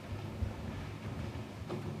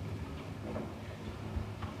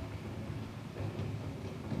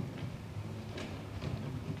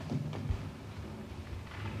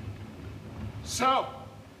 So,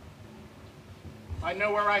 I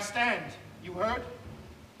know where I stand. You heard?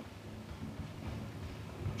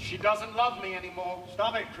 She doesn't love me anymore.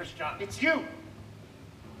 Stop it, Christian. It's you.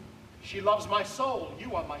 She loves my soul.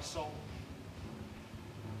 You are my soul.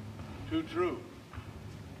 Too true.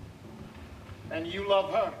 And you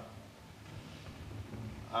love her.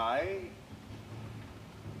 I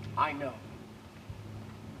know.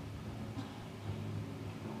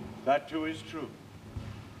 That too is true.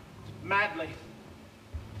 Madly.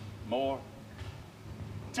 More.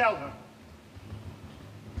 Tell her.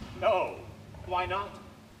 No. Why not?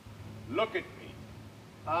 Look at me.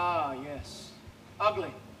 Ah, yes.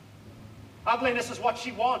 Ugly. Ugliness is what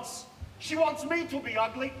she wants. She wants me to be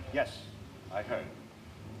ugly. Yes, I heard.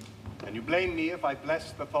 Can you blame me if I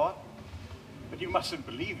bless the thought? But you mustn't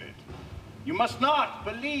believe it. You must not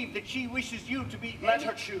believe that she wishes you to be... Let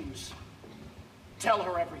her choose. Tell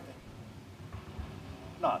her everything.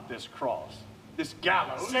 Not this cross. This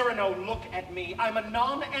gallows. Cyrano, look at me. I'm a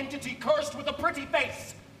non-entity cursed with a pretty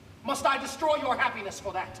face. Must I destroy your happiness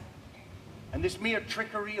for that? And this mere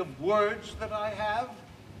trickery of words that I have,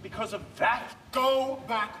 because of that? Go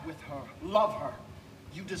back with her. Love her.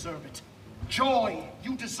 You deserve it. Joy,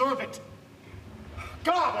 you deserve it.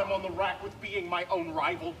 God, I'm on the rack with being my own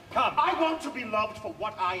rival. Come. I want to be loved for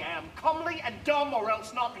what I am, comely and dumb, or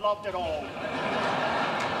else not loved at all.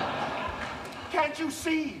 Can't you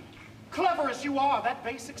see? Clever as you are, that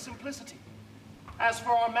basic simplicity. As for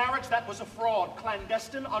our marriage, that was a fraud,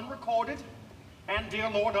 clandestine, unrecorded, and, dear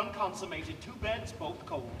Lord, unconsummated. 2 beds, both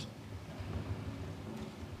cold.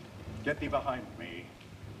 Get thee behind me.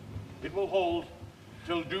 It will hold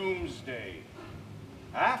till doomsday.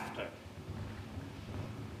 After.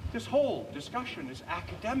 This whole discussion is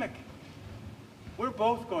academic. We're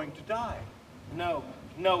both going to die. No,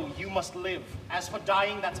 you must live. As for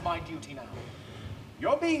dying, that's my duty now.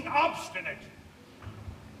 You're being obstinate.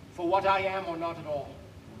 For what I am or not at all.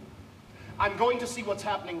 I'm going to see what's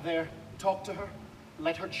happening there. Talk to her.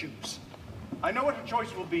 Let her choose. I know what her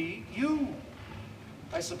choice will be. You.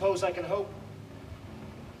 I suppose I can hope.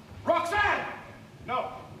 Roxane!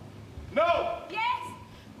 No. No! Yes?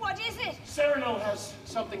 What is it? Cyrano has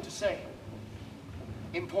something to say.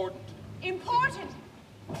 Important. Important?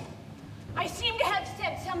 I seem to have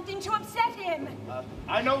said something to upset him.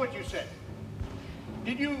 I know what you said.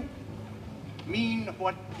 Did you mean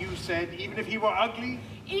what you said, even if he were ugly?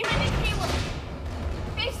 Even if he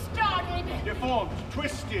were... They started... Deformed,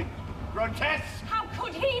 twisted, grotesque. How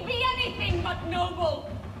could he be anything but noble,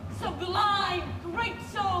 sublime,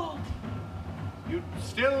 great-souled? You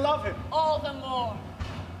still love him? All the more.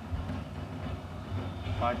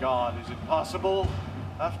 My God, is it possible,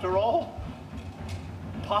 after all?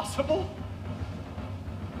 Possible?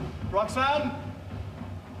 Roxane?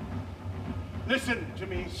 Listen to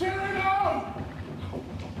me.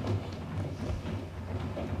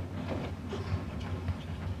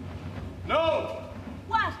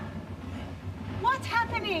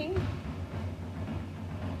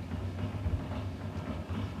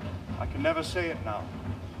 I can never say it now.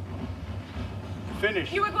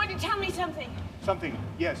 Finish. You were going to tell me something. Something,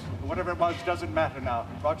 yes. Whatever it was doesn't matter now.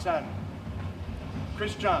 Roxane.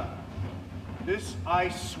 Christian. This I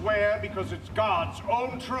swear because it's God's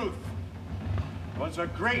own truth. Was a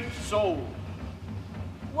great soul.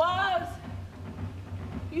 Was?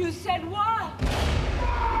 You said what?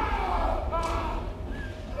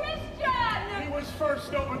 Christian! He was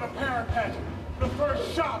first over the parapet. The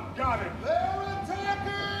first shot got him. They're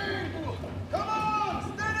attacking! Come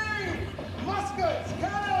on, steady! Muskets,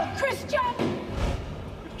 cannon! Christian!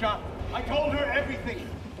 Christian, I told her everything.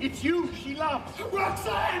 It's you she loves.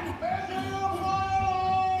 Roxane! Measure your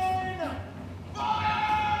line!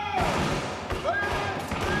 Fire!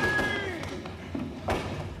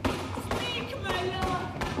 Speak, my love!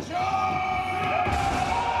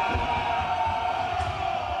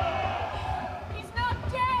 He's not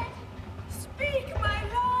dead! Speak, my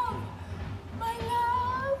love! My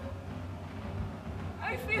love!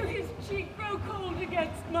 I feel his cheek grow cold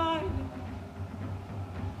against mine.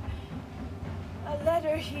 A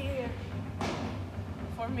letter here.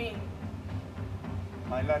 For me.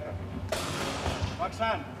 My letter.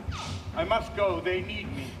 Roxane, I must go. They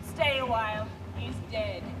need me. Stay a while. He's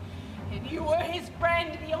dead. And you were his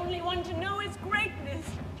friend, the only one to know his greatness.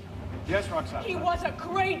 Yes, Roxane. He was a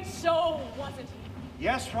great soul, wasn't he?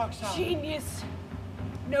 Yes, Roxane. Genius,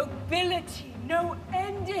 nobility, no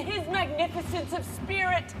end to his magnificence of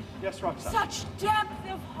spirit. Yes, Roxane. Such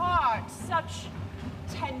depth of heart, such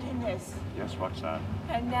tenderness. Yes, Roxane.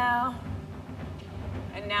 And now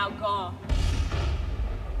gone.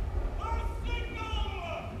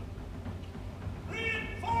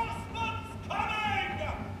 Reinforcements coming!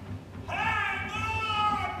 Hang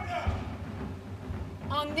on!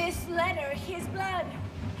 On this letter, his blood,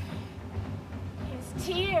 his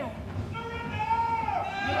tear.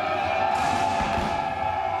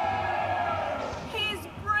 His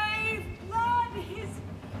brave blood, his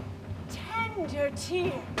tender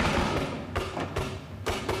tear.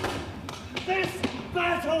 This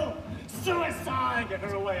battle! Suicide! Get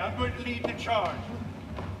her away. I'm going to lead the charge.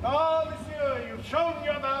 Oh, monsieur, you've shown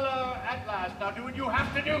your valor at last. Now do what you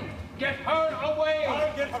have to do. Get her away!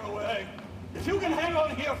 I'll get her away. If you can hang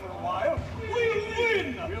on here for a while, we'll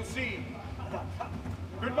win! We'll see.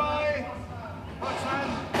 Goodbye,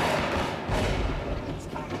 Roxane.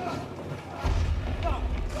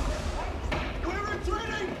 We're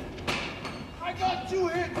retreating! I got 2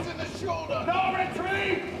 hits in the shoulder! No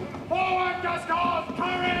retreat! Forward, gascons!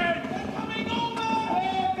 Courage! They're coming over!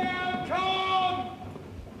 Oh, they'll come!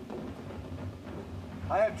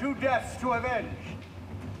 I have 2 deaths to avenge.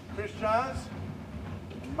 Christians,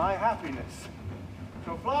 and my happiness.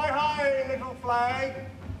 So fly high, little flag.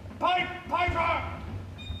 Pipe, piper!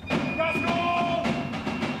 Gascons!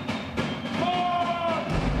 Forward!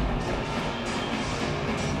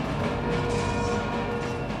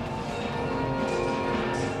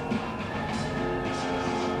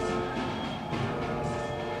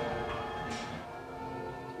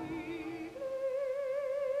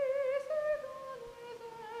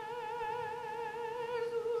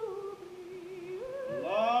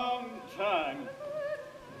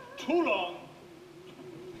 Too long.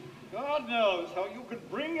 God knows how you could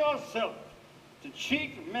bring yourself to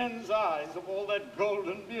cheat men's eyes of all that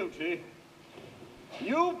golden beauty.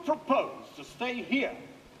 You propose to stay here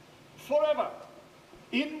forever,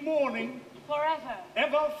 in mourning. Forever.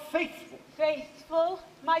 Ever faithful. Faithful?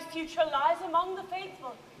 My future lies among the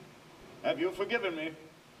faithful. Have you forgiven me?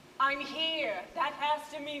 I'm here. That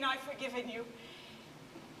has to mean I've forgiven you.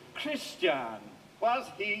 Christian, was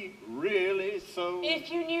he really so...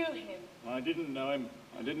 If you knew him. I didn't know him.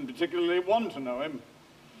 I didn't particularly want to know him.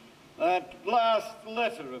 That last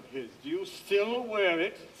letter of his, do you still wear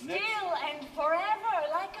it? Still and forever,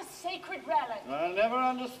 like a sacred relic. I'll never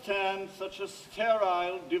understand such a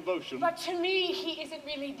sterile devotion. But to me, he isn't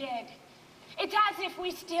really dead. It's as if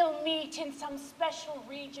we still meet in some special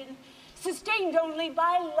region, sustained only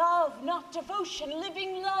by love, not devotion,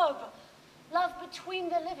 living love. Love between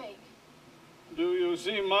the living. Do you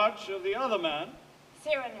see much of the other man?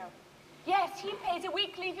 Cyrano. Yes, he pays a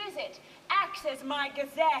weekly visit, acts as my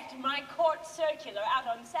gazette, my court circular out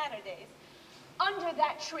on Saturdays. Under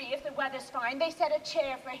that tree, if the weather's fine, they set a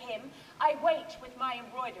chair for him. I wait with my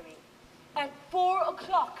embroidery. At 4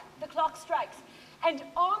 o'clock, the clock strikes, and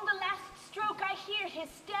on the last stroke, I hear his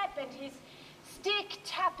step and his stick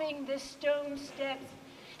tapping the stone steps.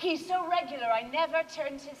 He's so regular, I never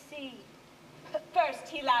turn to see. First,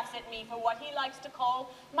 he laughs at me for what he likes to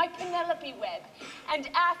call my Penelope web. And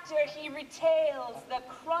after, he retails the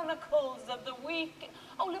chronicles of the week.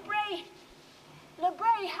 Oh,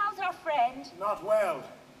 Leveaux, how's our friend? Not well.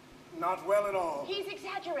 Not well at all. He's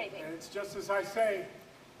exaggerating. It's just as I say,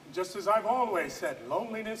 just as I've always said,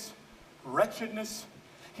 loneliness, wretchedness.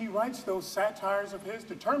 He writes those satires of his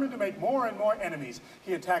determined to make more and more enemies.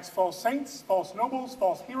 He attacks false saints, false nobles,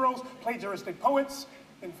 false heroes, plagiaristic poets.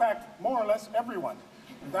 In fact, more or less everyone.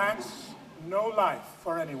 That's no life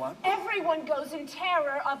for anyone. Everyone goes in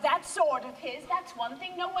terror of that sword of his. That's one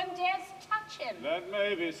thing. No one dares touch him. That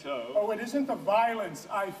may be so. Oh, it isn't the violence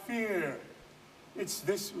I fear. It's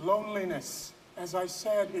this loneliness. As I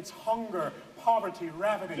said, it's hunger, poverty,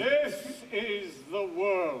 ravening. This is the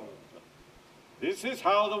world. This is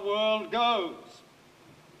how the world goes.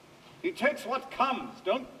 He takes what comes.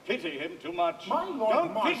 Don't pity him too much. My Lord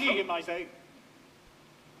Don't Marshal. pity him, I say.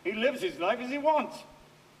 He lives his life as he wants.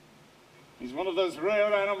 He's one of those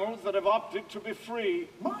rare animals that have opted to be free.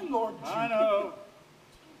 My Lord I know.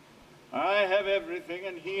 I have everything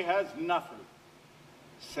and he has nothing,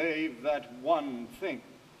 save that one thing.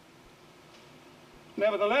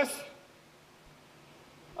 Nevertheless,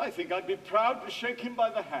 I think I'd be proud to shake him by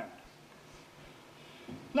the hand.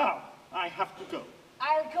 Now, I have to go.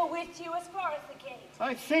 I'll go with you as far as the gate.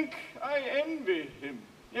 I think I envy him.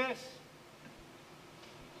 Yes.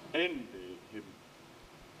 Envy him.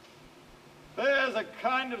 There's a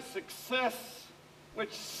kind of success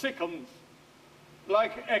which sickens,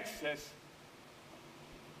 like excess.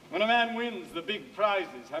 When a man wins the big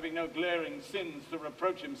prizes, having no glaring sins to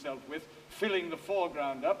reproach himself with, filling the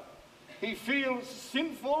foreground up, he feels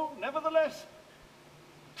sinful nevertheless.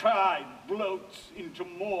 Pride bloats into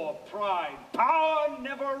more pride. Power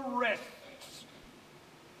never rests.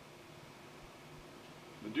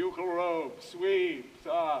 The ducal robe sweeps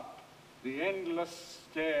up the endless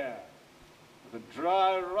stair with a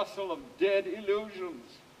dry rustle of dead illusions,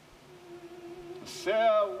 a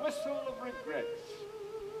sere whistle of regrets.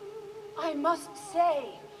 I must say,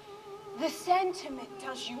 the sentiment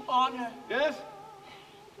does you honor. Yes?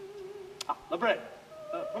 Ah, the bread.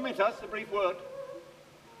 Permit us a brief word.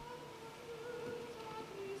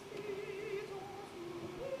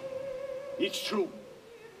 It's true.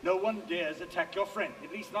 No one dares attack your friend,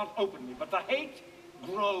 at least not openly, but the hate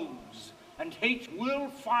grows, and hate will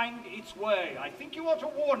find its way. I think you ought to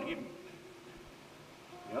warn him.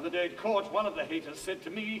 The other day at court, one of the haters said to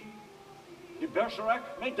me, "The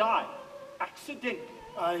Bergerac may die, accidentally."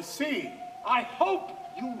 I see. I hope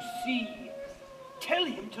you see. Tell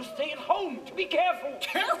him to stay at home, to be careful.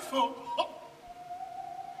 Careful?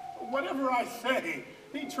 Whatever I say,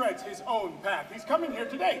 he treads his own path. He's coming here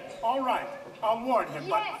today. All right, I'll warn him.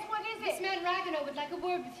 Yes, what is it? This man Ragueneau would like a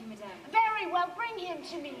word with you, madame. Very well, bring him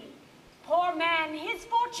to me. Poor man, his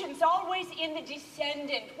fortune's always in the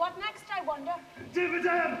descendant. What next, I wonder? Dear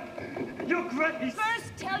madame, your grace.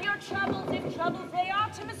 First, tell your troubles, if troubles they are,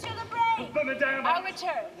 to Monsieur le Bray. But madame, I'll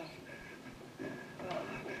return.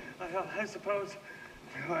 I suppose,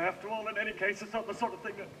 after all, in any case, it's not the sort of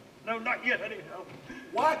thing that... No, not yet, anyhow.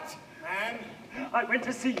 What, man? I went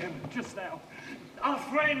to see him just now. Our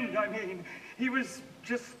friend, I mean. He was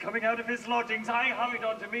just coming out of his lodgings. I hurried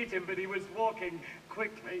on to meet him, but he was walking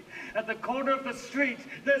quickly. At the corner of the street,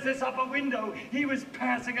 there's this upper window. He was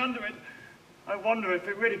passing under it. I wonder if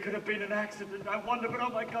it really could have been an accident. I wonder, but oh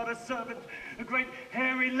my God, a servant, a great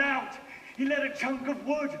hairy lout. He let a chunk of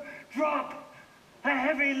wood drop. A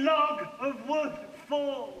heavy log of wood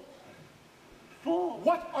fall.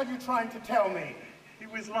 What are you trying to tell me? He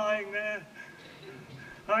was lying there.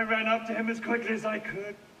 I ran up to him as quickly as I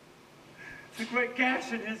could. It's a great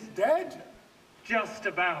gash in his... Dead? Just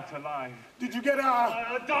about alive. Did you get a...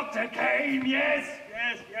 A doctor came, yes,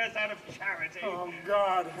 out of charity. Oh,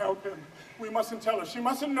 God, help him. We mustn't tell her. She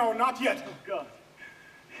mustn't know, not yet. Oh, God.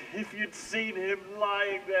 If you'd seen him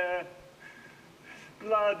lying there.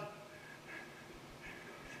 Blood.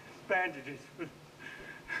 Bandages.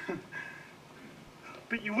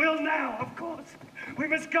 But you will now, of course. We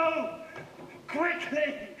must go.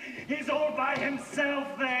 Quickly. He's all by himself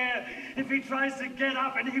there. If he tries to get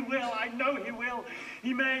up, and he will, I know he will,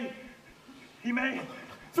 he may...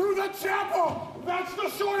 Through the chapel! That's the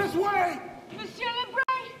shortest way! Monsieur le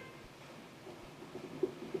Bray!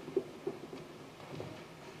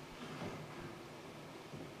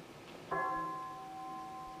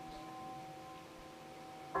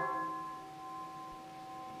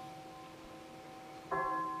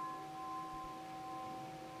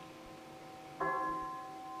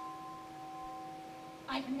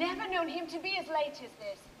 I've never known him to be as late as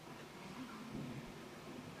this.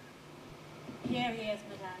 Here he is,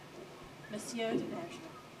 madame. Monsieur de Bergerac.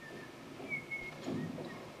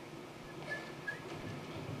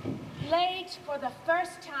 Late for the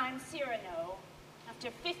first time, Cyrano,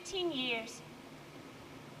 after 15 years.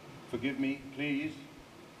 Forgive me, please.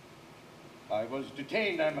 I was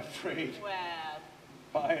detained, I'm afraid, Well,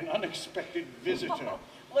 by an unexpected visitor.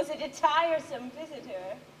 was it a tiresome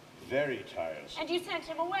visitor? Very tiresome. And you sent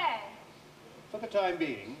him away? For the time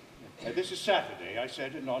being. This is Saturday, I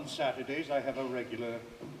said, and on Saturdays I have a regular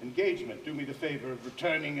engagement. Do me the favor of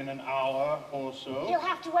returning in an hour or so. You'll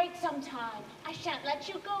have to wait some time. I shan't let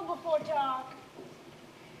you go before dark.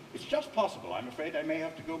 It's just possible. I'm afraid I may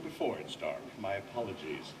have to go before it's dark. My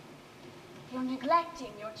apologies. You're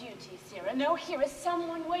neglecting your duty, Cyrano. Here is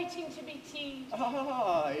someone waiting to be teased.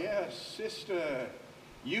 Ah, yes, sister.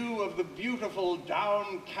 You of the beautiful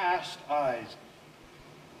downcast eyes.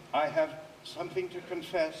 I have something to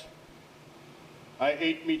confess. I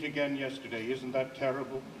ate meat again yesterday. Isn't that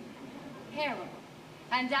terrible? Terrible.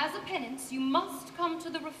 And as a penance, you must come to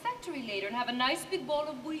the refectory later and have a nice big bowl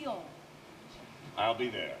of bouillon. I'll be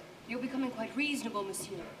there. You're becoming quite reasonable,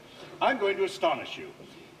 monsieur. I'm going to astonish you.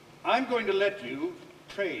 I'm going to let you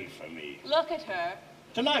pray for me. Look at her.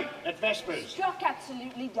 Tonight, at Vespers. Struck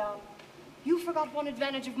absolutely dumb. You forgot one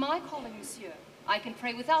advantage of my calling, monsieur. I can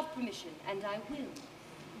pray without permission, and I will.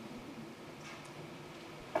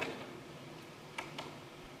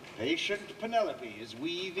 Patient Penelope is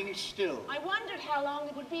weaving still. I wondered how long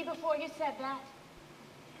it would be before you said that.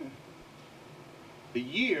 The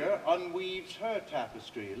year unweaves her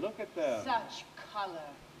tapestry. Look at them. Such color.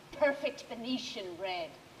 Perfect Venetian red.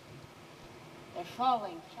 They're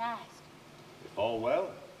falling fast. They fall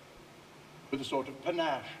well, with a sort of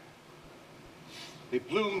panache. They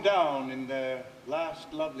plume down in their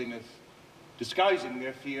last loveliness, disguising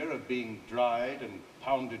their fear of being dried and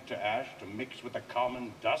pounded to ash to mix with the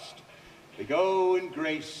common dust. They go in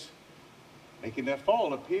grace, making their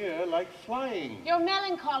fall appear like flying. You're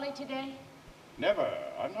melancholy today. Never.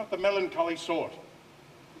 I'm not the melancholy sort.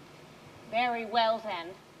 Very well, then.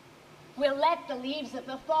 We'll let the leaves of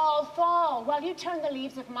the fall fall while you turn the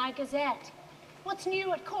leaves of my Gazette. What's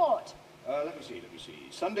new at court? Let me see.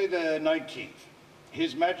 Sunday the 19th.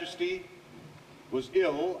 His Majesty was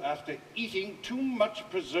ill after eating too much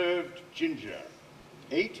preserved ginger.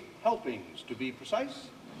 8 helpings, to be precise.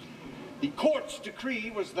 The court's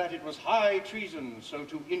decree was that it was high treason so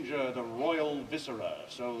to injure the royal viscera.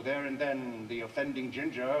 So there and then the offending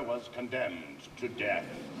ginger was condemned to death.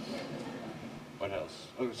 What else?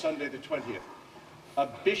 Oh, Sunday the 20th. A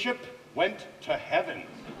bishop went to heaven.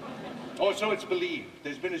 Or so it's believed.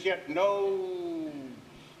 There's been as yet no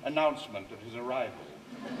announcement of his arrival.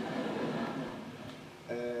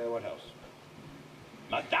 What else?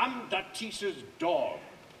 Madame Datisse's dog.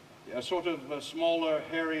 A sort of a smaller,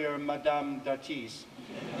 hairier Madame Datisse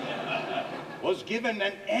was given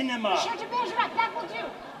an enema. Monsieur de Bergerac, that will do.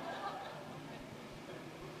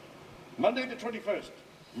 Monday the 21st.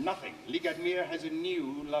 Nothing. Ligadmir has a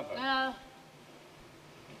new lover.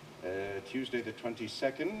 Tuesday the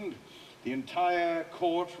 22nd. The entire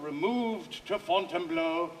court removed to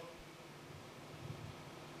Fontainebleau.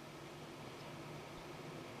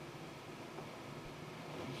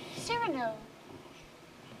 Cyrano.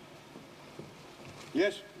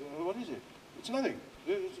 Yes, what is it? It's nothing.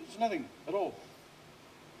 It's nothing at all.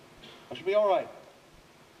 I shall be all right.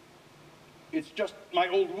 It's just my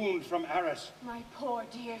old wound from Arras. My poor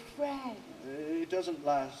dear friend. It doesn't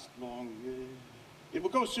last long. It will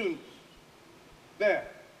go soon. There.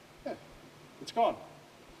 Yeah, it's gone.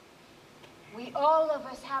 We all of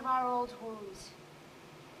us have our old wounds.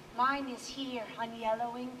 Mine is here on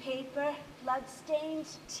yellowing paper, blood-stained,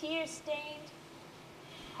 tear-stained,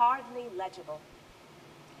 hardly legible.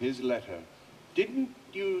 His letter. Didn't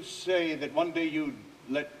you say that one day you'd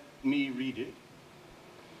let me read it?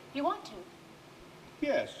 You want to?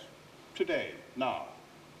 Yes. Today. Now.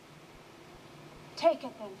 Take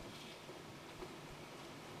it, then.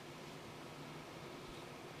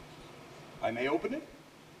 I may open it?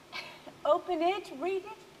 Open it, read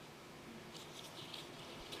it.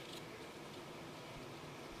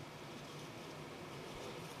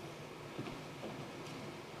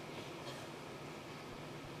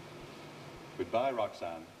 Goodbye,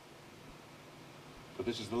 Roxane. For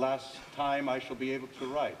this is the last time I shall be able to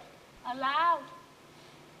write. Aloud.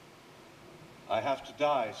 I have to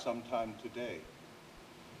die sometime today.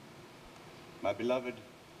 My beloved,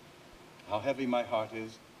 how heavy my heart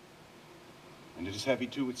is. And it is heavy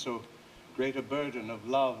too with so great a burden of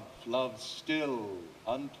love, love still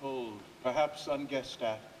untold, perhaps unguessed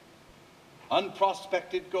at.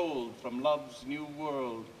 Unprospected gold from love's new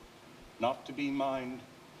world, not to be mined.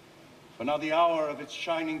 For now the hour of its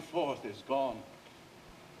shining forth is gone.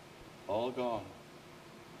 All gone.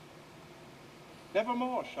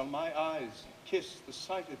 Nevermore shall my eyes kiss the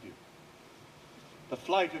sight of you. The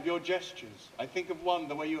flight of your gestures. I think of one,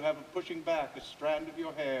 the way you have of pushing back a strand of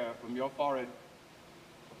your hair from your forehead.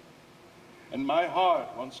 And my heart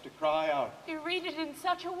wants to cry out. You read it in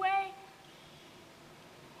such a way.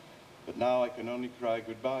 But now I can only cry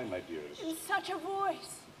goodbye, my dearest. In such a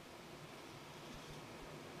voice.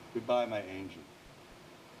 Goodbye, my angel.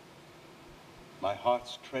 My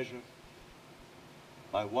heart's treasure.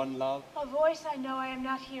 My one love. A voice I know I am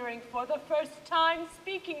not hearing for the first time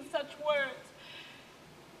speaking such words.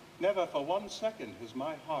 Never for 1 second has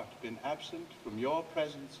my heart been absent from your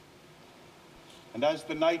presence. And as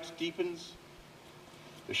the night deepens,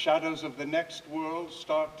 the shadows of the next world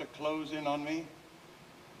start to close in on me.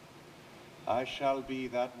 I shall be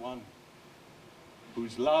that one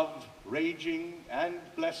whose love, raging and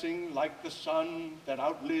blessing like the sun that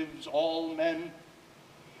outlives all men,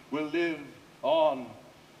 will live on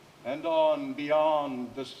and on beyond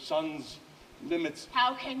the sun's limits.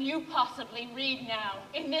 How can you possibly read now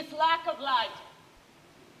in this lack of light?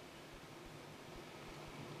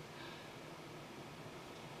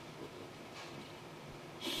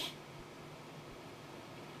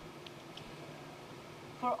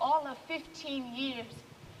 For all of 15 years,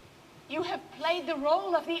 you have played the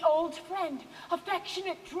role of the old friend,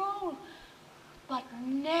 affectionate droll, but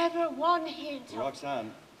never one hint.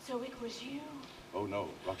 Roxane. So it was you. Oh, no,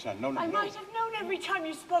 Roxane, no, no, I no. might have known every time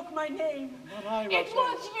you spoke my name. Not I, It Roxane.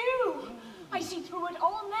 was you. I see through it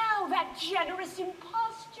all now, that generous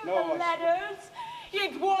imposture, No, the letters.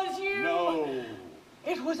 It was you. No.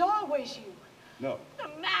 It was always you. No. The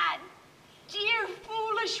mad, dear,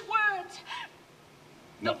 foolish words.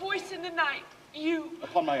 No. The voice in the night, you.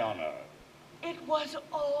 Upon my honor. It was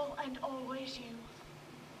all and always you.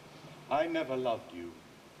 I never loved you.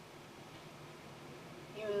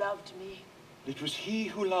 You loved me. It was he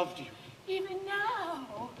who loved you. Even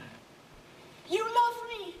now. You love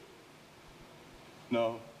me.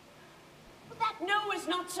 No. That no is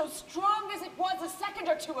not so strong as it was a second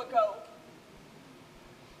or two ago.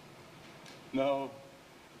 No.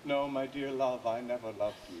 No, my dear love, I never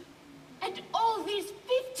loved you. And all these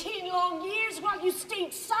 15 long years while you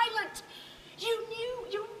stayed silent, you knew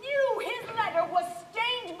his letter was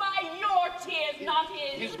stained by your tears, not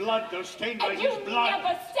his. His blood, though, stained by and his blood. You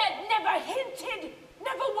never said, never hinted,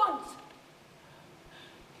 never once.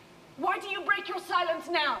 Why do you break your silence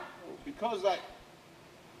now? Because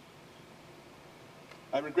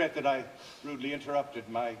I regret that I rudely interrupted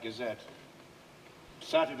my gazette.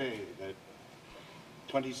 Saturday, the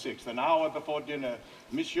 26th, an hour before dinner,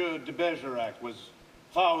 Monsieur de Bergerac was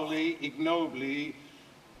foully, ignobly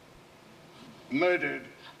murdered.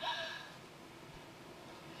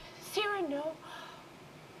 Cyrano,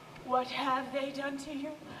 what have they done to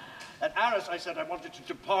you? At Arras, I said I wanted to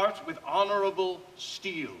depart with honorable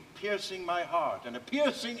steel, piercing my heart, and a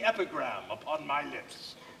piercing epigram upon my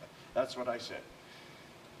lips. That's what I said.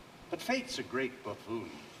 But fate's a great buffoon.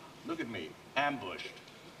 Look at me, ambushed,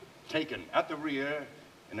 taken at the rear,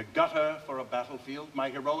 in a gutter for a battlefield, my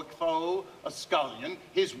heroic foe, a scullion,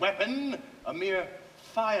 his weapon, a mere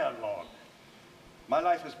firelog. My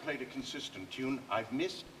life has played a consistent tune. I've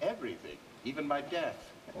missed everything, even my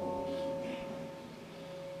death.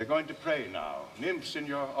 They're going to pray now. Nymphs in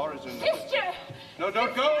your orison. Sister! No,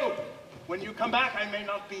 don't go! When you come back, I may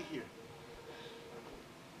not be here.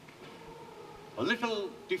 A little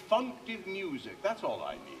defunctive music, that's all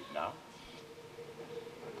I need now.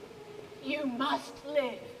 You must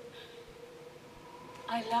live.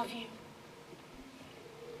 I love you.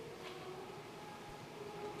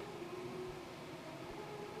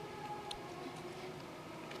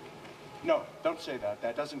 No, don't say that.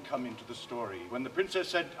 That doesn't come into the story. When the princess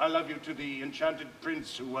said, I love you to the enchanted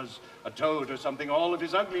prince who was a toad or something, all of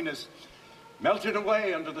his ugliness melted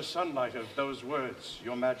away under the sunlight of those words.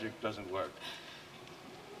 Your magic doesn't work.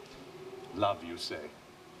 Love, you say.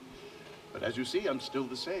 But as you see, I'm still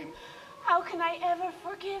the same. How can I ever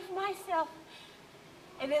forgive myself?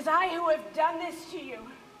 It is I who have done this to you.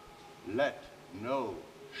 Let no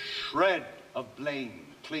shred of blame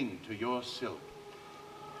cling to your silk.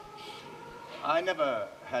 I never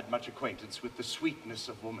had much acquaintance with the sweetness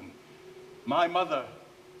of woman. My mother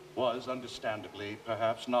was, understandably,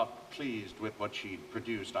 perhaps not pleased with what she'd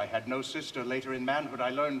produced. I had no sister. Later in manhood,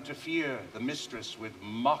 I learned to fear the mistress with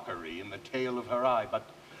mockery in the tail of her eye. But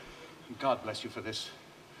God bless you for this,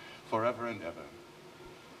 forever and ever.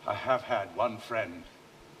 I have had one friend,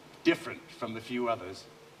 different from the few others.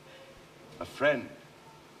 A friend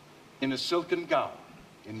in a silken gown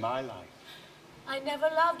in my life. I never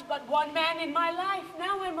loved but one man in my life.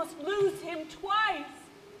 Now I must lose him twice.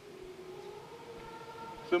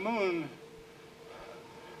 The moon.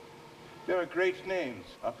 There are great names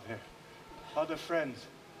up there. other friends.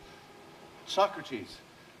 Socrates,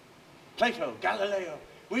 Plato, Galileo.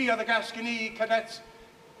 We are the Gascony cadets.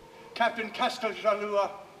 Captain Casteljalua.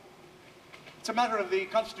 It's a matter of the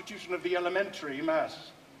constitution of the elementary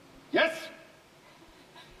mass. Yes?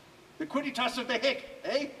 The quidditas of the hic,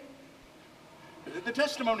 eh? The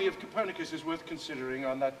testimony of Copernicus is worth considering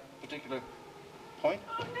on that particular point.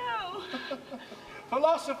 Oh, no!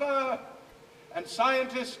 Philosopher and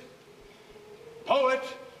scientist, poet,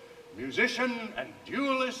 musician and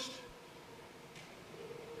duelist.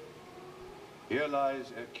 Here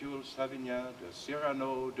lies Hercule Savignan de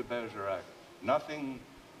Cyrano de Bergerac. Nothing,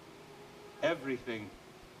 everything,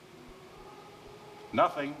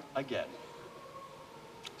 nothing again.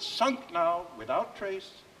 Sunk now, without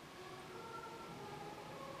trace.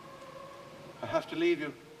 I have to leave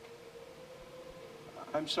you.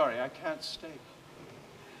 I'm sorry, I can't stay.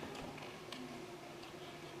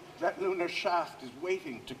 That lunar shaft is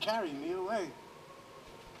waiting to carry me away.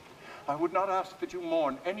 I would not ask that you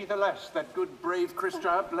mourn any the less that good, brave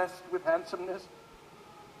Christian, blessed with handsomeness.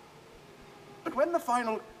 But when the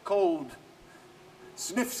final cold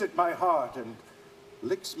sniffs at my heart and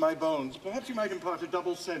licks my bones, perhaps you might impart a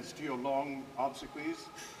double sense to your long obsequies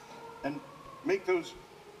and make those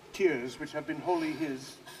tears which have been wholly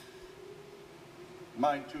his,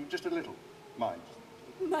 mine too, just a little, mine.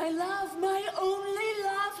 My love, my only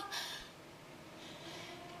love.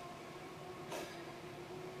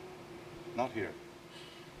 Not here.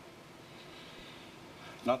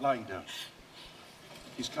 Not lying down.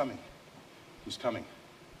 He's coming. He's coming.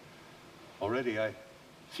 Already I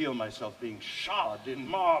feel myself being shod in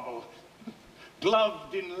marble,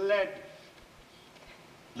 gloved in lead.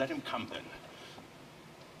 Let him come then.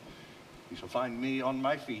 You shall find me on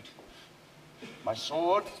my feet, my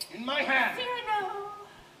sword in my hand. Cyrano!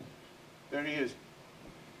 There he is,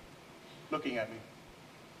 looking at me,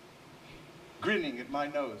 grinning at my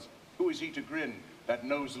nose. Who is he to grin, that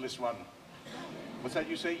noseless one? What's that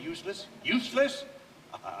you say, useless? Useless?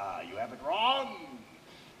 Ah, you have it wrong.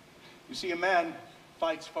 You see, a man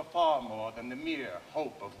fights for far more than the mere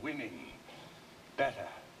hope of winning. Better,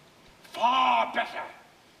 far better,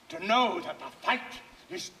 to know that the fight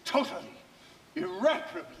is totally,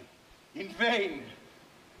 irreparably in vain.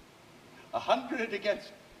 100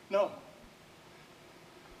 against, no,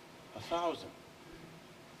 1,000.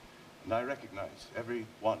 And I recognize every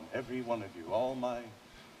one of you, all my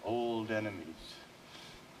old enemies.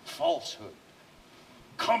 Falsehood,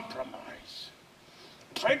 compromise,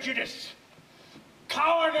 prejudice,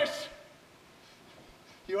 cowardice.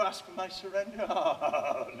 You ask for my surrender?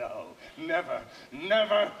 Oh, no, never,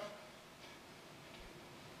 never.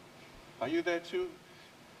 Are you there too?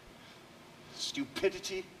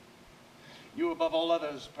 Stupidity? You, above all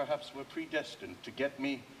others, perhaps were predestined to get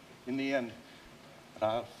me in the end. But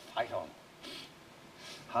I'll fight on.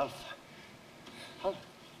 I'll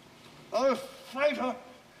fight on.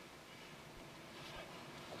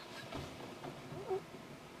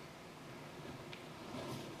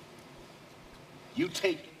 You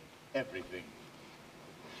take everything.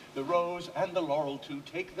 The rose and the laurel too,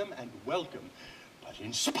 take them and welcome. But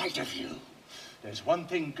in spite of you, there's one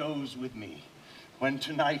thing goes with me. When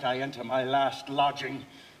tonight I enter my last lodging,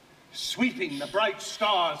 sweeping the bright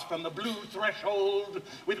stars from the blue threshold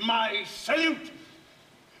with my salute.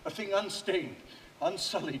 A thing unstained,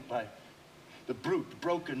 unsullied by the brute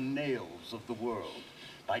broken nails of the world.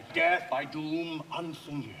 By death, by doom,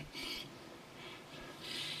 unfingered.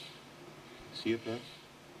 See it there?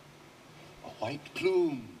 A white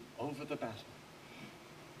plume over the battle.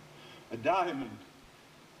 A diamond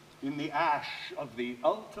in the ash of the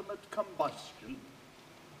ultimate combustion.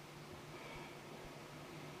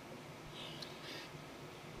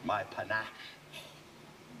 My panache.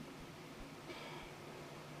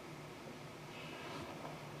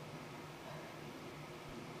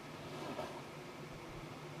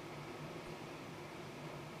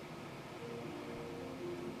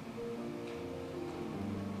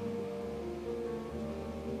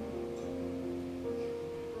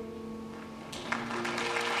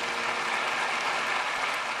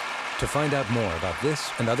 To find out more about this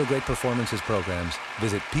and other great performances programs,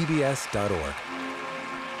 visit pbs.org.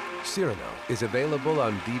 Cyrano is available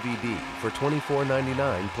on DVD for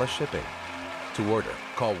 $24.99 plus shipping. To order,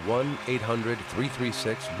 call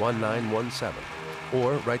 1-800-336-1917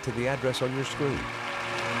 or write to the address on your screen.